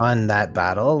had fun that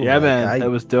battle. Yeah, Like, man, that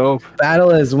was dope.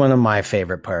 battle is one of my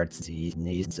favorite parts.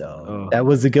 So Oh. that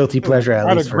was a guilty pleasure, at I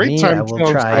had a least for great me. time I will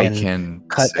killing try I and can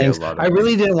cut say things. a lot of I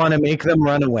really didn't want to make them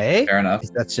run away. Fair enough.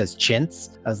 That's just chintz.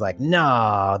 I was like,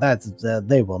 no, that's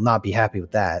they will not be happy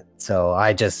with that. So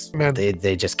I just Man,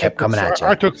 they just kept coming at you.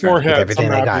 I took 4 with hits. everything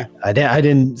I'm I happy. got. I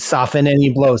didn't soften any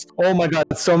blows. Oh my god,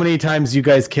 so many times you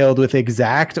guys killed with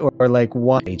exact or like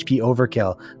 1 HP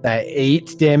overkill. That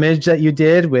 8 damage that you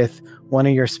did with one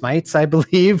of your smites, I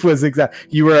believe, was exact.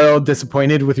 You were all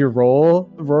disappointed with your roll,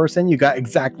 Rorson. You got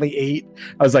exactly 8.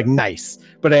 I was like, nice.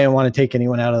 But I didn't want to take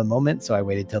anyone out of the moment, so I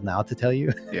waited till now to tell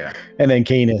you. Yeah. And then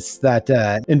Canis, that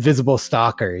invisible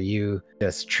stalker, you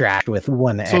just tracked with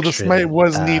 1 So extra. the smite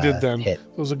was needed then. Hit.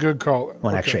 It was a good call.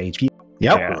 1 Okay. extra HP.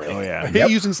 Yep. Yeah. Oh I yeah.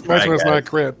 hate using smites when it's not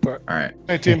crit, but All right.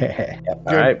 hey team.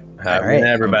 All right. Have All right.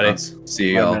 everybody.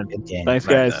 See Bye, y'all. man. Good game. Thanks,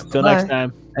 Right guys. then. Till Bye. next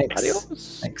time. Thanks.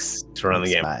 Adios. Thanks. Let's run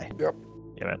the game. Bye.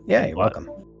 Yeah, man. Yeah, you're welcome.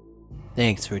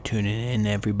 Thanks for tuning in,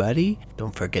 everybody.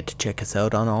 Don't forget to check us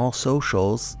out on all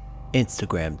socials.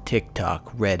 Instagram,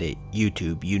 TikTok, Reddit,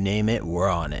 YouTube, you name it, we're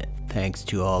on it. Thanks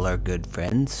to all our good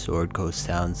friends, Sword Coast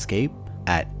Soundscape,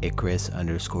 at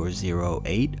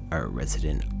Icarus_08, our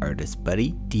resident artist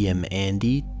buddy, DM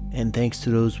Andy, and thanks to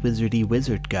those wizardy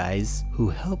wizard guys who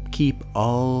help keep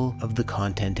all of the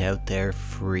content out there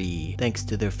free, thanks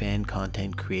to their fan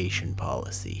content creation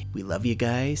policy. We love you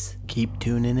guys. Keep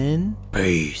tuning in.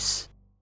 Peace.